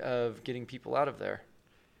way of getting people out of there.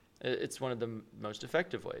 It's one of the most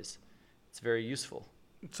effective ways. It's very useful.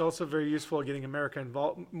 It's also very useful at getting America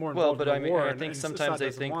more involved. Well, but in the war, I think sometimes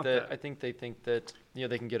they think that. I think they think that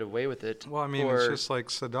they can get away with it. Well, I mean, it's just like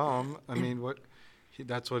Saddam. I mean,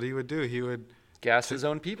 that's what he would do. He would gas his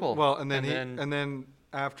own people. Well, and then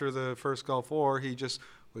after the first Gulf War, he just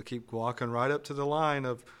would keep walking right up to the line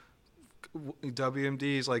of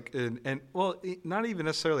WMDs, not even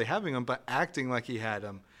necessarily having them, but acting like he had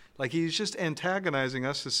them. Like he's just antagonizing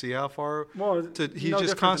us to see how far. He's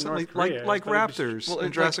just constantly like raptors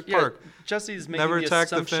in Jurassic Park. Jesse's making never the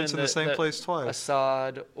attacked the assumption fence in the same place twice.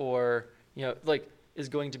 Assad or is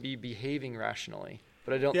going to be behaving rationally,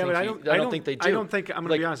 but I don't think they do. I don't think I'm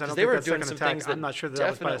going to be honest. I don't think that's second attack. I'm not sure that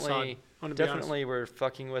was by Assad. Definitely, we're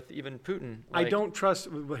fucking with even Putin. I don't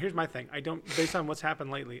trust. Well, here's my thing. Based on what's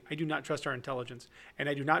happened lately, I do not trust our intelligence, and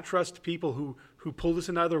I do not trust people who pulled us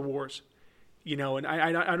into other wars. And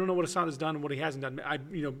I don't know what Assad has done and what he hasn't done.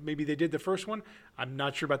 Maybe they did the first one. I'm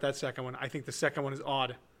not sure about that second one. I think the second one is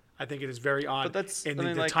odd. I think it is very odd. But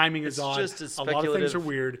the timing is odd. A lot of things are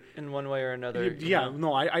weird. In one way or another.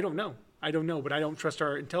 No, I don't know. I don't know, but I don't trust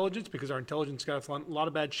our intelligence because our intelligence got a lot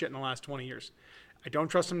of bad shit in the last 20 years. I don't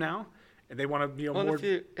trust them now, and they want to, more.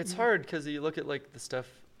 It's hard because you look at like the stuff,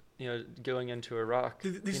 going into Iraq.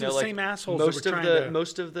 These are the same assholes.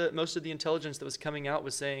 Most of the intelligence that was coming out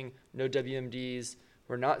was saying no WMDs.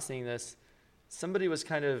 We're not seeing this. Somebody was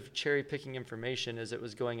kind of cherry picking information as it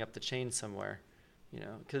was going up the chain somewhere,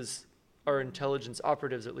 because our intelligence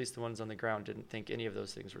operatives, at least the ones on the ground, didn't think any of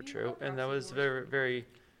those things were true, and that was very, very,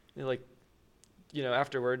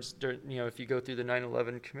 afterwards, if you go through the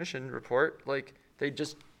 9/11 Commission report, like they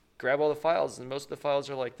just grab all the files, and most of the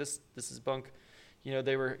files are like this is bunk.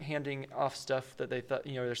 They were handing off stuff that they thought,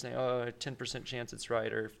 they're saying, 10% chance it's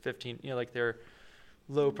right, or 15, like they're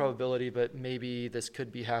low probability, but maybe this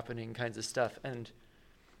could be happening kinds of stuff. And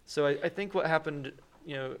so I think what happened,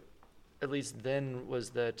 at least then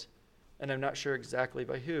was that, and I'm not sure exactly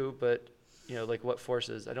by who, but, like what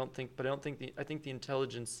forces. I think the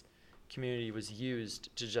intelligence community was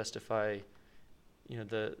used to justify,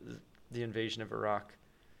 the invasion of Iraq.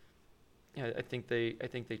 I think they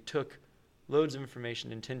took loads of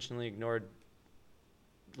information, intentionally ignored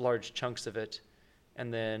large chunks of it,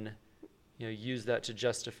 and then used that to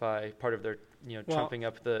justify part of their trumping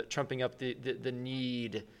up the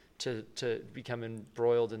need to become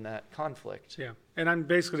embroiled in that conflict. Yeah, and I'm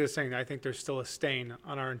basically just saying I think there's still a stain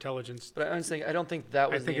on our intelligence. But I'm saying I don't think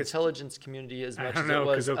that was the intelligence community as much as it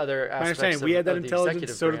was other aspects. I understand we had that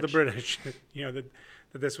intelligence, so did the branch. British.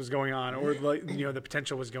 That this was going on, or the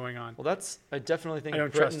potential was going on. Well, I definitely think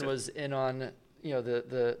Britain was in on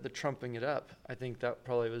the trumping it up. I think that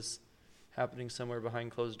probably was happening somewhere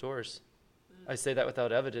behind closed doors. I say that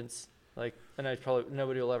without evidence, and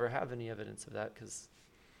nobody will ever have any evidence of that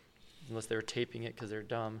unless they were taping it because they're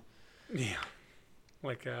dumb. Yeah,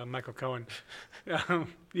 like Michael Cohen. Do you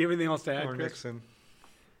have anything else to add, Chris?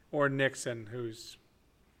 Or Nixon, who's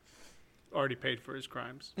already paid for his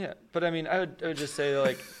crimes. Yeah, but I mean, I would just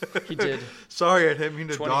say he did. Sorry, I didn't mean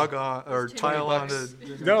to dog on or pile on to.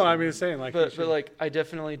 No, I mean saying but I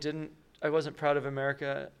definitely didn't. I wasn't proud of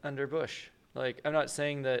America under Bush. I'm not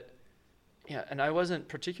saying that. Yeah, and I wasn't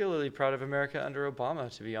particularly proud of America under Obama,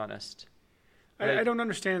 to be honest. I don't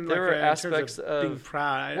understand. There were aspects of being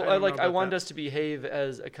proud. I wanted us to behave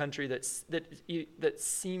as a country that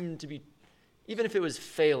seemed to be, even if it was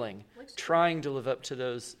failing, trying to live up to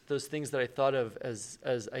those things that I thought of as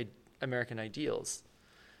American ideals,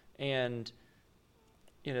 and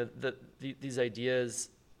these ideas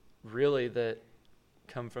really that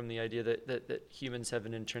come from the idea that humans have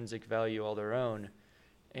an intrinsic value all their own,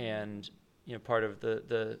 and part of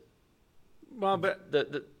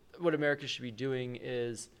what America should be doing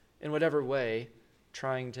is, in whatever way,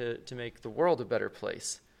 trying to make the world a better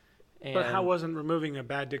place. But how wasn't removing a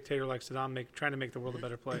bad dictator like Saddam trying to make the world a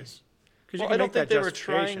better place? I don't think they were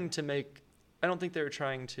trying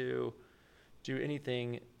to do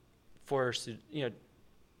anything for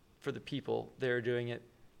the people. They were doing it,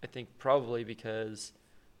 I think, probably because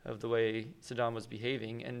of the way Saddam was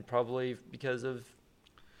behaving, and probably because of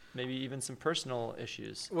maybe even some personal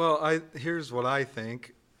issues. Well, here's what I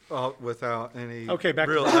think, without any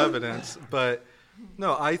real evidence. But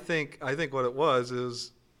no, I think what it was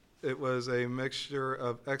is it was a mixture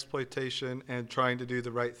of exploitation and trying to do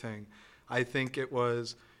the right thing. I think it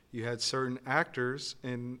was you had certain actors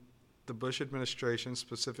in the Bush administration,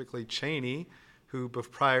 specifically Cheney, who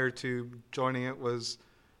prior to joining it was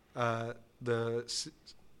on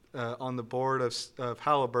the board of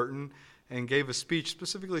Halliburton, and gave a speech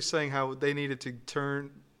specifically saying how they needed to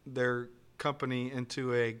turn their company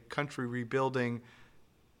into a country rebuilding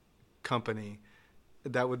company.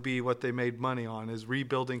 That would be what they made money on, is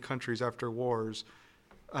rebuilding countries after wars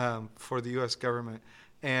for the U.S. government.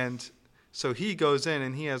 And so he goes in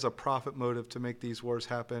and he has a profit motive to make these wars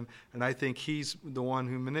happen. And I think he's the one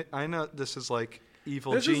who I know this is like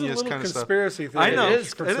evil this genius is a kind of stuff. Conspiracy theory. I know it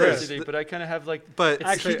is conspiracy theory, but I kind of have But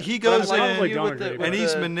actually, he goes in and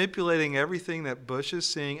he's manipulating everything that Bush is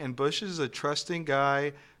seeing. And Bush is a trusting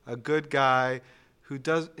guy, a good guy,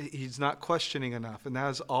 he's not questioning enough, and that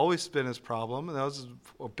has always been his problem, and that was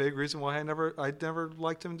a big reason why I never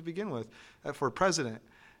liked him to begin with for president.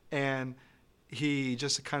 And he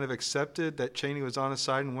just kind of accepted that Cheney was on his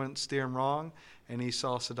side and wouldn't steer him wrong, and he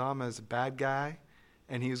saw Saddam as a bad guy,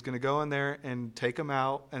 and he was going to go in there and take him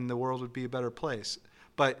out, and the world would be a better place.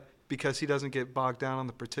 But because he doesn't get bogged down on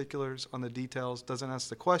the particulars, on the details, doesn't ask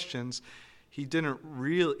the questions, he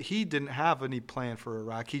didn't have any plan for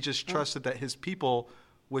Iraq. He just trusted that his people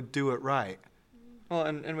would do it right. Well,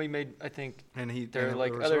 and we made, I think, there are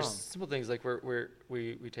like other simple things, like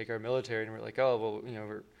we take our military and we're like, oh, well, you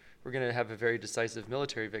know, we're going to have a very decisive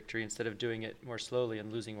military victory instead of doing it more slowly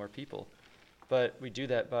and losing more people. But we do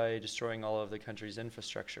that by destroying all of the country's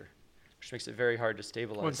infrastructure, which makes it very hard to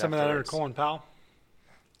stabilize. Wasn't some of that under Colin Powell?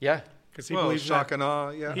 Yeah. Because he believes shock and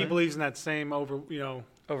awe, he believes in that same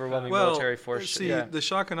overwhelming military force. See, the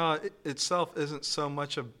shock and awe itself isn't so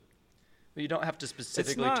much a. You don't have to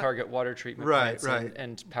specifically target water treatment plants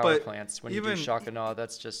and power plants when you do shock and awe.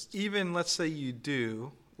 That's just even. Let's say you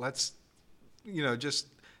do. Let's, just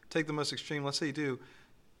take the most extreme. Let's say you do.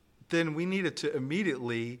 Then we needed to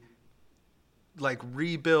immediately,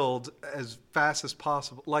 rebuild as fast as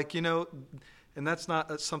possible. And that's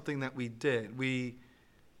not something that we did. We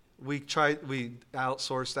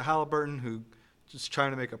outsourced to Halliburton, who just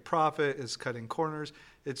trying to make a profit, is cutting corners.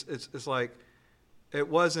 It's like it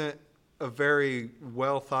wasn't a very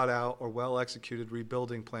well thought out or well executed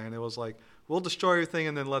rebuilding plan. It was like, we'll destroy everything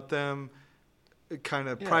and then let them kind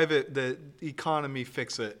of private the economy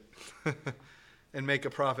fix it and make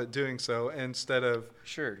a profit doing so, instead of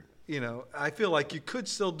I feel like you could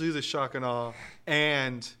still do the shock and awe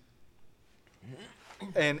and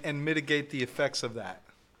mitigate the effects of that.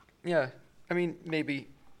 Yeah, I mean, maybe.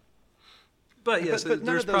 But yes, but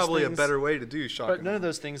there's probably a better way to do shock and awe. But none of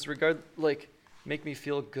those things make me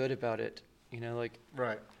feel good about it.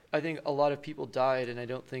 Right. I think a lot of people died, and I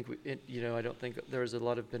don't think I don't think there was a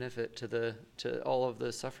lot of benefit to all of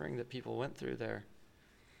the suffering that people went through there.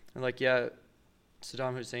 And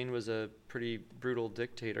Saddam Hussein was a pretty brutal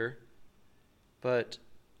dictator, but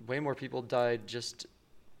way more people died just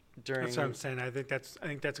during. That's what I'm saying. I think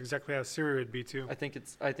that's exactly how Syria would be too. I think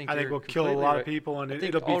we'll kill a lot of people, and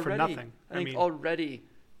it'll be for nothing. I think already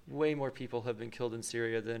way more people have been killed in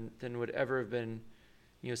Syria than would ever have been,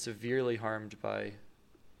 severely harmed by,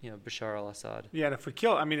 Bashar al-Assad. Yeah, and if we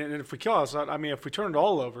kill Assad, if we turn it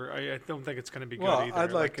all over, I don't think it's going to be good either.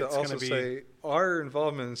 I'd like to also say our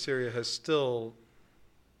involvement in Syria has still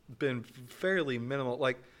been fairly minimal.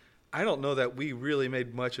 I don't know that we really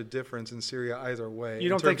made much of a difference in Syria either way. You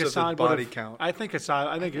don't think Assad body count? I think Assad.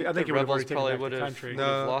 I think the rebels probably would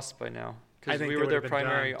have lost by now, because we were their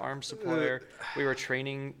primary arms supplier. We were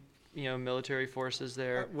training, military forces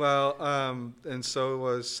there. And so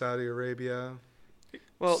was Saudi Arabia.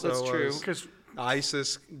 Well, that's true. Because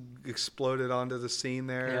ISIS exploded onto the scene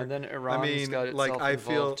there. Yeah, and then Iran's got itself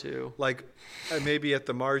involved too. Maybe at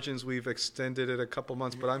the margins we've extended it a couple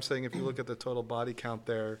months, but I'm saying if you look at the total body count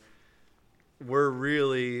there, we're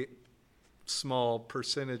really small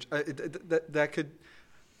percentage. That could,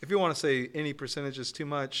 if you want to say any percentage is too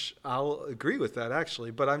much, I'll agree with that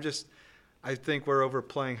actually. But I think we're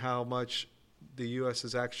overplaying how much the U.S.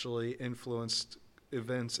 has actually influenced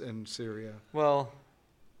events in Syria. Well,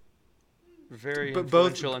 very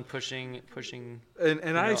influential in pushing.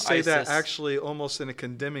 And I say ISIS, that actually almost in a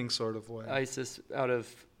condemning sort of way. ISIS out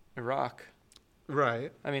of Iraq.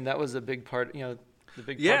 Right. I mean, that was a big part. The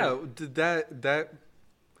big part. Yeah, that.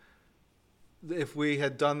 If we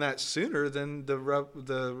had done that sooner, then the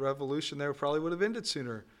revolution there probably would have ended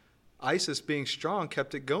sooner. ISIS being strong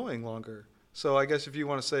kept it going longer. So I guess if you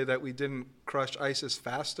want to say that we didn't crush ISIS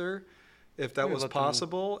faster, if that was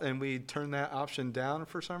possible, and we turned that option down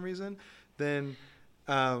for some reason, then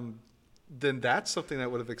that's something that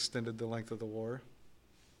would have extended the length of the war.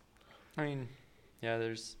 I mean, yeah,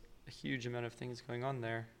 there's a huge amount of things going on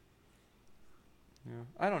there.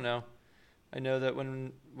 I don't know. I know that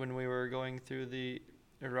when we were going through the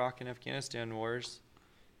Iraq and Afghanistan wars,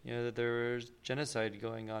 that there was genocide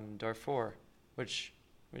going on in Darfur, which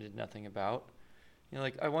we did nothing about.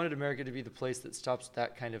 I wanted America to be the place that stops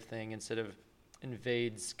that kind of thing instead of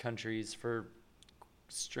invades countries for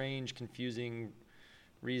strange, confusing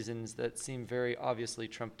reasons that seem very obviously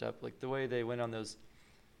trumped up. Like the way they went on those,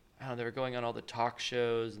 they were going on all the talk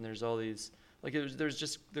shows, and there's all these,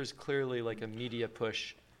 there's clearly a media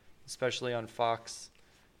push, especially on Fox,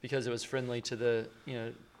 because it was friendly to the,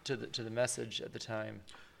 to the message at the time.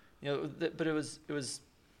 But it was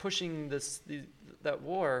pushing that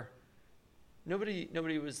war.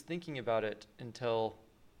 Nobody was thinking about it until,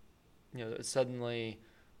 suddenly,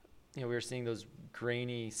 we were seeing those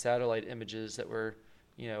grainy satellite images that were,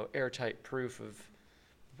 airtight proof of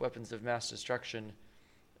weapons of mass destruction.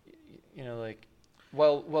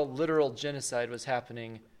 While literal genocide was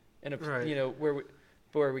happening in a,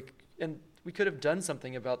 where we could have done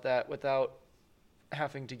something about that without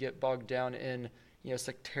having to get bogged down in,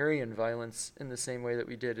 sectarian violence in the same way that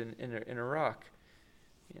we did in Iraq.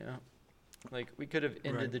 Like, we could have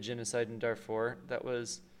ended Right. the genocide in Darfur. That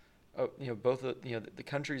was, both the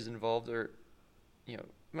countries involved are,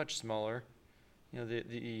 much smaller.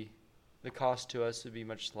 The cost to us would be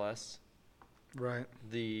much less. Right.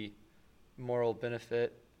 The moral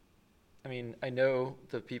benefit. I mean, I know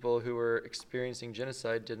the people who were experiencing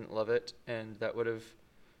genocide didn't love it, and that would have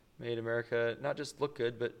made America not just look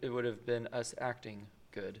good, but it would have been us acting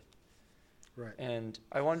good. Right. And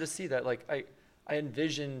I wanted to see that. Like, I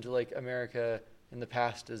envisioned, like, America in the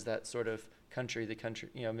past as that sort of country. The country,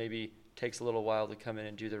 maybe takes a little while to come in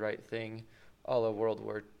and do the right thing, a la World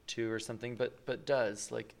War II or something, but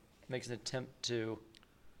does, like, makes an attempt to,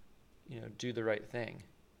 do the right thing.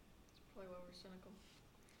 Probably why we're cynical.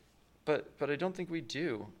 But I don't think we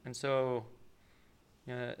do. And so,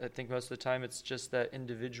 I think most of the time it's just that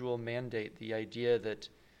individual mandate, the idea that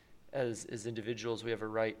as individuals we have a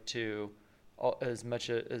right to as much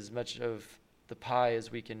of the pie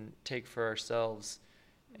as we can take for ourselves,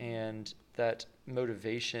 and that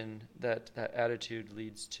motivation, that attitude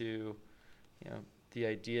leads to, the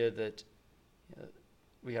idea that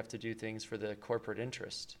we have to do things for the corporate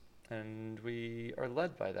interest, and we are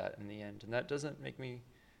led by that in the end. And that doesn't make me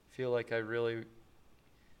feel like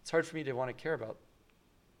it's hard for me to want to care about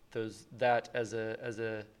that as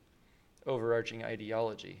a overarching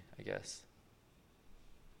ideology, I guess.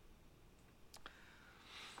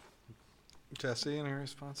 Jesse, any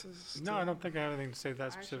responses? No, I don't think I have anything to say to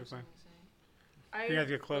that specifically. You gotta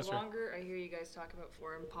get closer. The longer I hear you guys talk about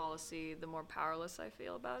foreign policy, the more powerless I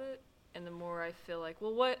feel about it, and the more I feel like,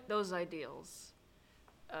 well, what those ideals,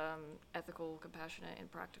 ethical, compassionate,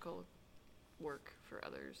 and practical work for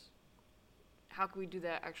others, how can we do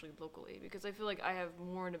that actually locally? Because I feel like I have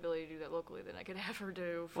more an ability to do that locally than I could ever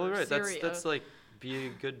do for Syria. That's like, be a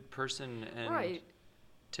good person and right.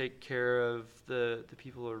 take care of the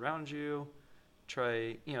people around you.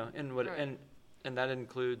 Try, Right. and that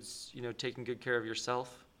includes, taking good care of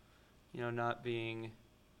yourself, not being,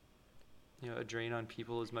 a drain on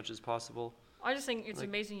people as much as possible. I just think it's Like,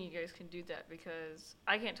 amazing you guys can do that, because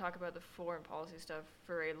I can't talk about the foreign policy stuff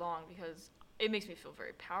for very long because it makes me feel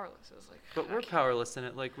very powerless. It's like, but we're powerless in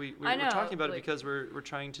it. Like, we're talking about it because we're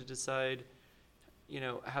trying to decide,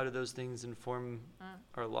 how do those things inform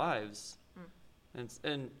our lives,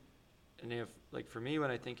 and if, like, for me,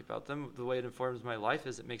 when I think about them, the way it informs my life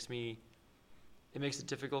is it makes it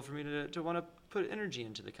difficult for me to want to put energy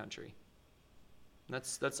into the country. And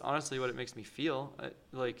that's honestly what it makes me feel.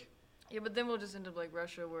 yeah, but then we'll just end up like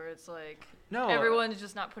Russia, where it's like No, everyone's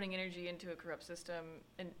just not putting energy into a corrupt system,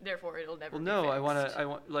 and therefore it'll never. Well, be no, fixed. I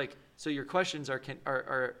want like, so your questions are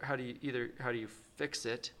how do you fix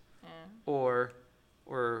it, Yeah. or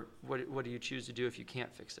what do you choose to do if you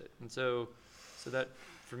can't fix it? And so that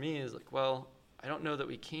for me is like, well, I don't know that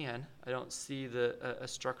we can. I don't see a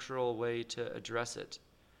structural way to address it,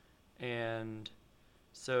 and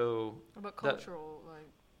so. What about cultural, like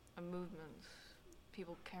a movement,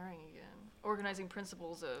 people caring again, organizing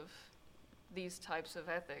principles of these types of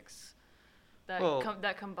ethics that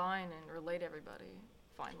that combine and relate everybody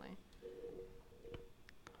finally.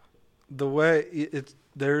 The way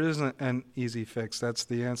there isn't an easy fix. That's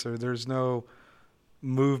the answer. There's no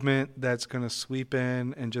movement that's going to sweep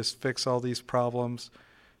in and just fix all these problems.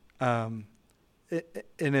 And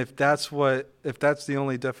if that's the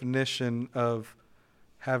only definition of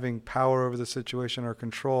having power over the situation or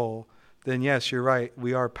control, then yes, you're right.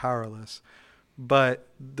 We are powerless. But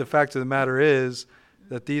the fact of the matter is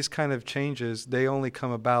that these kind of changes, they only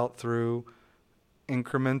come about through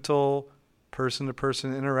incremental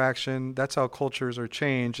person-to-person interaction. That's how cultures are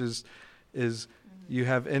changed, is you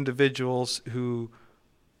have individuals who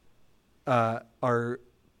are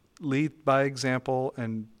lead by example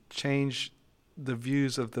and change the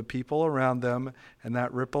views of the people around them, and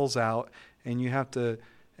that ripples out, and you have to,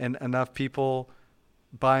 and enough people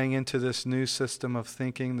buying into this new system of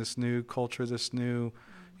thinking, this new culture, this new,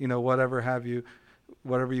 whatever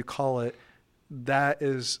you call it, that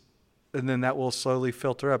is, and then that will slowly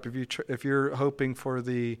filter up. If you're hoping for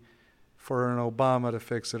an Obama to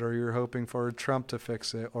fix it, or you're hoping for Trump to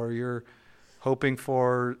fix it, or you're hoping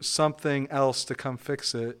for something else to come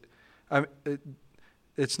fix it,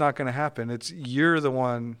 it's not going to happen. You're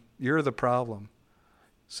the problem.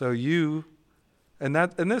 So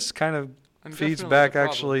this kind of feeds back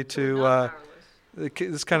actually to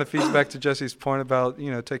this kind of feeds back to Jesse's point about,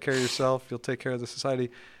 take care of yourself, you'll take care of the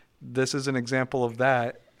society. This is an example of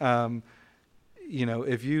that.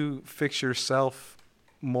 If you fix yourself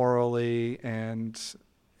morally and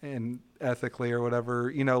ethically or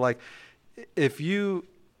whatever, if you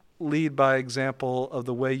lead by example of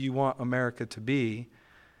the way you want America to be,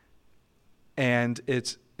 and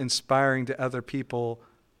inspiring to other people,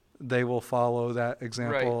 they will follow that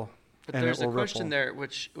example. Right. But and there's it will a question ripple. there,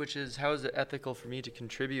 which is, how is it ethical for me to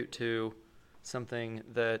contribute to something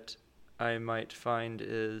that I might find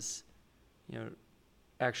is,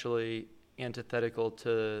 actually antithetical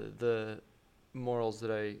to the morals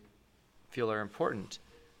that I feel are important?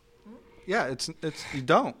 Yeah, it's you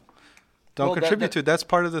don't Well, contribute to it. That's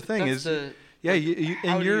part of the thing. You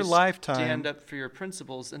in your lifetime stand up for your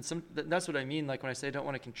principles, and that's what I mean. Like when I say I don't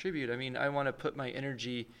want to contribute, I mean I want to put my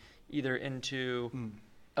energy either into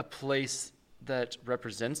a place that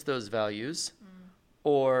represents those values,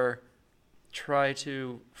 or try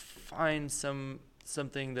to find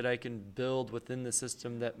something that I can build within the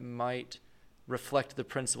system that might reflect the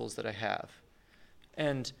principles that I have.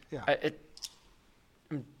 And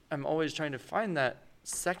I'm always trying to find that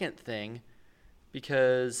second thing,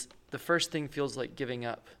 because the first thing feels like giving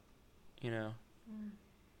up,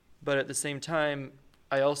 But at the same time,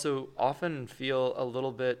 I also often feel a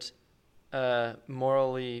little bit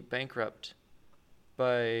morally bankrupt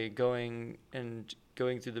by going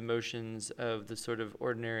through the motions of the sort of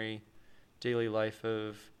ordinary daily life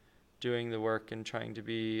of doing the work and trying to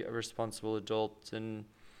be a responsible adult and,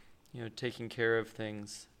 taking care of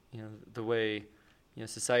things, the way,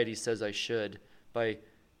 society says I should, by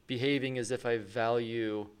behaving as if I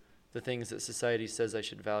value the things that society says I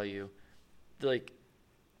should value. Like,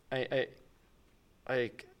 I you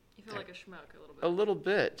feel like a schmuck a little bit. A little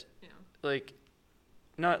bit. Yeah. Like,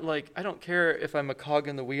 not like, I don't care if I'm a cog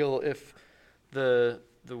in the wheel, if the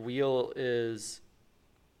wheel is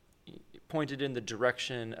pointed in the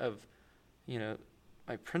direction of,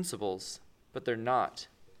 my principles, but they're not.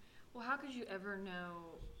 Well, how could you ever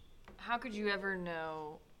know,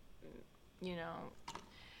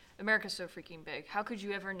 America's so freaking big. How could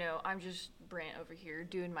you ever know I'm just Brant over here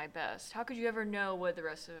doing my best? How could you ever know what the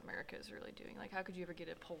rest of America is really doing? Like, how could you ever get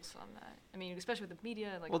a pulse on that? I mean, especially with the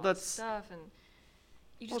media and all that stuff, and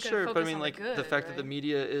you just gotta focus but I mean, on like, the good, the fact right? that the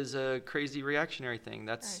media is a crazy reactionary thing,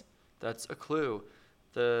 that's a clue.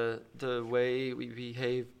 The way we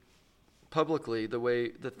behave publicly,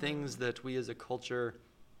 the things that we as a culture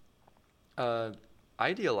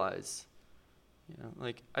idealize.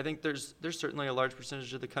 Like, I think there's certainly a large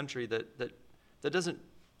percentage of the country that doesn't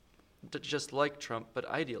just like Trump, but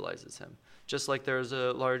idealizes him. Just like there's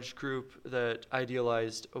a large group that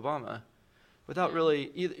idealized Obama, without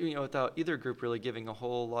either group really giving a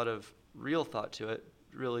whole lot of real thought to it.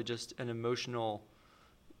 Really, just an emotional,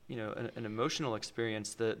 an emotional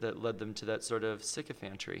experience that led them to that sort of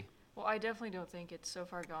sycophantry. Well, I definitely don't think it's so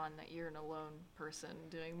far gone that you're an alone person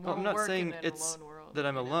doing Well, more I'm not work saying in an it's alone world. that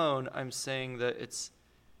I'm alone. I'm saying that it's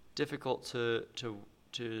difficult to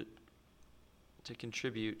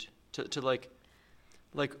contribute to like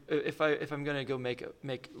if I'm gonna go make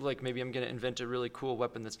like, maybe I'm gonna invent a really cool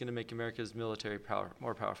weapon that's gonna make America's military power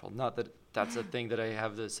more powerful. Not that that's a thing that I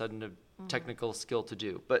have the sudden technical skill to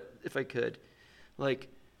do, but if I could, and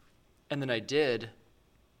then I did.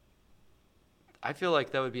 I feel like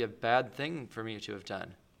that would be a bad thing for me to have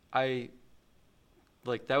done. That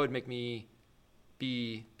would make me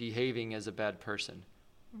be behaving as a bad person.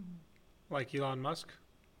 Like Elon Musk?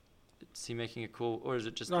 Is he making a cool, or is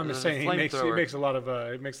it just? No, I'm just saying he makes a lot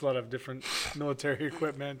of different military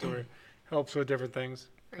equipment, or helps with different things.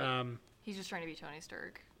 Right. He's just trying to be Tony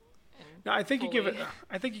Stark. No, I think you give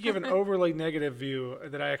an overly negative view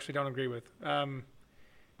that I actually don't agree with. Because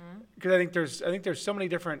I think there's so many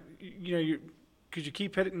different, because you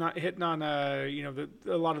keep hitting on a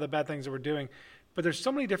lot of the bad things that we're doing, but there's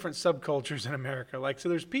so many different subcultures in America. Like, so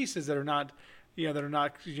there's pieces that are not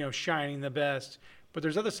shining the best, but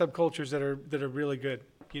there's other subcultures that are really good.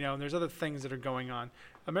 And there's other things that are going on.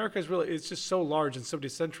 America it's just so large and so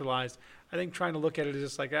decentralized. I think trying to look at it is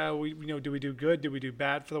just like, do we do good? Do we do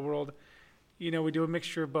bad for the world? We do a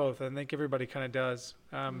mixture of both. I think everybody kind of does.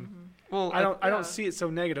 Well, I don't see it so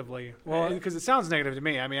negatively. Well, because it sounds negative to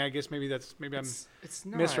me. I mean, I guess maybe I'm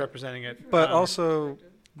misrepresenting it. But also,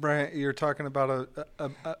 Brant, you're talking about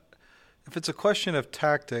if it's a question of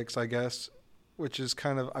tactics, I guess, which is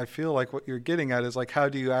kind of, I feel like what you're getting at is like, how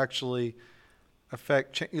do you actually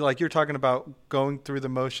affect change? Like, you're talking about going through the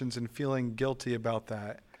motions and feeling guilty about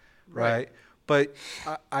that, right? But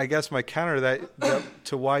I guess my counter to that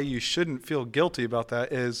to why you shouldn't feel guilty about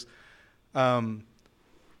that is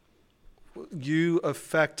you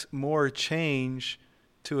affect more change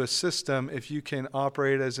to a system if you can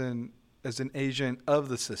operate as an agent of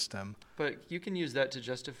the system. But you can use that to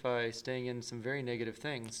justify staying in some very negative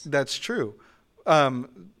things. That's true.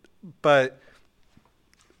 But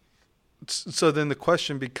so then the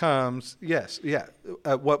question becomes,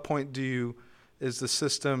 at what point is the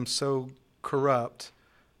system so corrupt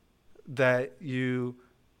that you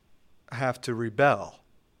have to rebel.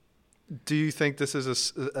 Do you think this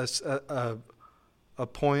is a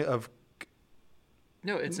point of?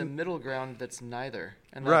 No, it's a middle ground that's neither.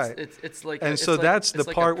 And right. It's like. And it's so like, that's the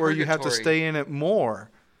like part where you have to stay in it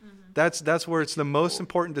more. Mm-hmm. That's where it's the most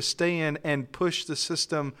important to stay in and push the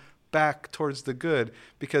system back towards the good,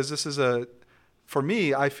 because this is for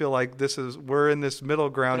me, I feel like we're in this middle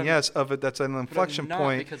ground, of it. That's an inflection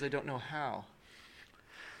point. Because I don't know how.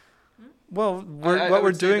 Well, what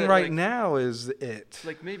we're doing right now is it.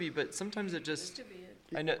 Like maybe, but sometimes it just.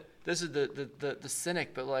 I know this is the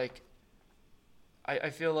cynic, but like, I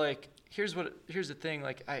feel like here's the thing.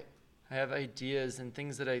 Like I have ideas and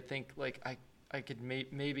things that I think like I could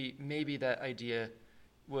maybe that idea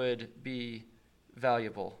would be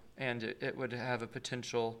valuable and it would have a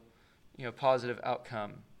potential, positive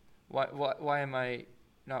outcome. Why am I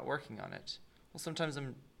not working on it? Well, sometimes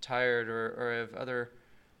I'm tired or I have other,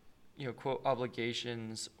 quote,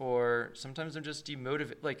 obligations, or sometimes I'm just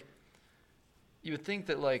demotivated. Like, you would think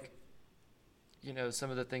that, like, some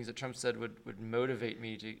of the things that Trump said would motivate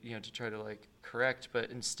me to try to, like, correct,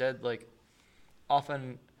 but instead, like,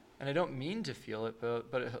 often, and I don't mean to feel it,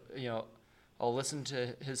 but I'll listen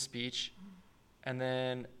to his speech, and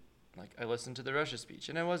then, like, I listened to the Russia speech,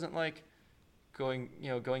 and I wasn't, like, going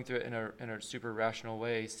through it in a super rational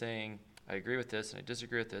way, saying, I agree with this, and I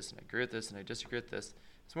disagree with this, and I agree with this, and I disagree with this.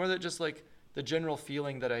 It's more that just, like, the general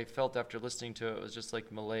feeling that I felt after listening to it was just,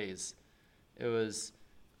 like, malaise. It was,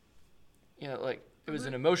 like, it was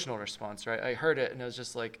an emotional response, right? I heard it, and it was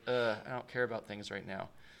just like, I don't care about things right now.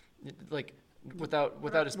 Like, without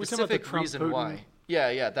a specific reason why.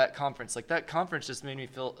 Yeah, that conference. Like, that conference just made me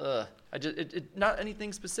feel, not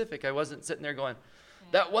anything specific. I wasn't sitting there going,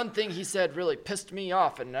 that one thing he said really pissed me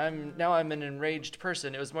off, and now I'm an enraged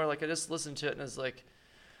person. It was more like I just listened to it, and I was like,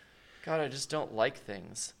 God, I just don't like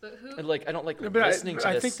things. But I don't like listening to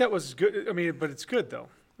this. I think that was good. I mean, but it's good, though.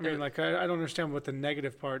 I mean, like, I don't understand what the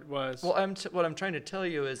negative part was. Well, what I'm trying to tell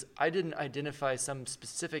you is I didn't identify some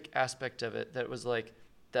specific aspect of it that was like,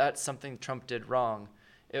 that's something Trump did wrong.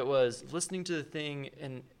 It was listening to the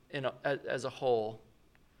thing as a whole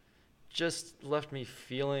just left me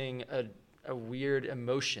feeling a weird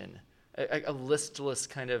emotion, a listless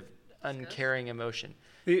kind of uncaring emotion.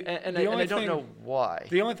 And I don't know why.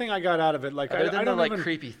 The only thing I got out of it, like, I don't even,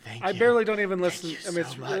 creepy thing. I barely don't even listen. I mean,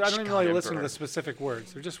 I don't even really listen to the specific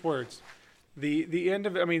words. They're just words. The end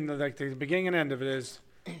of it, I mean, like the beginning and end of it is,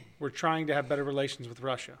 we're trying to have better relations with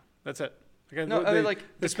Russia. That's it. Okay, no, I mean, like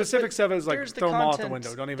the specifics of it is like throw them all out the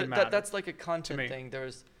window. Don't even matter. That's like a content thing.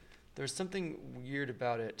 There's something weird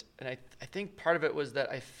about it, and I think part of it was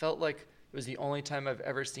that I felt like it was the only time I've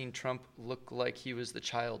ever seen Trump look like he was the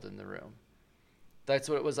child in the room. That's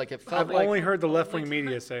what it was like. It felt I've only heard the left-wing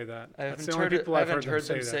media say that. I haven't heard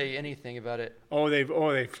them say anything about it. They've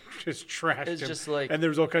just trashed him. It's just like, and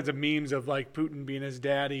there's all kinds of memes of like Putin being his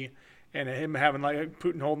daddy, and him having like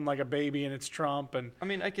Putin holding like a baby, and it's Trump, and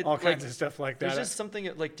all kinds of stuff like that. There's just something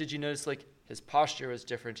like, did you notice like his posture was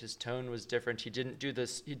different, his tone was different. He didn't do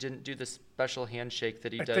this special handshake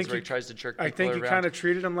that he does where he tries to jerk people around. I think he kind of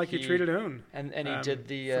treated him like he treated Un. And he did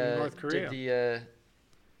the North Korea.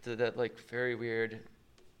 That like very weird.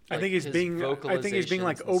 I think he's being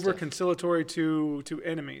like over conciliatory to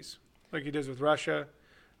enemies, like he does with Russia,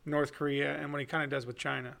 North Korea, and what he kind of does with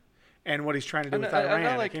China, and what he's trying to do with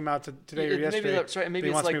Iran. It came out today or yesterday. Maybe that's right. Maybe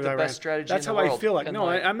it's like the best strategy. That's in the how world. I feel like. And no,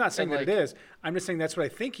 I'm not saying that it is. I'm just saying that's what I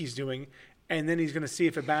think he's doing, and then he's going to see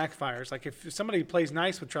if it backfires. Like if somebody plays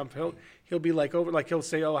nice with Trump, he'll be like he'll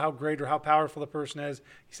say, oh, how great or how powerful the person is.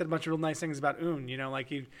 He said a bunch of real nice things about Un,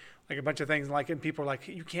 like a bunch of things, and people are like,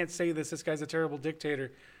 you can't say this. This guy's a terrible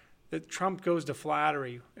dictator. That Trump goes to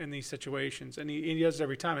flattery in these situations, and he does it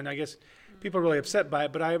every time. And I guess people are really upset by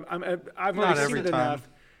it. But I've already seen it enough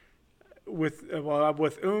with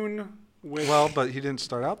Un. But he didn't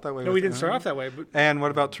start out that way. No, he didn't start off that way. But and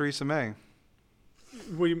what about Theresa May?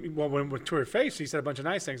 With to her face, he said a bunch of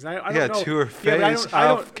nice things. And I don't know. To her face,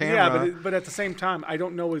 off camera. Yeah, but at the same time, I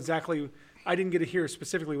don't know exactly. I didn't get to hear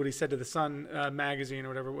specifically what he said to the Sun magazine or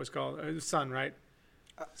whatever it was called. Sun, right?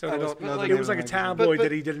 So it was like a tabloid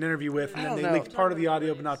that he did an interview with, and then they leaked part of the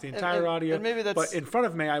audio, but not the entire audio. And maybe that's... But in front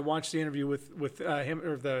of me, I watched the interview with him,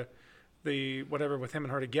 or the whatever, with him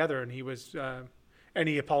and her together, and he was and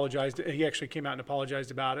he apologized. He actually came out and apologized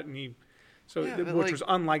about it, and which was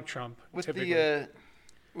unlike Trump. With typically.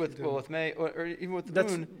 with May or even with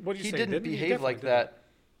Un, he didn't behave like that,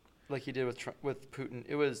 like he did with Putin.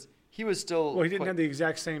 He was still. Well, he didn't have the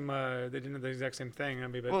exact same. They didn't have the exact same thing. I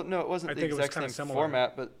mean, but no, it wasn't the exact same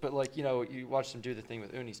format. But like you watched him do the thing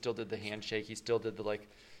with Un. He still did the handshake. He still did the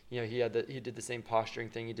he did the same posturing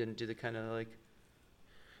thing. He didn't do the kind of like.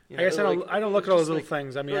 I guess I don't look at all those little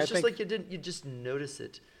things. I mean, it's just like you just notice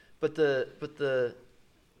it, but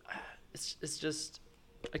it's just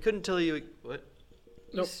I couldn't tell you what.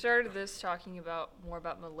 You started this talking more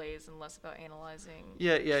about malaise and less about analyzing.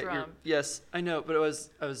 Yeah. Trump. Yes, I know, but I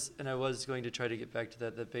was going to try to get back to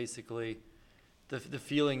that. That basically, the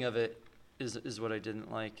feeling of it is what I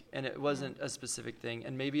didn't like, and it wasn't a specific thing,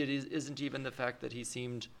 and maybe it isn't even the fact that he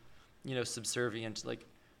seemed, subservient. Like,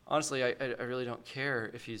 honestly, I really don't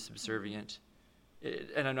care if he's subservient,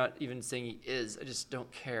 and I'm not even saying he is. I just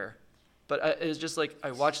don't care. But it was just like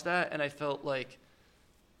I watched that and I felt like.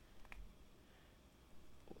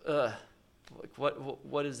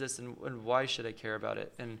 What is this and why should I care about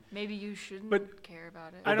it? And maybe you shouldn't care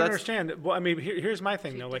about it. I don't understand. Well, I mean, here's my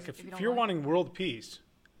thing though. Like, if you're wanting world peace,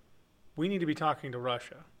 we need to be talking to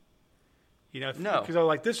Russia. No, because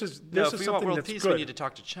like this is if we something want world that's peace, good. we need to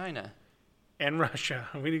talk to China and Russia.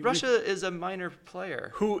 Russia is a minor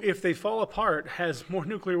player who, if they fall apart, has more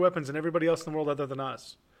nuclear weapons than everybody else in the world other than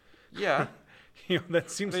us. Yeah. That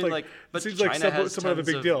seems but seems China like has somewhat of a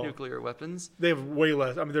big of deal. Nuclear weapons. They have way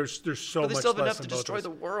less. I mean, there's so much less. But they still have enough than to both destroy of us. the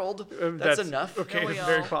world. That's enough. Okay,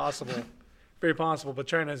 very possible. Very possible. But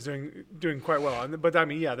China is doing quite well. But I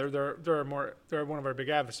mean, yeah, they're one of our big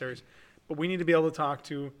adversaries. But we need to be able to talk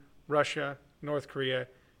to Russia, North Korea,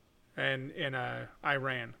 and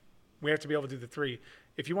Iran. We have to be able to do the three.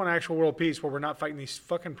 If you want actual world peace, where we're not fighting these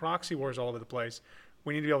fucking proxy wars all over the place,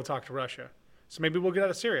 we need to be able to talk to Russia. So maybe we'll get out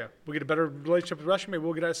of Syria. We'll get a better relationship with Russia. Maybe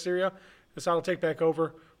we'll get out of Syria. Assad will take back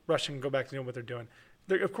over. Russia can go back to doing what they're doing.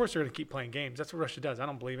 Of course, they're going to keep playing games. That's what Russia does. I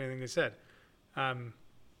don't believe anything they said. But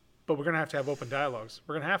we're going to have open dialogues.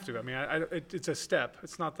 We're going to have to. I mean, it's a step.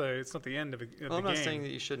 It's not the end of the game. I'm not saying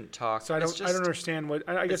that you shouldn't talk. So I don't understand what.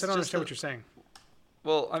 I guess I don't understand what you're saying.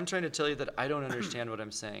 Well, I'm trying to tell you that I don't understand what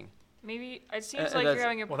I'm saying. Maybe it seems like you're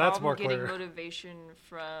having a problem getting motivation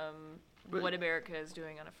from what America is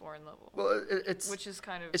doing on a foreign level. Well, which is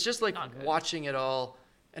kind of it's just like watching it all,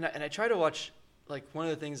 and I try to watch. Like, one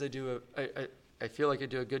of the things I do, I feel like I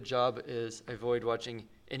do a good job is I avoid watching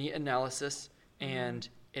any analysis and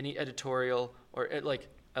any editorial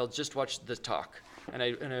I'll just watch the talk, and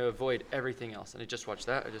I avoid everything else, and I just watch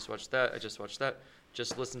that. I just watch that.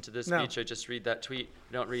 Just listen to this speech. I just read that tweet.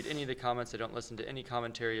 I don't read any of the comments. I don't listen to any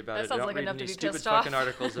commentary about it. I don't read any stupid fucking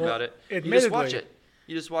articles about it. You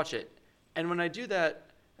just watch it. And when I do that,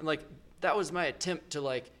 and that was my attempt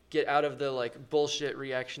to get out of the bullshit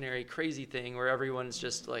reactionary crazy thing where everyone's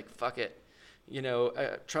just fuck it,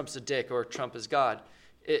 Trump's a dick or Trump is God.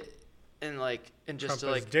 Trump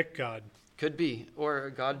is dick God. Could be, or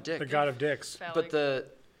a god dick. The god of dicks. Phallic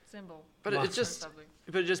symbol. But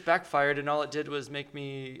it just backfired, and all it did was make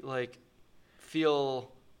me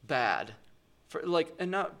feel bad. Like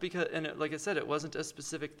I said, it wasn't a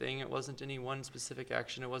specific thing. It wasn't any one specific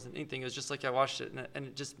action. It wasn't anything. It was just I watched it, and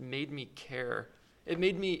it just made me care. It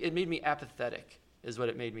made me apathetic, is what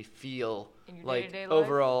it made me feel. In your day-to-day life?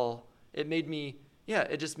 Overall, it made me. Yeah,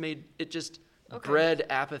 it just bred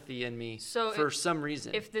apathy in me for some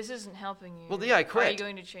reason. If this isn't helping you, well, yeah, I quit. Are you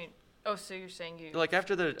going to change? Oh, so you're saying you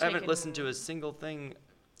after I haven't listened to a single thing,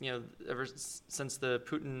 ever since the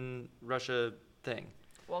Putin Russia thing.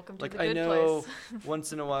 Welcome to the good I know place.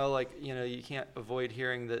 once in a while, you can't avoid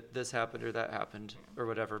hearing that this happened or that happened or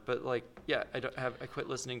whatever. But I quit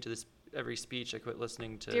listening to every speech. I quit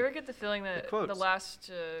listening to. Do you ever get the feeling that the last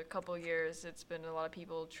couple years it's been a lot of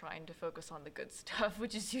people trying to focus on the good stuff,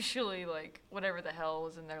 which is usually whatever the hell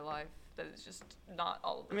was in their life that is just not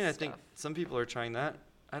all of this I think some people are trying that.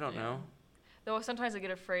 I don't know. Though sometimes I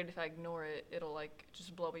get afraid if I ignore it, it'll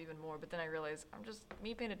just blow even more. But then I realize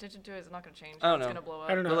me paying attention to it is not going to change. I don't know. It's going to blow up.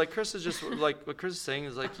 I don't know. But Chris is just what Chris is saying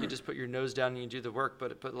is you just put your nose down and you do the work.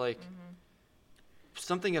 But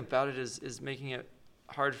something about it is making it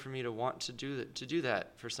hard for me to want to do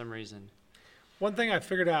that for some reason. One thing I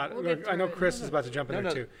figured out. I know Chris is about to jump in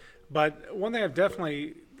there too, but one thing I've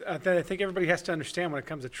definitely that I think everybody has to understand when it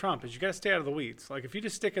comes to Trump is you got to stay out of the weeds. If you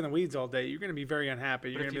just stick in the weeds all day, you're going to be very unhappy.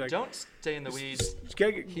 You're But going to be don't stay in the weeds,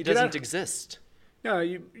 he get doesn't exist. No,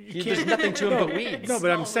 you can't. There's nothing to him but weeds. No, but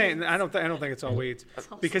I'm saying I don't think it's all weeds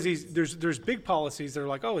because there's big policies that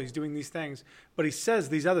are he's doing these things, but he says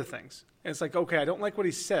these other things, and it's okay, I don't like what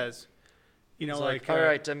he says. All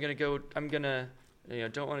right, I'm gonna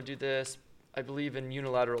don't want to do this. I believe in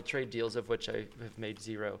unilateral trade deals, of which I have made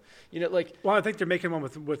zero. Well, I think they're making one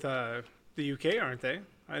with the UK, aren't they?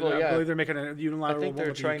 I believe they're making a unilateral one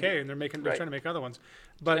with the UK, and they're trying to make other ones.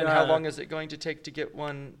 But and how long is it going to take to get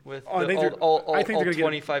one with all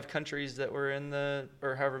 25 countries that were in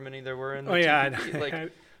or however many there were in the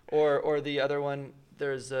TPP? Or the other one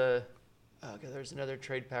there's another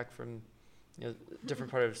trade pack from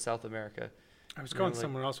different part of South America. I was going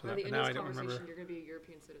somewhere else with that, but now I don't remember. You're going to be a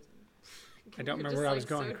European citizen. I don't remember where I was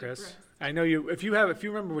going, Chris. Depressed. I know you. If you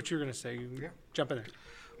remember what you were going to say, jump in there.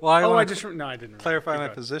 Well, I didn't clarify my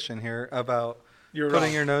position here about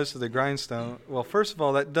putting your nose to the grindstone. Well, first of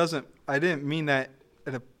all, I didn't mean that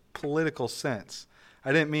in a political sense.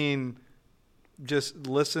 I didn't mean just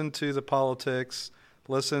listen to the politics,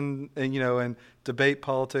 and debate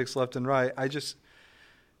politics left and right. I just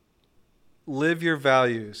live your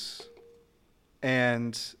values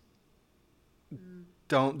and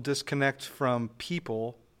don't disconnect from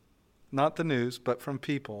people, not the news, but from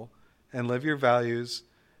people, and live your values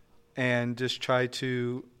and just try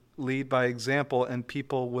to lead by example, and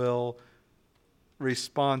people will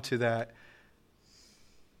respond to that.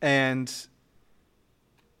 And,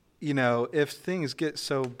 if things get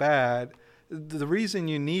so bad, the reason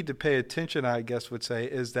you need to pay attention, I guess would say,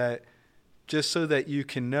 is that just so that you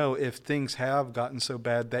can know if things have gotten so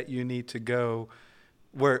bad that you need to go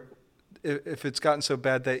where, if it's gotten so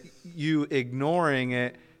bad that you ignoring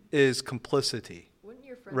it is complicity. Wouldn't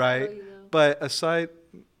your friend right? tell you, though? But aside,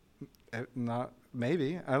 not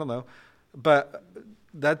maybe, I don't know, but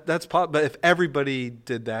that's but if everybody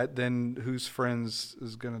did that, then whose friends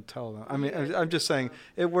is going to tell them? I mean, I'm just saying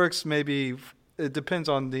it works. Maybe it depends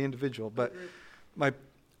on the individual, but I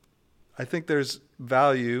think there's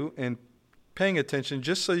value in paying attention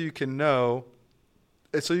just so you can know,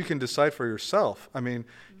 so you can decide for yourself. I mean,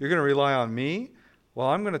 you're going to rely on me. Well,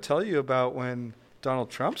 I'm going to tell you about when Donald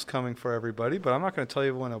Trump's coming for everybody, but I'm not going to tell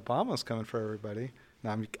you when Obama's coming for everybody.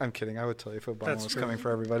 No, I'm kidding. I would tell you if Obama was coming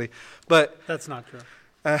for everybody, but that's not true.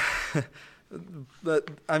 But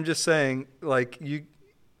I'm just saying, like you're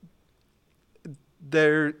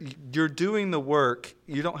doing the work.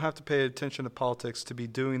 You don't have to pay attention to politics to be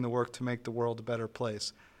doing the work to make the world a better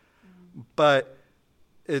place. But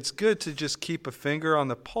it's good to just keep a finger on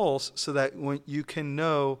the pulse so that when you can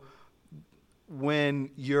know when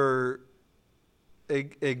you're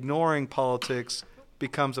ignoring politics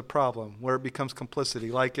becomes a problem, where it becomes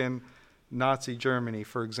complicity, like in Nazi Germany,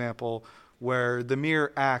 for example, where the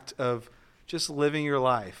mere act of just living your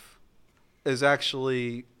life is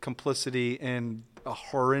actually complicity in a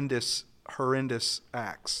horrendous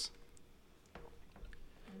acts.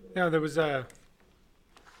 No, there was another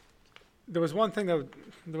thing I was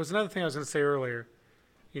going to say earlier,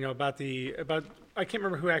 about I can't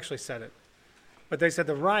remember who actually said it, but they said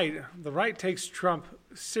the right takes Trump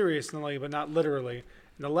seriously but not literally,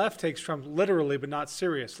 and the left takes Trump literally but not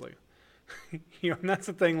seriously. And that's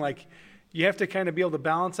the thing. Like, you have to kind of be able to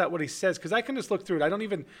balance out what he says, because I can just look through it. I don't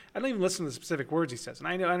even listen to the specific words he says, and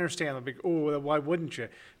I understand. I'm like, oh, why wouldn't you?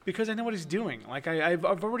 Because I know what he's doing. Like, I've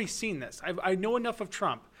already seen this. I know enough of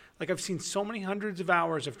Trump. Like, I've seen so many hundreds of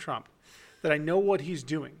hours of Trump that I know what he's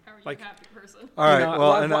doing. How are you like, a happy person? All right.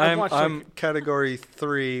 Well, and I'm category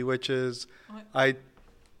 3, which is I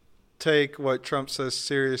take what Trump says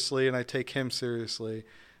seriously, and I take him seriously.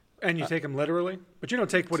 And you take him literally, but you don't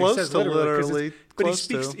take what he says literally. But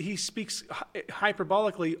he speaks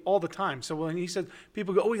hyperbolically all the time. So when he said,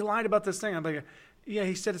 people go, "Oh, he lied about this thing," I'm like, "Yeah,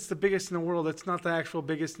 he said it's the biggest in the world. It's not the actual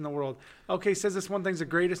biggest in the world." Okay, he says this one thing's the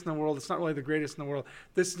greatest in the world. It's not really the greatest in the world.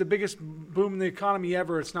 This is the biggest boom in the economy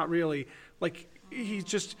ever. It's not really. Like, he's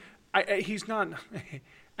just, he's not.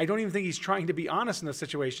 I don't even think he's trying to be honest in those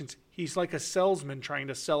situations. He's like a salesman trying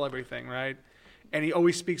to sell everything, right? And he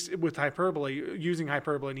always speaks with hyperbole, using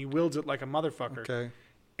hyperbole, and he wields it like a motherfucker. Okay.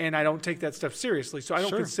 And I don't take that stuff seriously. So I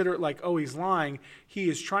don't consider it like, oh, he's lying. He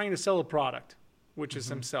is trying to sell a product, which is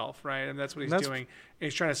himself, right? And that's what he's doing. And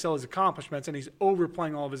he's trying to sell his accomplishments, and he's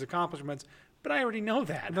overplaying all of his accomplishments. But I already know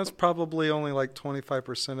that. And that's probably only like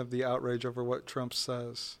 25% of the outrage over what Trump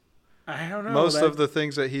says. I don't know. Most of the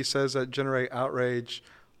things that he says that generate outrage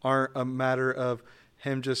aren't a matter of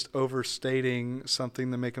him just overstating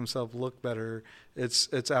something to make himself look better.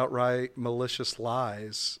 It's outright malicious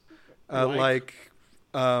lies.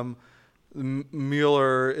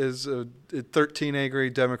 Mueller is 13 angry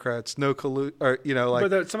Democrats, no collusion, or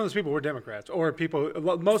But some of those people were Democrats, or people.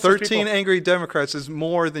 Most 13 angry Democrats is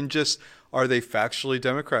more than just are they factually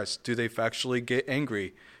Democrats? Do they factually get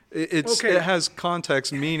angry? It has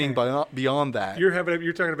context, meaning beyond that.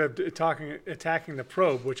 You're talking about attacking the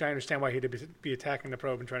probe, which I understand why he'd be attacking the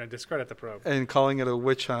probe and trying to discredit the probe and calling it a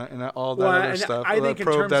witch hunt and all that other stuff. I think it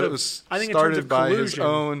was started by his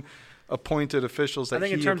own appointed officials. I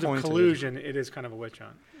think in terms of collusion, it is kind of a witch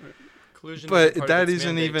hunt. Collusion. But that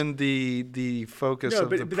isn't even the focus of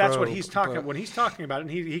the probe. But that's what he's talking. When he's talking about it,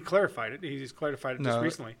 and he clarified it. He's clarified it just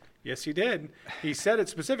recently. Yes, he did. He said it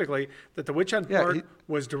specifically that the witch hunt part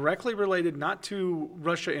was directly related not to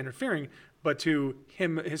Russia interfering, but to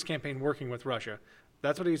his campaign working with Russia.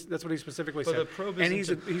 That's what he specifically said. The probe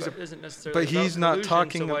isn't necessarily. But he's not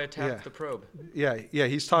talking. So why attack the probe? Yeah.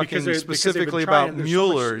 He's talking specifically about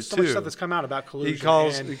Mueller so too. Much stuff that's come out about collusion. He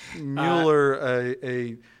calls Mueller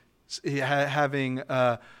having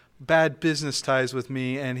bad business ties with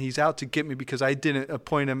me, and he's out to get me because I didn't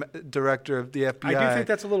appoint him director of the FBI. I do think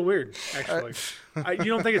that's a little weird, actually. You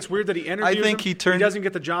don't think it's weird that he interviews I think him? He doesn't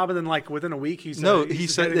get the job, and then within a week he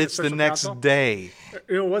said it's the next day.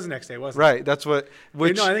 It was the next day, wasn't it? Right. That's what.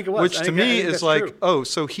 I think it was. Which to me is like, true. Oh,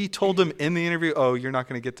 so he told him in the interview, oh, you're not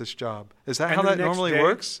going to get this job. Is that how that normally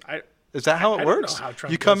works? Is that how it works? How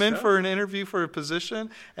you come in for an interview for a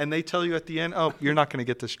position, and they tell you at the end, oh, you're not going to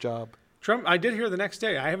get this job. Trump, I did hear the next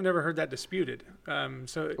day. I have never heard that disputed.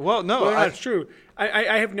 That's true.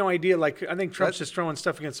 I have no idea. Like, I think Trump's just throwing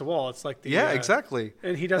stuff against the wall. It's like exactly.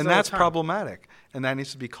 And he does, and that's problematic, and that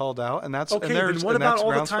needs to be called out. And that's okay. Then what about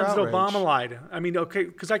all the times that Obama lied? I mean, okay,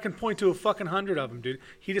 because I can point to a fucking 100 of them, dude.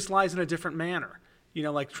 He just lies in a different manner. You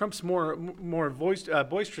know, like Trump's more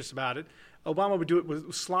boisterous about it. Obama would do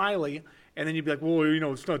it slyly, and then you'd be like, well,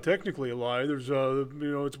 it's not technically a lie. There's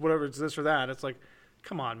it's whatever. It's this or that. It's like,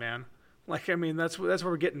 come on, man. Like, I mean, that's where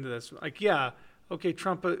we're getting to this. Like, yeah, okay,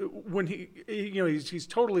 Trump, when he's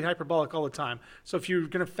totally hyperbolic all the time. So if you're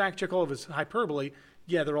going to fact check all of his hyperbole,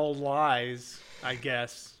 yeah, they're all lies, I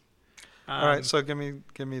guess. All right, so give me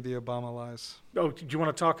the Obama lies. Oh, do you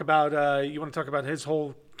want to talk about his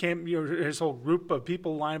whole camp, his whole group of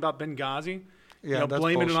people lying about Benghazi? Yeah, that's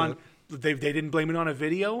blaming bullshit. it on they didn't blame it on a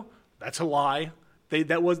video. That's a lie.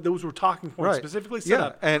 Those were talking points specifically set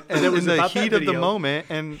up. And in the heat of the moment.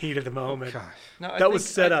 Gosh. No, that was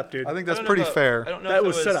set up, dude. I think that's pretty fair. I don't know that if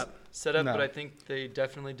was set up. But I think they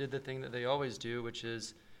definitely did the thing that they always do, which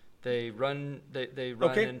is they run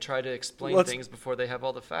and try to explain things before they have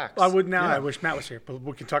all the facts. I would now. Yeah. I wish Matt was here, but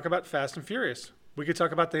we can talk about Fast and Furious. We could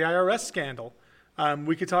talk about the IRS scandal.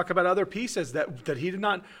 We could talk about other pieces that he did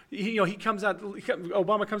not. He comes out.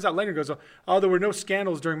 Obama comes out later and goes, "Oh, there were no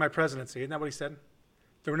scandals during my presidency." Isn't that what he said?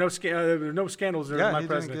 There were no scandals during my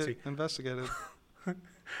presidency. Didn't get investigated.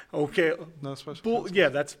 Okay. No special counsel. Yeah,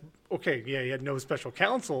 that's okay. Yeah, he had no special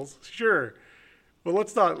counsels. Sure. Well,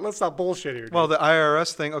 let's not bullshit here. Dude. Well, the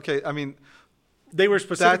IRS thing. Okay, I mean, they were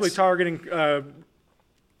specifically targeting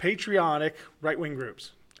patriotic right-wing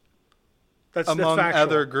groups. That's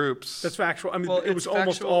other groups. That's factual. I mean, it was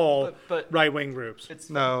almost all right-wing groups.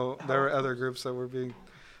 There were other groups that were being.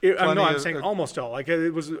 I'm saying almost all. Like,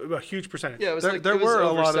 it was a huge percentage. Yeah, it was there were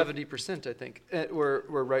over 70%, I think, were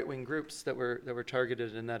right-wing groups that were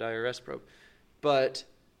targeted in that IRS probe. But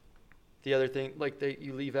the other thing, like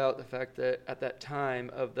you leave out the fact that at that time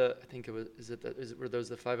of the, I think it was, were those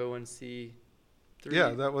the 501c3? Yeah,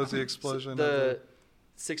 that was the explosion. The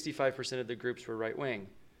 65% of the groups were right-wing.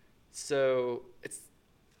 So it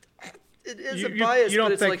is a bias,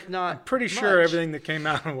 but it's like not. I'm pretty sure everything that came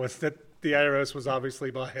out was that the IRS was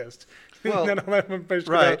obviously biased. Well,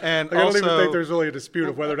 right, and I don't even think there's really a dispute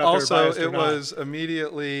of whether or not they're biased or not. Also, it was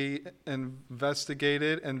immediately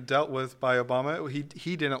investigated and dealt with by Obama.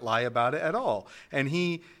 He didn't lie about it at all, and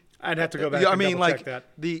I'd have to go back. And check that.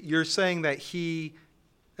 You're saying that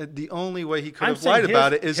the only way he could have lied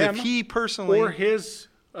about it is if he personally or his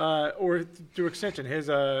or through extension his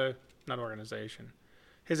not organization,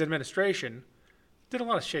 his administration. Did a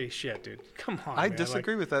lot of shady shit, dude. Come on, I man.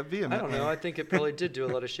 disagree with that vehemently. I don't know. I think it probably did do a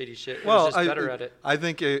lot of shady shit. It was just better at it. I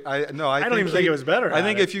think I don't even think it was better. I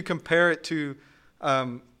think if you compare it to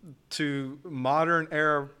modern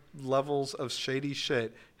era levels of shady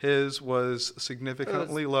shit, his was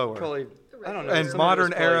significantly lower. Probably, I don't know. And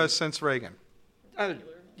modern era since Reagan. I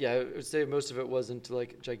would say most of it wasn't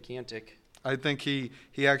like gigantic. I think he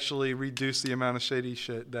actually reduced the amount of shady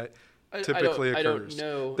shit that typically occurs. I don't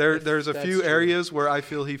know. There's a few areas where I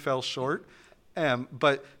feel he fell short.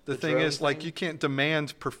 But the thing is, like, you can't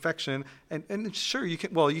demand perfection, and sure you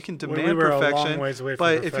can. Well, you can demand perfection, a long ways away from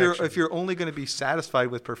but perfection. if you're only going to be satisfied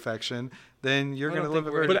with perfection, then you're going to live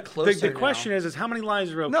a very. But the question is how many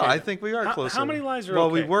lies are okay? No, I think we are closer. How many lies are okay? Well,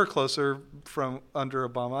 we were closer from under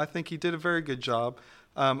Obama. I think he did a very good job.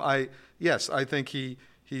 I think he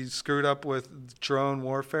screwed up with drone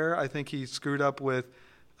warfare. I think he screwed up with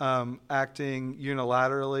acting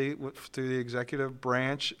unilaterally through the executive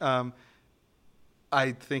branch.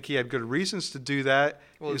 I think he had good reasons to do that.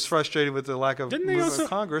 He was frustrated with the lack of movement of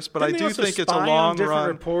Congress, but I do think it's a long run.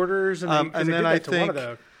 Reporters and then I think one of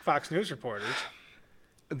the Fox News reporters.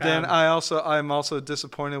 Then I'm also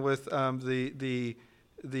disappointed with the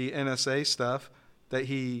NSA stuff that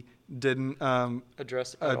he didn't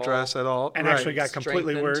address at all, and actually got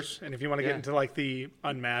completely worse. And if you want to get into like the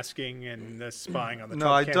unmasking and the spying on the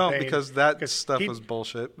Trump campaign, don't, because that stuff was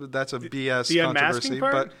bullshit. That's a BS controversy.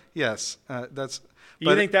 But yes, that's.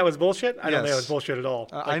 You think that was bullshit? I don't think it was bullshit at all.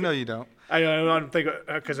 I know you don't. I don't think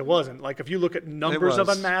because it wasn't. Like if you look at numbers of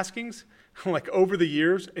unmaskings, like over the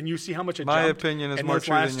years, and you see how much it jumped. My opinion is more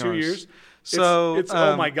true than yours. In those last 2 years, so it's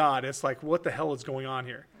oh my God, it's like what the hell is going on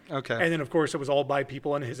here? Okay. And then of course it was all by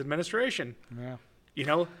people in his administration. Yeah. You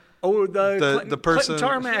know, the person, Clinton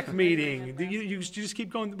tarmac meeting. You just keep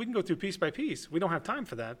going. We can go through piece by piece. We don't have time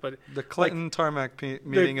for that. But the Clinton tarmac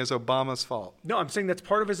meeting is Obama's fault. No, I'm saying that's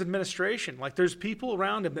part of his administration. Like there's people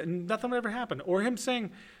around him, and nothing will ever happen. Or him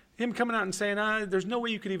coming out and saying, "There's no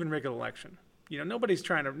way you could even rig an election." You know, nobody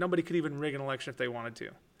could even rig an election if they wanted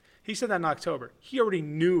to. He said that in October. He already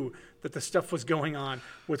knew that the stuff was going on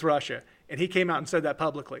with Russia, and he came out and said that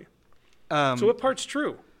publicly. So what part's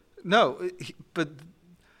true? No, but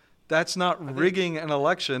that's not rigging an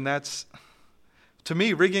election. That's, to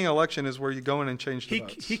me, rigging an election is where you go in and change the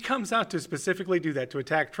votes. He comes out to specifically do that, to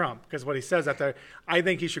attack Trump, because what he says out there, I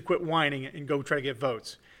think he should quit whining and go try to get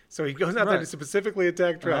votes. So he goes out there to specifically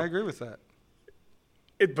attack Trump. And I agree with that.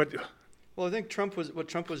 Well, I think Trump was doing.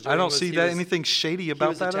 I don't see anything shady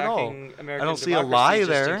about that at all. American I don't see a lie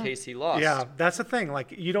there. In case he lost. Yeah, that's the thing.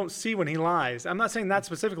 Like you don't see when he lies. I'm not saying that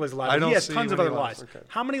specifically is a lie. But he has tons of other lies. Okay.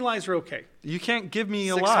 How many lies are okay? You can't give me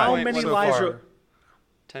a lie. How many lies are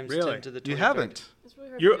times really? 10 to the 23rd. You haven't.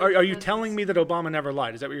 Are you telling me that Obama never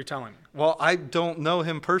lied? Is that what you're telling me? Well, I don't know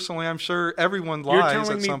him personally. I'm sure everyone lies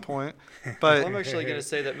at some point. But well, I'm actually going to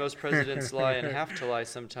say that most presidents lie and have to lie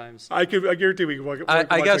sometimes. I guarantee we can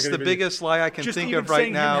I guess the biggest lie I can think of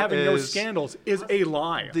right now having is no scandals is a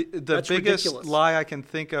lie. The biggest ridiculous. Lie I can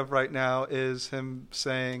think of right now is him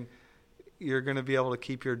saying you're going to be able to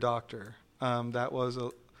keep your doctor. Was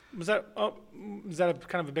that a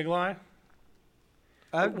kind of a big lie?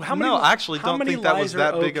 I actually don't think that was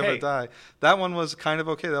that big of a lie. That one was kind of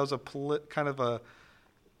okay. That was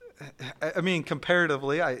I mean,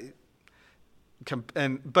 comparatively,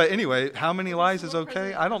 but anyway, how many lies is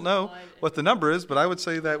okay? I don't know what the number is, but I would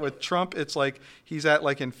say that with Trump, it's like he's at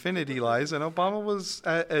like infinity lies, and Obama was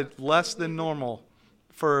at less than normal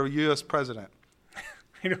for a U.S. president.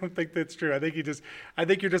 I don't think that's true. I think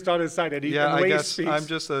you're just on his side. Yeah, I guess I'm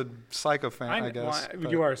just a sycophant. I guess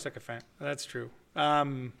you are a sycophant. That's true.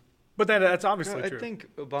 But that's obviously true. I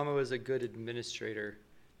think Obama was a good administrator,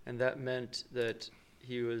 and that meant that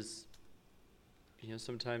he was,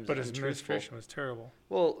 sometimes. But his administration was terrible.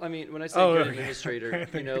 Well, I mean, when I say good administrator,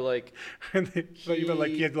 like you meant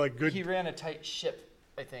like he had like good. He ran a tight ship,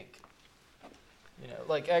 I think.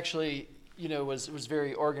 Like actually. Was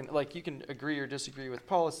very organized. Like you can agree or disagree with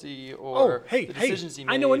policy or the decisions he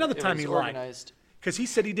made. I know another time he lied organized. Because he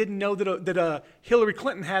said he didn't know that Hillary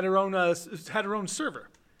Clinton had her own server.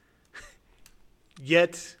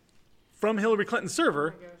 Yet, from Hillary Clinton's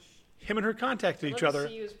server, him and her contacted each other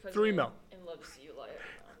through email. And love to see you lie.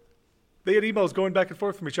 They had emails going back and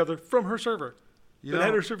forth from each other from her server. That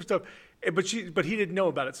had her server stuff. But he didn't know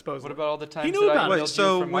about it, supposedly. What about all the times he knew about it?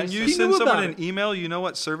 So when you send someone an email, you know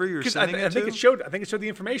what server you're sending it to? I think it showed the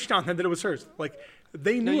information on them that it was hers. Like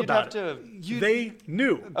they knew about it. They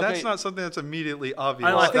knew. That's not something that's immediately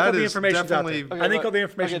obvious. I think all the information's out there. I think all the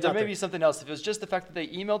information's out there. There may be something else. If it was just the fact that they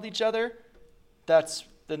emailed each other,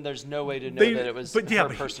 then there's no way to know that it was her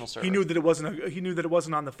personal server. He knew that it wasn't. He knew that it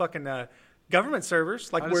wasn't on the fucking government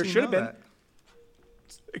servers, like where it should have been.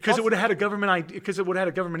 Because it would have had a government ID. Because it would have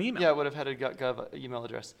had a government email. Yeah, it would have had a gov email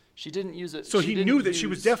address. She didn't use it. So he knew that she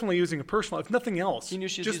was definitely using a personal, if nothing else. He knew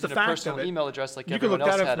she was just using a personal email address like everyone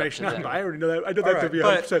else had. You can look that information up. I already know that. I know that to be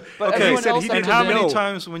 100%. Okay, and how many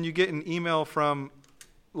times when you get an email from,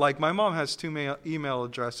 like my mom has two email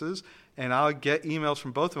addresses, and I'll get emails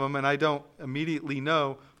from both of them, and I don't immediately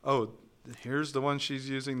know, here's the one she's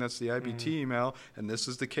using, that's the IBT email, and this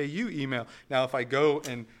is the KU email. Now, if I go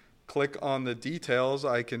and click on the details,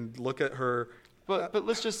 I can look at her. But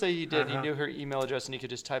let's just say he did. He knew her email address and he could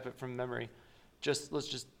just type it from memory. Let's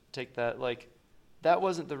just take that. Like, that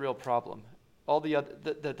wasn't the real problem. All the other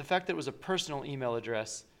the fact that it was a personal email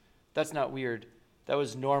address, that's not weird. That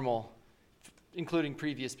was normal, including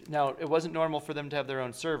previous. Now, it wasn't normal for them to have their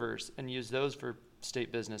own servers and use those for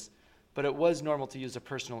state business, but it was normal to use a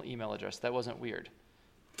personal email address. That wasn't weird,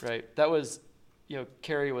 right? That was.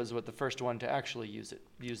 Kerry was the first one to actually use it.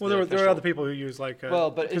 There were other people who use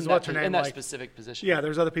but in that specific position. Yeah,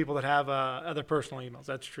 there's other people that have other personal emails.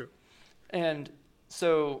 That's true. And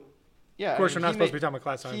so, yeah. Of course, we're not supposed to be talking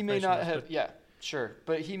about class. He may not have. Yeah, Sure,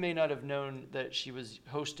 but he may not have known that she was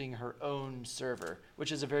hosting her own server,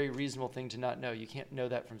 which is a very reasonable thing to not know. You can't know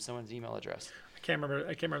that from someone's email address. I can't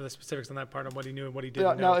remember the specifics on that part of what he knew and what he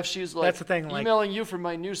didn't know. Now, if she's like, that's the thing, emailing you from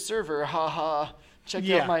my new server, haha. Check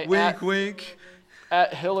out my wink.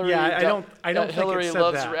 At Hillary. Yeah, I don't think it said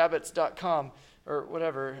that. HillaryLovesRabbits.com or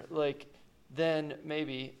whatever. Like, then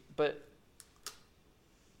maybe, but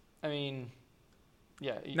I mean.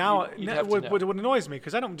 Yeah. Now, what annoys me,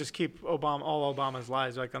 because I don't just keep all Obama's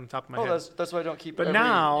lies like on top of my head. That's why I don't keep. But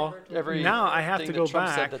now I have to go Trump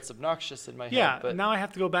back. Said that's obnoxious in my head. Yeah. But now I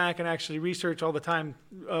have to go back and actually research all the time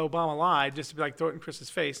Obama lied just to be like throw it in Chris's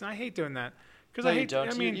face, and I hate doing that. Because I hate.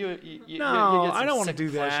 Don't. I mean, you I don't want to do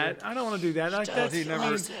that. I don't want to do that. Like,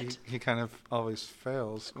 he kind of always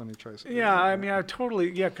fails when he tries to. Yeah, I mean,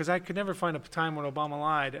 because I could never find a time when Obama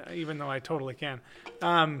lied, even though I totally can.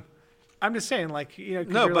 I'm just saying, like,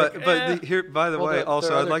 No, but here, by the way,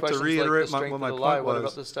 also I'd like to reiterate like what my point What was.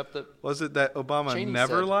 about the stuff that was it that Obama Cheney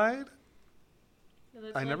never said? lied? No,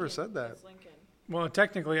 that's I never Lincoln. said that. That's Lincoln. Well,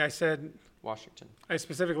 technically, I said. Washington? I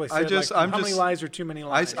specifically said, how many lies are too many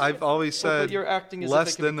lies? I've always said but you're acting as less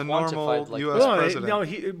if it can than be the normal quantified like U.S. that. president. No,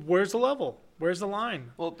 where's the level? Where's the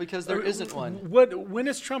line? Well, because there isn't one. When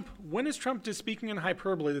is Trump just speaking in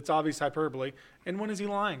hyperbole? That's obvious hyperbole. And when is he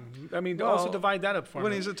lying? I mean, also divide that up for me.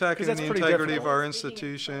 When he's attacking the that's pretty integrity difficult. of our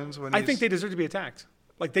institutions. I think they deserve to be attacked.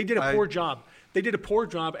 Like they did a poor job. They did a poor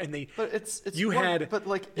job, and they. But it's you more, had but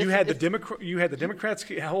like you had the Democrats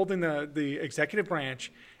holding the executive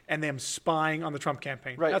branch and them spying on the Trump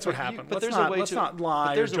campaign. Right, That's what happened. But Let's not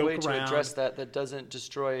lie or joke around. There's a way to address that doesn't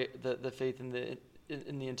destroy the faith in the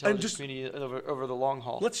intelligence community over the long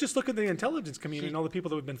haul. Let's just look at the intelligence community and all the people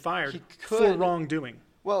that have been fired for wrongdoing.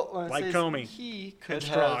 Well, like Comey, he could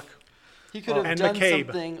and have. He could have done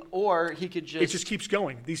something, or he could just. It just keeps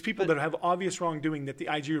going. These people that have obvious wrongdoing that the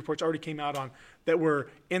IG reports already came out on, that were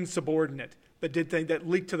insubordinate, that did things, that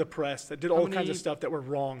leaked to the press, that did all kinds of stuff that were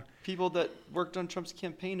wrong. People that worked on Trump's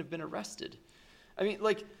campaign have been arrested. I mean,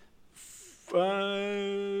 like.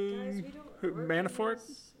 Manafort?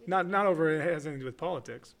 Not over. It has anything to do with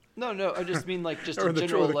politics. No. I just mean like just or in the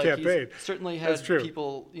general. Like campaign. he's certainly had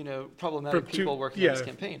people, problematic people working on his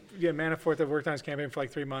campaign. Yeah, Manafort that worked on his campaign for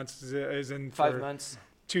like 3 months is in 5 months.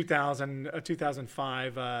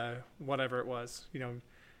 2005, whatever it was.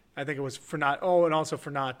 I think it was for not. Oh, and also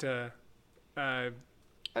for not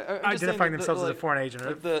identifying themselves as a foreign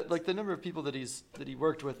agent. The number of people that he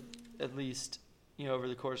worked with, at least over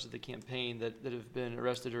the course of the campaign, that have been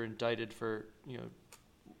arrested or indicted for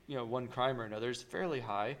one crime or another is fairly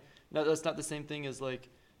high. Now that's not the same thing as like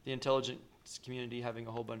the intelligence community having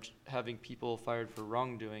people fired for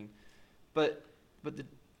wrongdoing, but I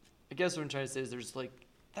guess what I'm trying to say is there's like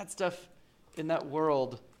that stuff in that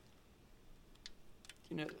world.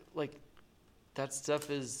 Like that stuff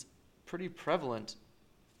is pretty prevalent,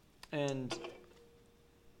 and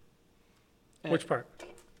which part?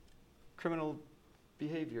 Criminal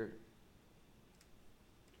behavior.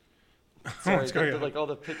 Sorry, like all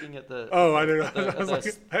the picking at the. Oh, I don't know.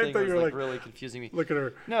 I thought you were like really confusing me. Look at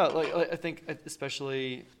her. No, I think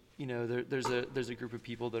especially there's a group of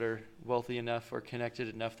people that are wealthy enough or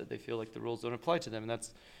connected enough that they feel like the rules don't apply to them, and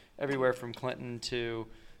that's everywhere from Clinton to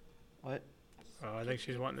what? Oh, I think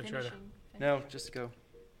she's wanting to try to. No, just go.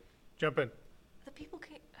 Jump in. The people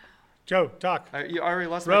can't. Joe, talk. You already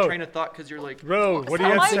lost my train of thought because you're like. What do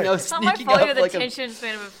you have to say? It's not my fault you're the attention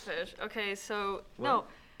span of a fish. Okay, so no.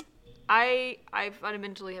 I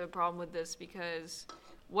fundamentally have a problem with this because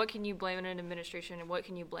what can you blame on an administration and what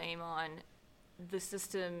can you blame on the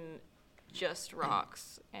system just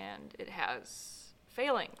rocks and it has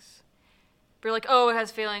failings. We're like, oh, it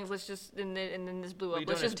has failings. Let's just and then this blew up. You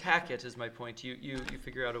don't attack it. Is my point. You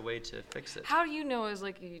figure out a way to fix it. How do you know as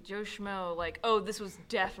like Joe Schmo like, oh, this was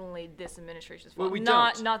definitely this administration's fault? Well, we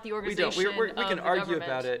not don't. the organization. We can argue government.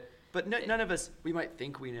 About it. But none of us, we might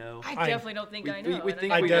think we know. I definitely don't think I know. We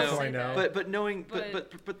think I we definitely know. know. But knowing,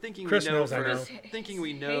 but thinking Chris we know knows I for know. thinking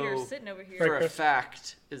we know over here. for a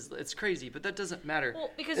fact it's crazy. But that doesn't matter. Well,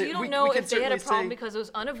 because you don't know if they had a problem because it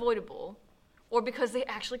was unavoidable, or because they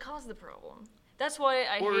actually caused the problem. That's why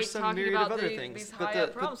I hate talking about these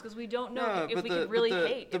high-up problems because we don't know if we can really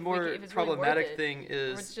hate. The more problematic thing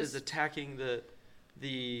is attacking the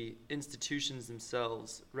institutions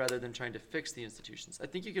themselves rather than trying to fix the institutions. I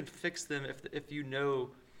think you can fix them if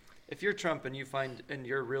you're Trump and you find and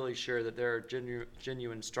you're really sure that there are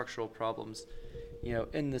genuine structural problems,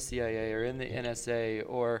 in the CIA or in the NSA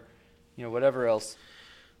or whatever else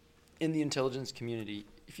in the intelligence community.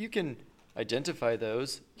 If you can identify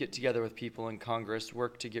those, get together with people in Congress,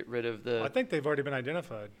 work to get rid of the. Well, I think they've already been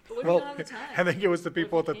identified. But we Well, don't have the time. I think it was the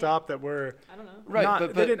people at the top that were I don't know. Right, not,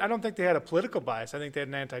 but they didn't, I don't think they had a political bias. I think they had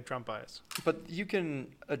an anti-Trump bias. But you can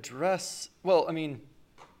address. Well, I mean,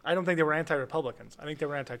 I don't think they were anti-Republicans. I think they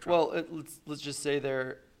were anti-Trump. well, let's just say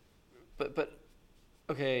they're. But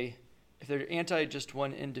okay, if they're anti just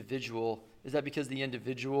one individual, is that because the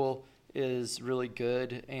individual is really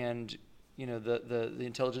good and the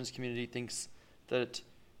intelligence community thinks that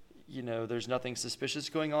there's nothing suspicious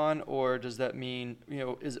going on, or does that mean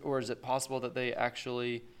is it possible that they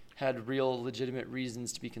actually had real legitimate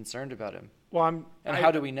reasons to be concerned about him? Well,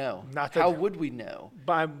 how do we know? How would we know?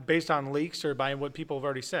 Based on leaks or by what people have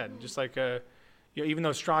already said. Just like even though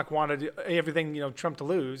Strzok wanted everything Trump to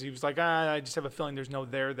lose, he was like, I just have a feeling there's no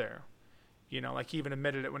there. Like he even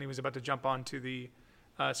admitted it when he was about to jump onto the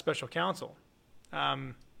special counsel.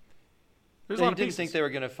 There's a lot of didn't pieces. think they were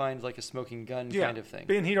going to find like a smoking gun kind of thing.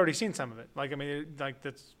 And he'd already seen some of it.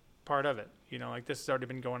 That's part of it. This has already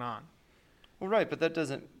been going on. Well, right, but that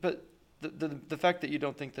doesn't. But the fact that you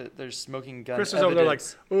don't think that there's smoking gun Chris evidence. Is over there like,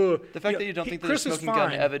 oh. The fact that you don't think that there's Chris is smoking gun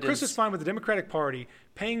fine. evidence. Chris is fine with the Democratic Party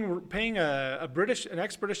paying an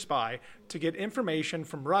ex-British spy to get information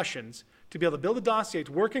from Russians to be able to build a dossier,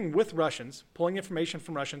 working with Russians, pulling information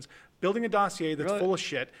from Russians, building a dossier that's full of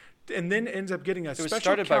shit, and then ends up getting a special counsel. It was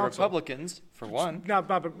started by Republicans, for one. No,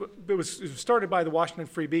 but it was started by the Washington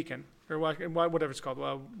Free Beacon, or whatever it's called,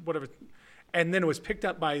 whatever. And then it was picked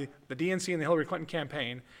up by the DNC and the Hillary Clinton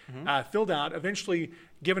campaign, filled out, eventually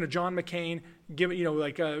given to John McCain,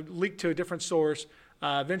 leaked to a different source,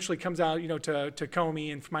 eventually comes out, to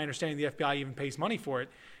Comey, and from my understanding, the FBI even pays money for it.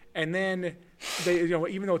 And then they,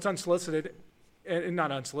 even though it's unsolicited, and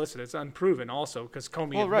not unsolicited, it's unproven also, because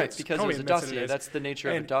Comey admits, because Comey it was a admits dossier. That's the nature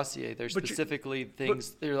of a dossier. There's specifically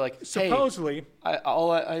things, they're like, supposedly, hey,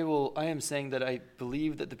 I am saying that I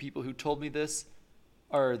believe that the people who told me this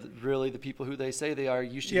are really the people who they say they are.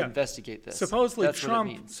 You should investigate this. Supposedly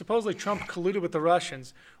Trump colluded with the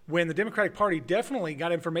Russians when the Democratic Party definitely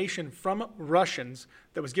got information from Russians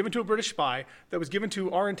that was given to a British spy, that was given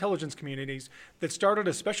to our intelligence communities, that started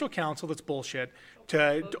a special counsel that's bullshit,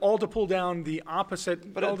 to pull down the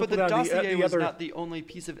opposite. But the dossier was not the only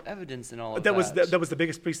piece of evidence in all of that. That was the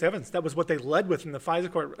biggest piece of evidence. That was what they led with in the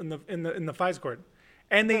FISA court. In the FISA court,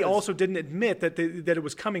 and they also didn't admit that it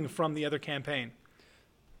was coming from the other campaign.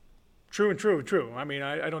 True. I mean,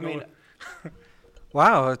 I don't know.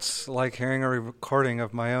 Wow, it's like hearing a recording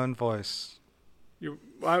of my own voice.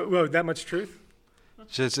 That much truth?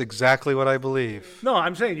 Just exactly what I believe. No,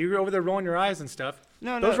 I'm saying you're over there rolling your eyes and stuff.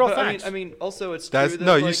 No, those are all facts. I mean, also it's true that,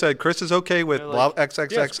 no, you said Chris is okay with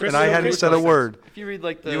XXX, yes, and I hadn't said a word. If you read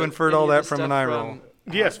you inferred all that from an eye roll.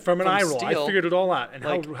 Yes, from an eye roll. Steele, I figured it all out, and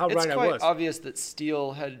how right I was. It's quite obvious that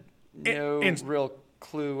Steele had no real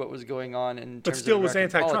clue what was going on in terms of But Steele was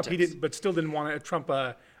anti-Trump. But still didn't want Trump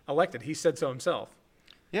elected. He said so himself.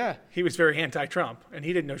 Yeah. He was very anti-Trump, and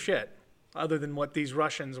he didn't know shit other than what these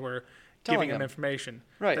Russians were giving him information.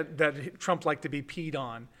 Right. That Trump liked to be peed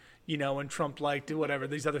on, and Trump liked whatever,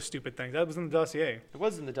 these other stupid things. That was in the dossier. It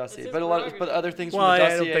was in the dossier, but other things from the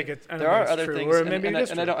dossier. dossier. I don't think there are other true. things, or maybe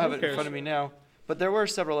and I don't have it in cares? front of me now, but there were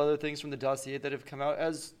several other things from the dossier that have come out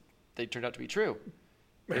as they turned out to be true.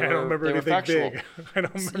 I don't remember anything big. I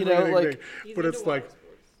don't remember anything big. But it's like,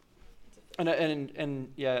 and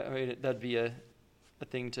yeah, I mean that'd be a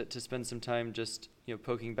thing to spend some time just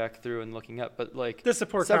poking back through and looking up. But like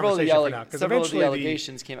several of the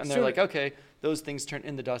allegations came, and they're like, okay, those things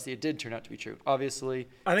in the dossier did turn out to be true. Obviously,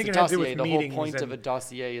 I think it had to do with the meetings. Whole point of a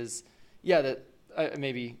dossier is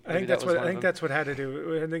maybe. I think that's what had to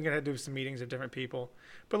do. I think it had to do with some meetings of different people.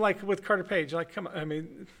 But like with Carter Page, come on, I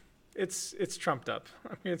mean. It's trumped up.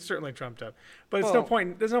 I mean, it's certainly trumped up. But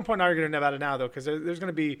there's no point arguing about it now, though, because there's going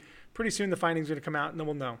to be pretty soon the findings are going to come out, and then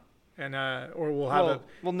we'll know, and or we'll have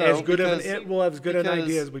as good an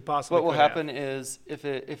idea as we possibly. What will happen is if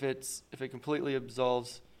it completely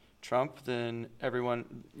absolves Trump, then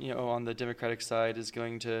everyone on the Democratic side is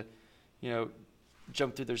going to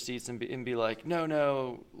jump through their seats and be like,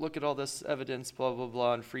 no, look at all this evidence, blah blah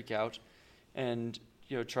blah, and freak out, and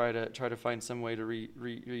try to find some way to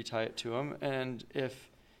retie it to him. And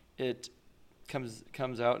if it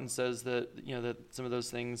comes out and says that that some of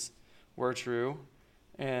those things were true,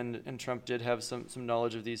 and Trump did have some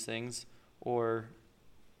knowledge of these things, or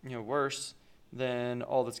worse, then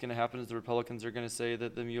all that's going to happen is the Republicans are going to say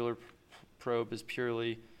that the Mueller probe is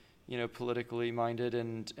purely politically minded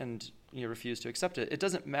and refuse to accept it. It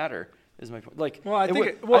doesn't matter. Is my point. Like, well, I think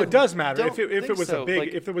it does matter. If it was a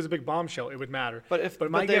big if it was a big bombshell, it would matter.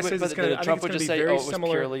 But my guess is it's going to Trump would just say, "Oh, it was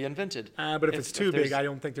purely invented." But if it's too big, I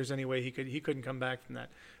don't think there's any way he couldn't come back from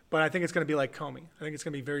that. But I think it's going to be like Comey. I think it's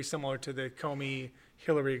going to be very similar to the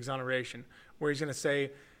Comey-Hillary exoneration, where he's going to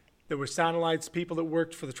say there were satellites, people that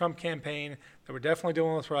worked for the Trump campaign that were definitely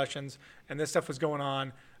dealing with Russians, and this stuff was going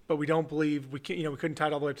on. But we don't believe we couldn't tie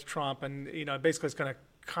it all the way up to Trump, and basically it's going to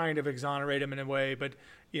kind of exonerate him in a way, but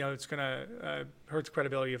it's going to hurt the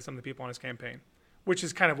credibility of some of the people on his campaign, which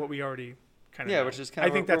is kind of what we already kind of know. Which is kind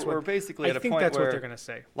of we're basically at a point where I think that's what they're going to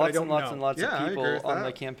say. Lots and lots of people on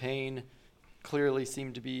the campaign clearly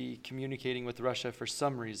seem to be communicating with Russia for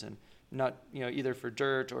some reason, not either for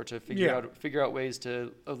dirt or to figure out ways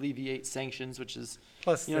to alleviate sanctions, which is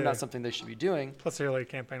not something they should be doing. Plus, the Hillary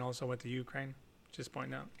campaign also went to Ukraine. Just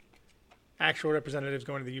pointing out, actual representatives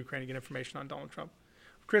going to the Ukraine to get information on Donald Trump.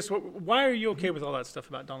 Chris, why are you okay with all that stuff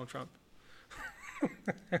about Donald Trump?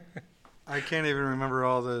 I can't even remember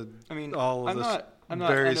all the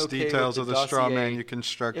various okay details of the dossier. straw man you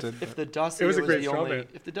constructed. If the dossier was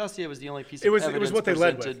the dossier was the only piece of evidence it was what they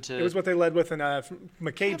led with. presented to, it was what they led with, and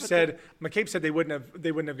McCabe said they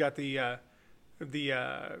wouldn't have got the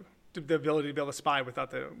ability to be able to spy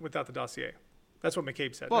without the dossier. That's what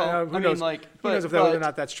McCabe said. Well, who knows if whether or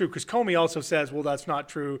not that's true? Because Comey also says, well, that's not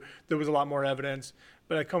true. There was a lot more evidence.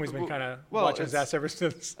 But Comey's been kind of watching his ass ever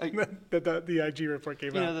since the IG report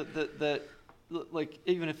came out.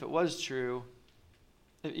 Even if it was true,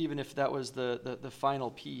 even if that was the final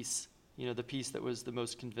piece, the piece that was the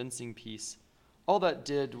most convincing piece, all that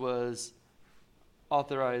did was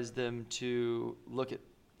authorize them to look at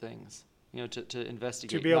things, to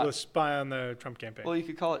investigate. To be able to spy on the Trump campaign. Well, you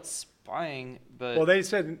could call it spying, but... Well, they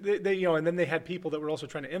said, and then they had people that were also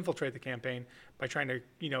trying to infiltrate the campaign by trying to,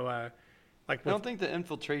 I don't think the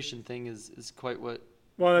infiltration thing is quite what...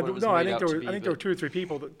 Well, I think there were two or three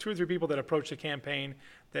people that approached the campaign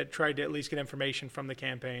that tried to at least get information from the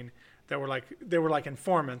campaign that were like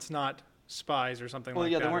informants, not spies or something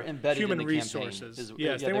like that. Well, yeah, they weren't embedded in the resources. campaign.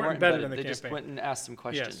 Yes, they weren't embedded in the campaign. They just went and asked some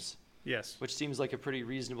questions. Yes. Which seems like a pretty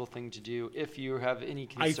reasonable thing to do if you have any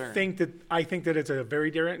concern. I think that it's a very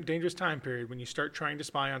dangerous time period when you start trying to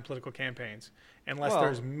spy on political campaigns, unless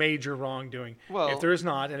there's major wrongdoing. Well, if there is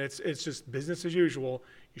not, and it's just business as usual,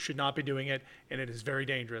 you should not be doing it, and it is very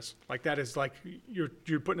dangerous. Like that is like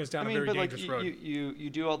you're putting us down a very dangerous road. You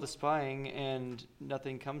do all the spying and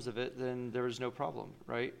nothing comes of it, then there is no problem,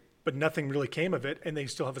 right? But nothing really came of it, and they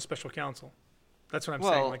still have a special counsel. That's what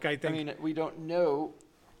I'm saying. We don't know.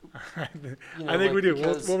 I think we do.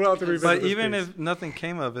 We'll have to revisit. But even if nothing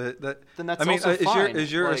came of it, then that's also fine.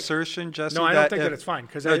 Is your assertion, Jesse? No, I don't think that it's fine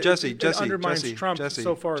because it undermines Trump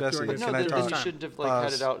so far during this. No, then you shouldn't have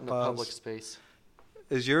had it out in the public space.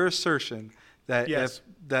 Is your assertion that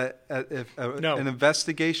if an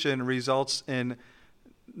investigation results in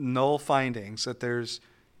null findings,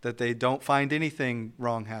 that they don't find anything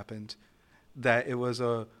wrong happened, that it was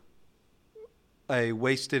a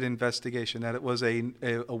wasted investigation, that it was a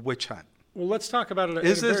witch hunt? Well, let's talk about it.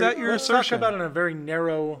 Is that your assertion? Let's talk about it in a very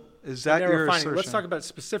narrow. Is that your assertion? Let's talk about it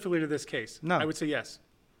specifically to this case. No, I would say yes.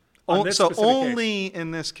 So only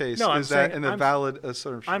in this case is that a valid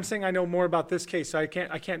assertion. I'm saying I know more about this case. So I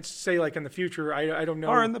can't say like in the future. I don't know.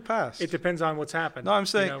 Or in the past. It depends on what's happened. No, I'm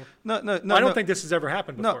saying no. I don't think this has ever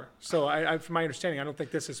happened before. So from my understanding, I don't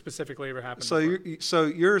think this has specifically ever happened. So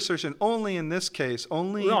your assertion only in this case,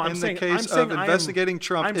 in the case of investigating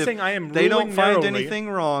Trump, if they don't find anything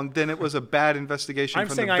wrong, then it was a bad investigation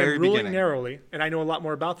from the very beginning. I'm saying I am ruling narrowly, and I know a lot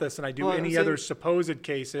more about this than I do any other supposed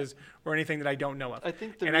cases or anything that I don't know of. I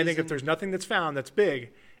think if there's nothing that's found that's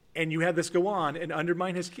big, and you have this go on and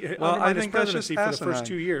undermine his presidency for the first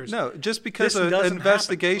 2 years. No, just because an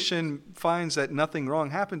investigation finds that nothing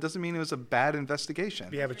wrong happened doesn't mean it was a bad investigation.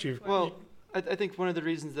 Yeah, but I think one of the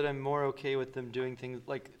reasons that I'm more okay with them doing things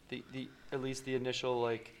like the at least the initial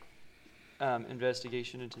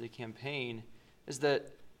investigation into the campaign is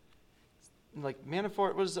that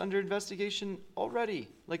Manafort was under investigation already,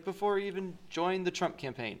 before he even joined the Trump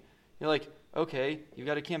campaign. You're like, okay, you've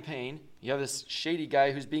got a campaign. You have this shady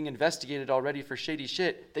guy who's being investigated already for shady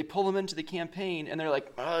shit. They pull him into the campaign, and they're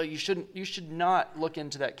like, oh, you should not look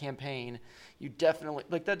into that campaign. You definitely,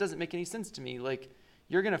 that doesn't make any sense to me.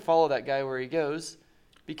 You're going to follow that guy where he goes.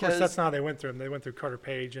 Because of course, that's not how they went through him. They went through Carter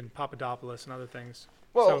Page and Papadopoulos and other things.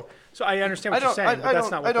 Well, so I understand what you're saying, but that's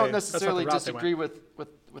not what I don't necessarily disagree with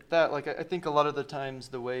that. I think a lot of the times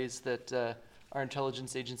the ways that our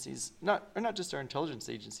intelligence agencies, not just our intelligence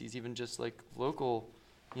agencies, even just local,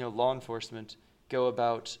 law enforcement go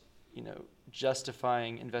about,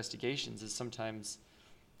 justifying investigations is sometimes,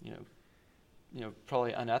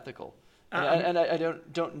 probably unethical. And I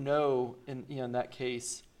don't know in that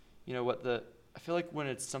case, I feel like when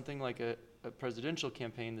it's something like a presidential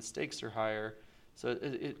campaign, the stakes are higher. So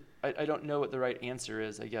I don't know what the right answer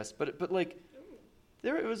is, I guess. But like,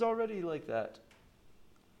 it was already like that.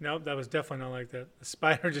 No, that was definitely not like that. The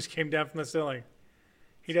spider just came down from the ceiling.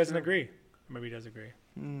 He doesn't agree. Or maybe he does agree.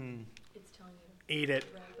 It's telling you. Eat it.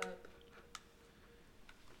 Wrap up.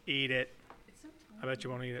 Eat it. It's so tiny. I bet you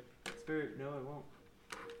won't eat it. No, I won't.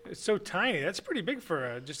 It's so tiny. That's pretty big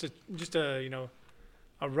for just a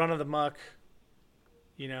a run of the muck,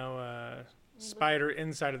 spider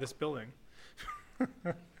inside of this building.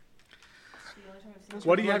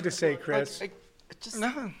 What do you have to say, Chris?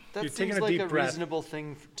 No. That You're seems taking a like deep a breath. reasonable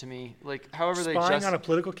thing to me. Like, however they Spying just on a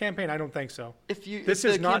political campaign? I don't think so. if This the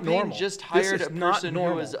is not campaign normal. just This hired is a not person who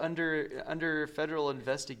normal. was under federal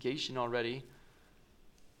investigation already.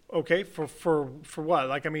 Okay, for what?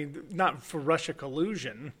 Like, I mean, not for Russia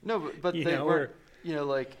collusion. No, but You they know, weren't.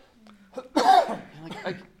 Like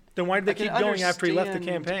I Then why did they I can keep going after he left the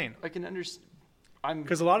understand- campaign? I can understand.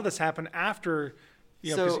 Because a lot of this happened after.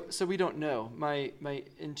 So we don't know. My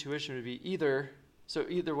intuition would be either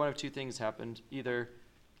one of two things happened. Either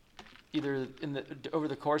over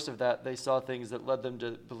the course of that they saw things that led them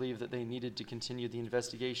to believe that they needed to continue the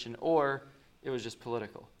investigation, or it was just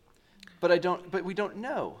political. But we don't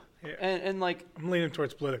know. Yeah. And like I'm leaning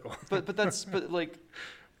towards political. but like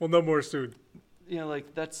Well, no more soon.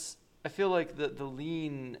 I feel like the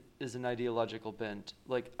lean is an ideological bent.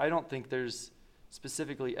 Like, I don't think there's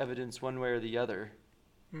specifically evidence one way or the other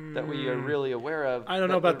that we are really aware of. I don't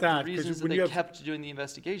know about that, The 'cause reasons that when they you have- kept doing the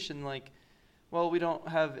investigation, like, well, we don't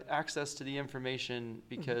have access to the information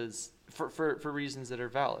because for reasons that are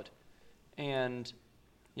valid. And,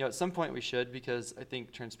 at some point we should, because I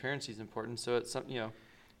think transparency is important. So at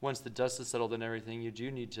once the dust is settled and everything, you do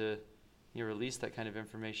need to release that kind of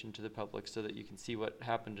information to the public so that you can see what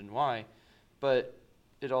happened and why. But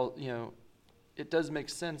it does make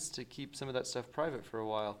sense to keep some of that stuff private for a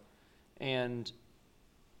while. And,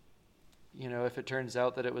 if it turns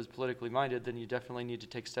out that it was politically minded, then you definitely need to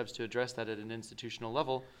take steps to address that at an institutional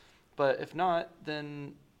level. But if not,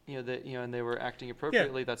 then, and they were acting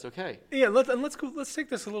appropriately, that's okay. Yeah, let's take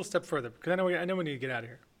this a little step further, because I know we need to get out of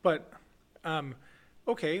here. But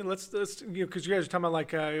okay, let's because you guys are talking about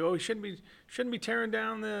like we shouldn't be tearing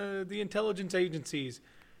down the intelligence agencies.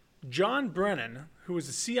 John Brennan, who was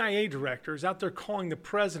the CIA director, is out there calling the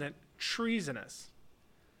president treasonous.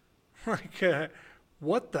 Like,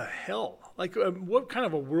 what the hell? Like, what kind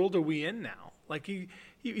of a world are we in now? Like he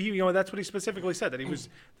that's what he specifically said,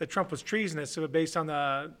 that Trump was treasonous based on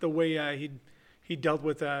the way he dealt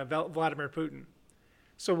with Vladimir Putin.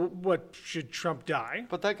 So what, should Trump die?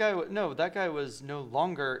 But that guy was no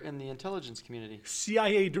longer in the intelligence community.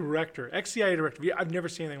 CIA director, ex-CIA director. Yeah, I've never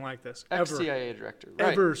seen anything like this. Ex-CIA director. Right.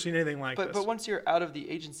 Ever seen anything like this. But once you're out of the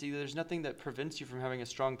agency, there's nothing that prevents you from having a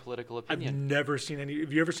strong political I've opinion. never seen any.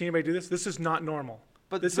 Have you ever seen anybody do this? This is not normal.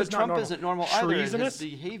 But Trump Trump isn't normal either. Treasonous?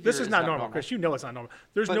 His behavior This is not normal, Chris. You know it's not normal.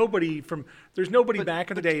 There's nobody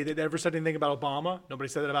back in the day that ever said anything about Obama. Nobody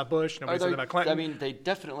said that about Bush. Nobody said that about Clinton. I mean, they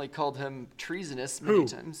definitely called him treasonous many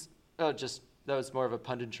times. Oh, that was more of a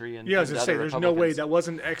punditry. And yeah, I was going to say, there's no way Republicans. that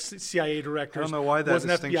wasn't ex-CIA directors. I don't know why that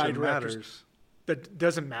wasn't FBI distinction directors. matters. That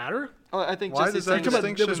doesn't matter? Oh, I think Why just does the that same Talking about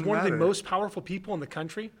distinction that was one of the matter? most powerful people in the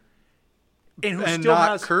country, and who And still not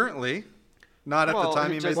has currently. Not at the Well,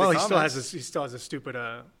 time he he made just- the well, comments. he still has a stupid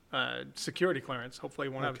security clearance. Hopefully,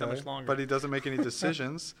 he won't have it that much longer. But he doesn't make any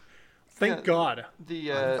decisions. Thank Yeah. God.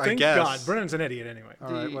 I Thank guess. God. Brennan's an idiot anyway.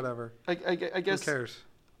 All right, whatever. I guess Who cares?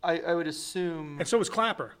 I would assume And so was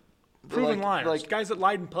Clapper. Proven liars. like Guys that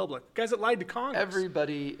lied in public. Guys that lied to Congress.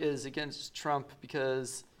 everybody is against Trump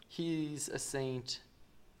because he's a saint,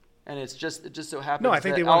 and it just so happens No, I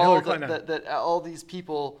think that they want Hillary all Clinton. that all these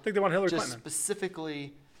people I think they want Hillary just Clinton.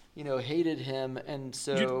 specifically, hated him, and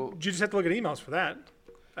so You just have to look at emails for that.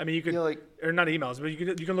 I mean, you could, or not emails, but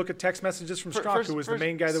you can look at text messages from Strzok, who was the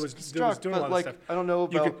main guy that was doing a lot of stuff. I don't know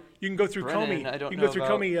about You can go through Brennan, Comey. I don't You can know go through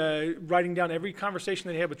about- Comey writing down every conversation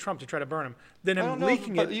that he had with Trump to try to burn him. Then I him don't know,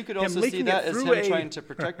 leaking but it. you could him also see leaking that it as through him trying to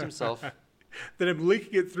protect himself. Then him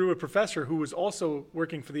leaking it through a professor who was also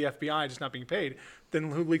working for the FBI, just not being paid.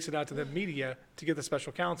 Then who leaks it out to the media to get the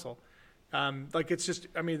special counsel. It's just,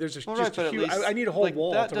 I mean, there's just, Well, just right, a but at huge, least, I need a whole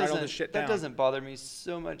wall that to write all doesn't- this shit That down. doesn't bother me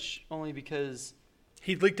so much, only because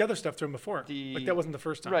He'd leaked other stuff to him before. That wasn't the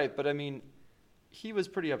first time. Right, but I mean, he was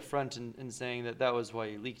pretty upfront in saying that was why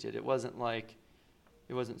he leaked it. It wasn't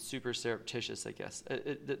super surreptitious, I guess.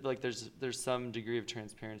 There's some degree of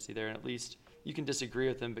transparency there, and at least you can disagree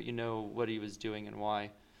with him, but you know what he was doing and why.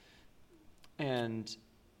 And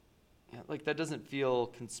like that doesn't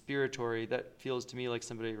feel conspiratory. That feels to me like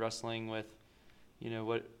somebody wrestling with,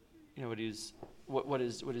 what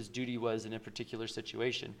his duty was in a particular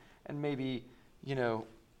situation, and maybe,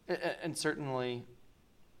 and certainly,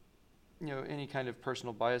 any kind of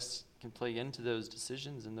personal bias can play into those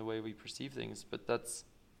decisions and the way we perceive things. But that's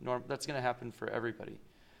going to happen for everybody.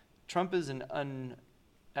 Trump is an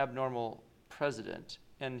abnormal president,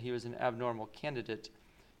 and he was an abnormal candidate,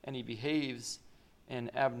 and he behaves in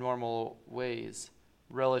abnormal ways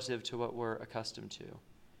relative to what we're accustomed to.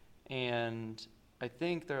 And I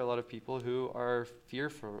think there are a lot of people who are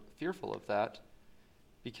fearful of that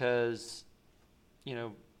because,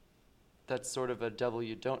 that's sort of a devil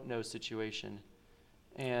you don't know situation.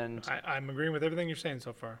 And I'm agreeing with everything you're saying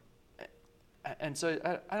so far. And so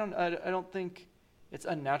I don't think it's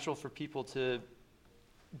unnatural for people to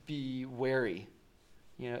be wary,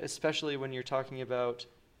 especially when you're talking about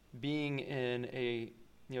being in a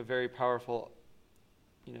very powerful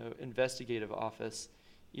investigative office,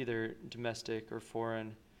 either domestic or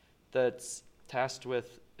foreign, that's tasked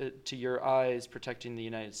with, to your eyes, protecting the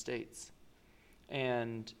United States.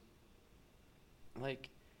 And like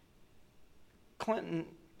Clinton,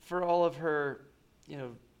 for all of her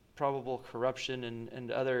probable corruption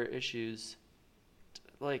and other issues,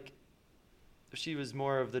 like she was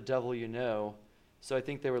more of the devil so I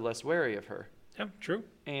think they were less wary of her. Yeah, true.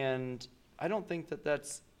 And I don't think that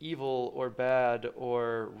that's evil or bad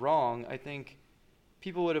or wrong. I think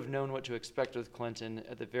people would have known what to expect with Clinton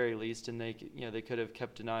at the very least, and they could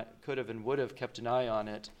have and would have kept an eye on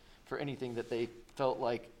it for anything that they felt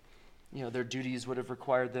like their duties would have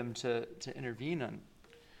required them to intervene on.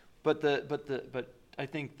 But I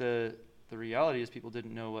think the reality is people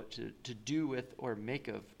didn't know what to do with or make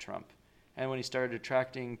of Trump. And when he started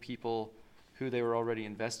attracting people who they were already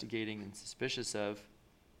investigating and suspicious of,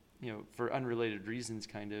 for unrelated reasons,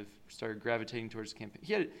 kind of started gravitating towards the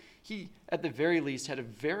campaign. He at the very least had a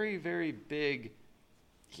very, very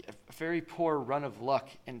very poor run of luck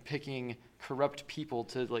in picking corrupt people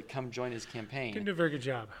to come join his campaign. Didn't do a very good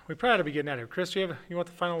job. We probably ought to be getting out of here. Chris, you want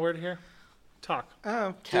the final word here? Talk.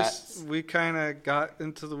 We kind of got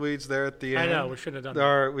into the weeds there at the end. I know, we shouldn't have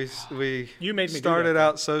done that. We you made me started do that,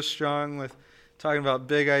 out so strong with talking about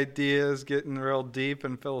big ideas, getting real deep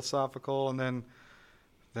and philosophical, and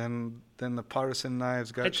then the partisan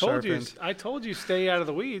knives got sharpened. I told you stay out of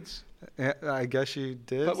the weeds. Yeah, I guess you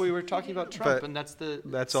did. But we were talking about Trump, and that's same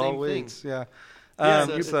all weeds. thing. Yeah.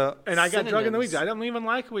 And I got drug in the weeds. I don't even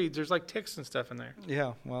like weeds. There's like ticks and stuff in there.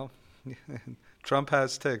 Yeah, well, Trump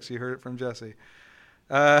has ticks. You heard it from Jesse.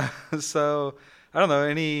 So I don't know,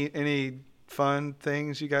 any fun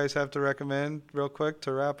things you guys have to recommend real quick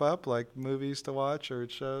to wrap up, like movies to watch or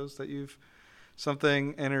shows that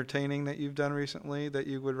something entertaining that you've done recently that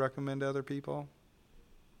you would recommend to other people?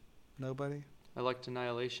 Nobody? I liked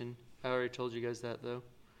Annihilation. I already told you guys that, though.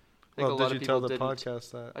 Well, did you tell the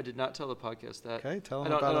podcast that? I did not tell the podcast that. Okay, tell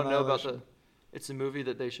them I about don't know about Annihilation. It's a movie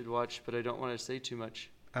that they should watch, but I don't want to say too much.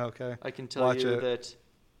 Okay. I can tell you that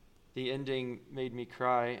the ending made me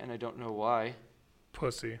cry, and I don't know why.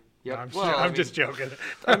 Pussy. Yep. No, I'm just joking.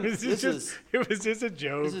 It was just a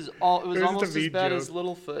joke. It was almost as bad as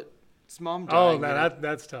Littlefoot's mom dying. Oh,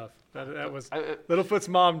 that's tough. That was Littlefoot's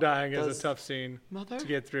mom dying is a tough scene to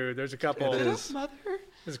get through. There's a couple. It is. Mother?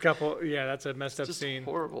 There's a couple. Yeah, that's a messed up just scene.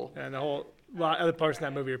 Horrible. And the whole other parts in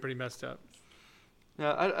that movie are pretty messed up.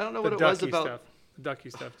 Yeah, I don't know what it was about. The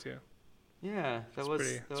Ducky stuff too. Yeah, that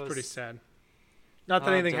was pretty sad. Not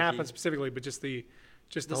that anything happened specifically, but just the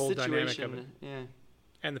whole dynamic of it. Yeah.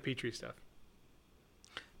 And the Petrie stuff.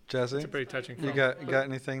 Jesse, it's a pretty touching film. You got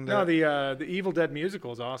anything? No, the Evil Dead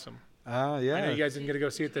musical is awesome. Oh yeah. I know you guys didn't get to go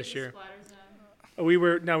see it this year. We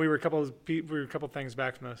were a couple things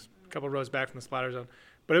back from a couple rows back from the Splatter Zone,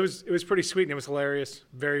 but it was pretty sweet and it was hilarious.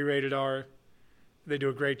 Very rated R. They do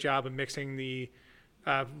a great job of mixing the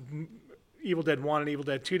Evil Dead 1 and Evil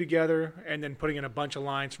Dead 2 together, and then putting in a bunch of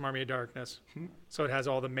lines from Army of Darkness. So it has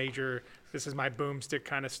all the major, this is my boomstick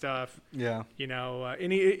kind of stuff. Yeah.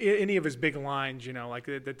 Any of his big lines, like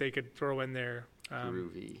that they could throw in there.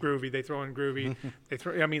 Groovy. They throw in groovy.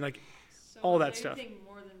 All that stuff.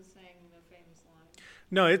 More than saying the famous line.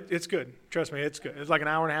 No, it's good. Trust me, it's good. It's like an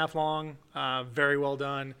hour and a half long. Very well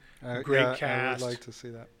done. Great cast. I would like to see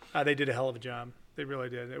that. They did a hell of a job. They really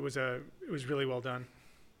did. It was really well done.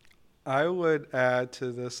 I would add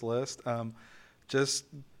to this list, just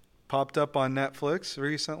popped up on Netflix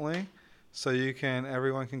recently, so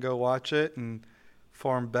everyone can go watch it and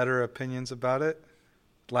form better opinions about it.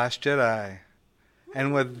 Last Jedi.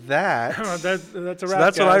 And with that, that's a wrap, so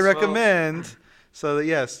that's guys. what I recommend. So that,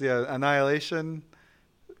 yes, Annihilation,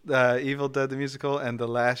 Evil Dead the musical and The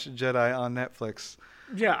Last Jedi on Netflix.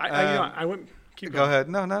 Yeah, I went. Keep Go going. ahead.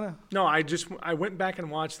 No. No, I went back and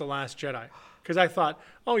watched The Last Jedi because I thought,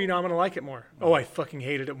 I'm gonna like it more. Oh, I fucking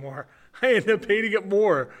hated it more. I ended up hating it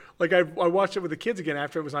more. Like I watched it with the kids again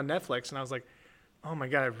after it was on Netflix, and I was like, oh my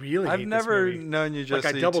god, I really hate I've never this movie. known you just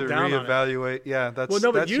I to doubled down on it. reevaluate. Yeah, that's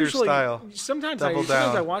but that's your usually, style. Sometimes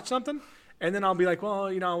I watch something, and then I'll be like, well,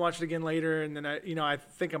 I'll watch it again later, and then I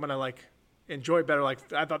think I'm gonna like enjoy it better. Like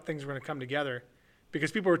I thought things were gonna come together,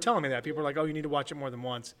 because people were telling me that. People were like, oh, you need to watch it more than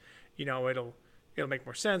once. It'll make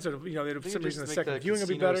more sense. It'll for some reason the second viewing will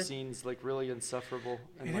be better. Scenes like really insufferable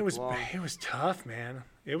and it was long. It was tough, man.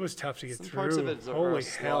 It was tough to get Some through. parts of it Holy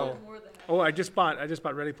hell! Oh, I just bought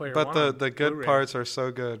Ready Player One. But the good Blu-ray. parts are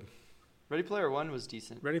so good. Ready Player One was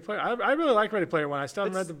decent. Ready Player. I really like Ready Player One. I still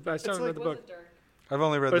haven't read the book. I've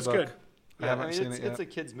only read But the it's book. good. I haven't seen it yet. It's a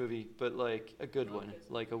kids movie, but like a good one,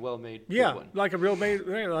 like a well-made Yeah, good one. like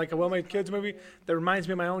a well-made kids movie that reminds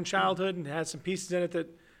me of my own childhood and has some pieces in it that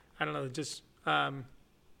I don't know, just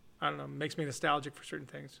makes me nostalgic for certain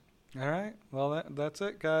things. All right. Well, that's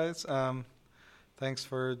it, guys. Thanks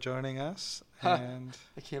for joining us. And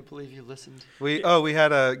I can't believe you listened. we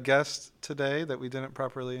had a guest today that we didn't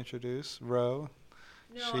properly introduce, Ro.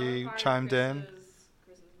 She chimed in.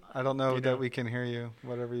 I don't know that we can hear you,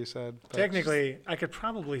 whatever you said. Technically, I could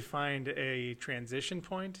probably find a transition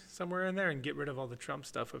point somewhere in there and get rid of all the Trump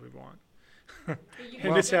stuff if we want.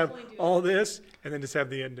 And just have all this and then just have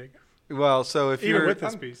the ending. Well, so if you're with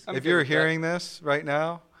this piece. if you're hearing this right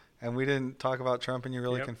now and we didn't talk about Trump and you're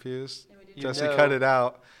really confused, Jesse cut it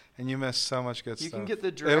out and you missed so much good stuff. You can get the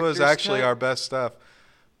It director's was actually cut. our best stuff,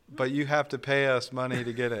 but you have to pay us money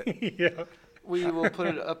to get it. Yeah. We will put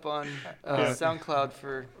it up on SoundCloud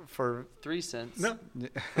For 3 cents No.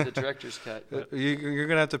 for the director's cut. You're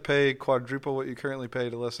gonna have to pay quadruple what you currently pay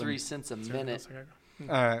to listen. 3 cents a minute. All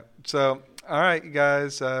right. So, all right, you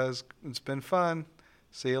guys. It's been fun.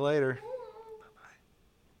 See you later.